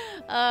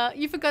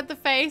 You forgot the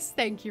face.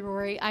 Thank you,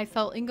 Rory. I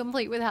felt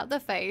incomplete without the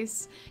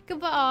face.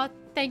 Goodbye. Oh,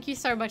 thank you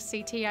so much,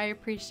 CT. I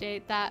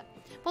appreciate that.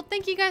 Well,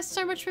 thank you guys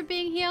so much for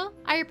being here.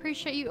 I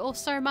appreciate you all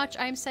so much.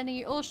 I am sending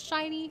you all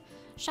shiny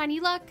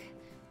luck.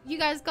 You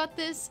guys got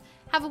this.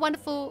 Have a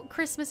wonderful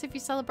Christmas if you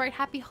celebrate.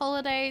 Happy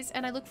holidays.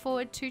 And I look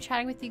forward to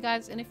chatting with you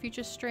guys in a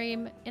future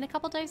stream in a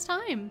couple days'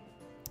 time.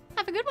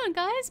 Have a good one,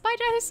 guys. Bye,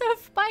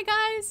 Joseph. Bye,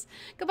 guys.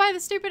 Goodbye, the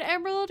stupid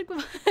Emerald.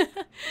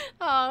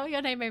 Oh,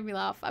 your name made me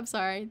laugh. I'm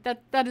sorry.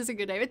 That is a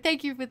good name. But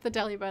thank you with the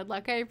Delibird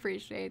luck. I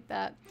appreciate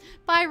that.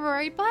 Bye,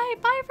 Rory. Bye.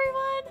 Bye,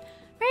 everyone.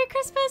 Merry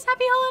Christmas.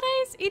 Happy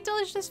holidays. Eat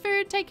delicious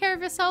food. Take care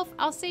of yourself.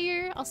 I'll see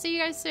you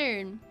guys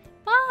soon.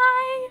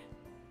 Bye.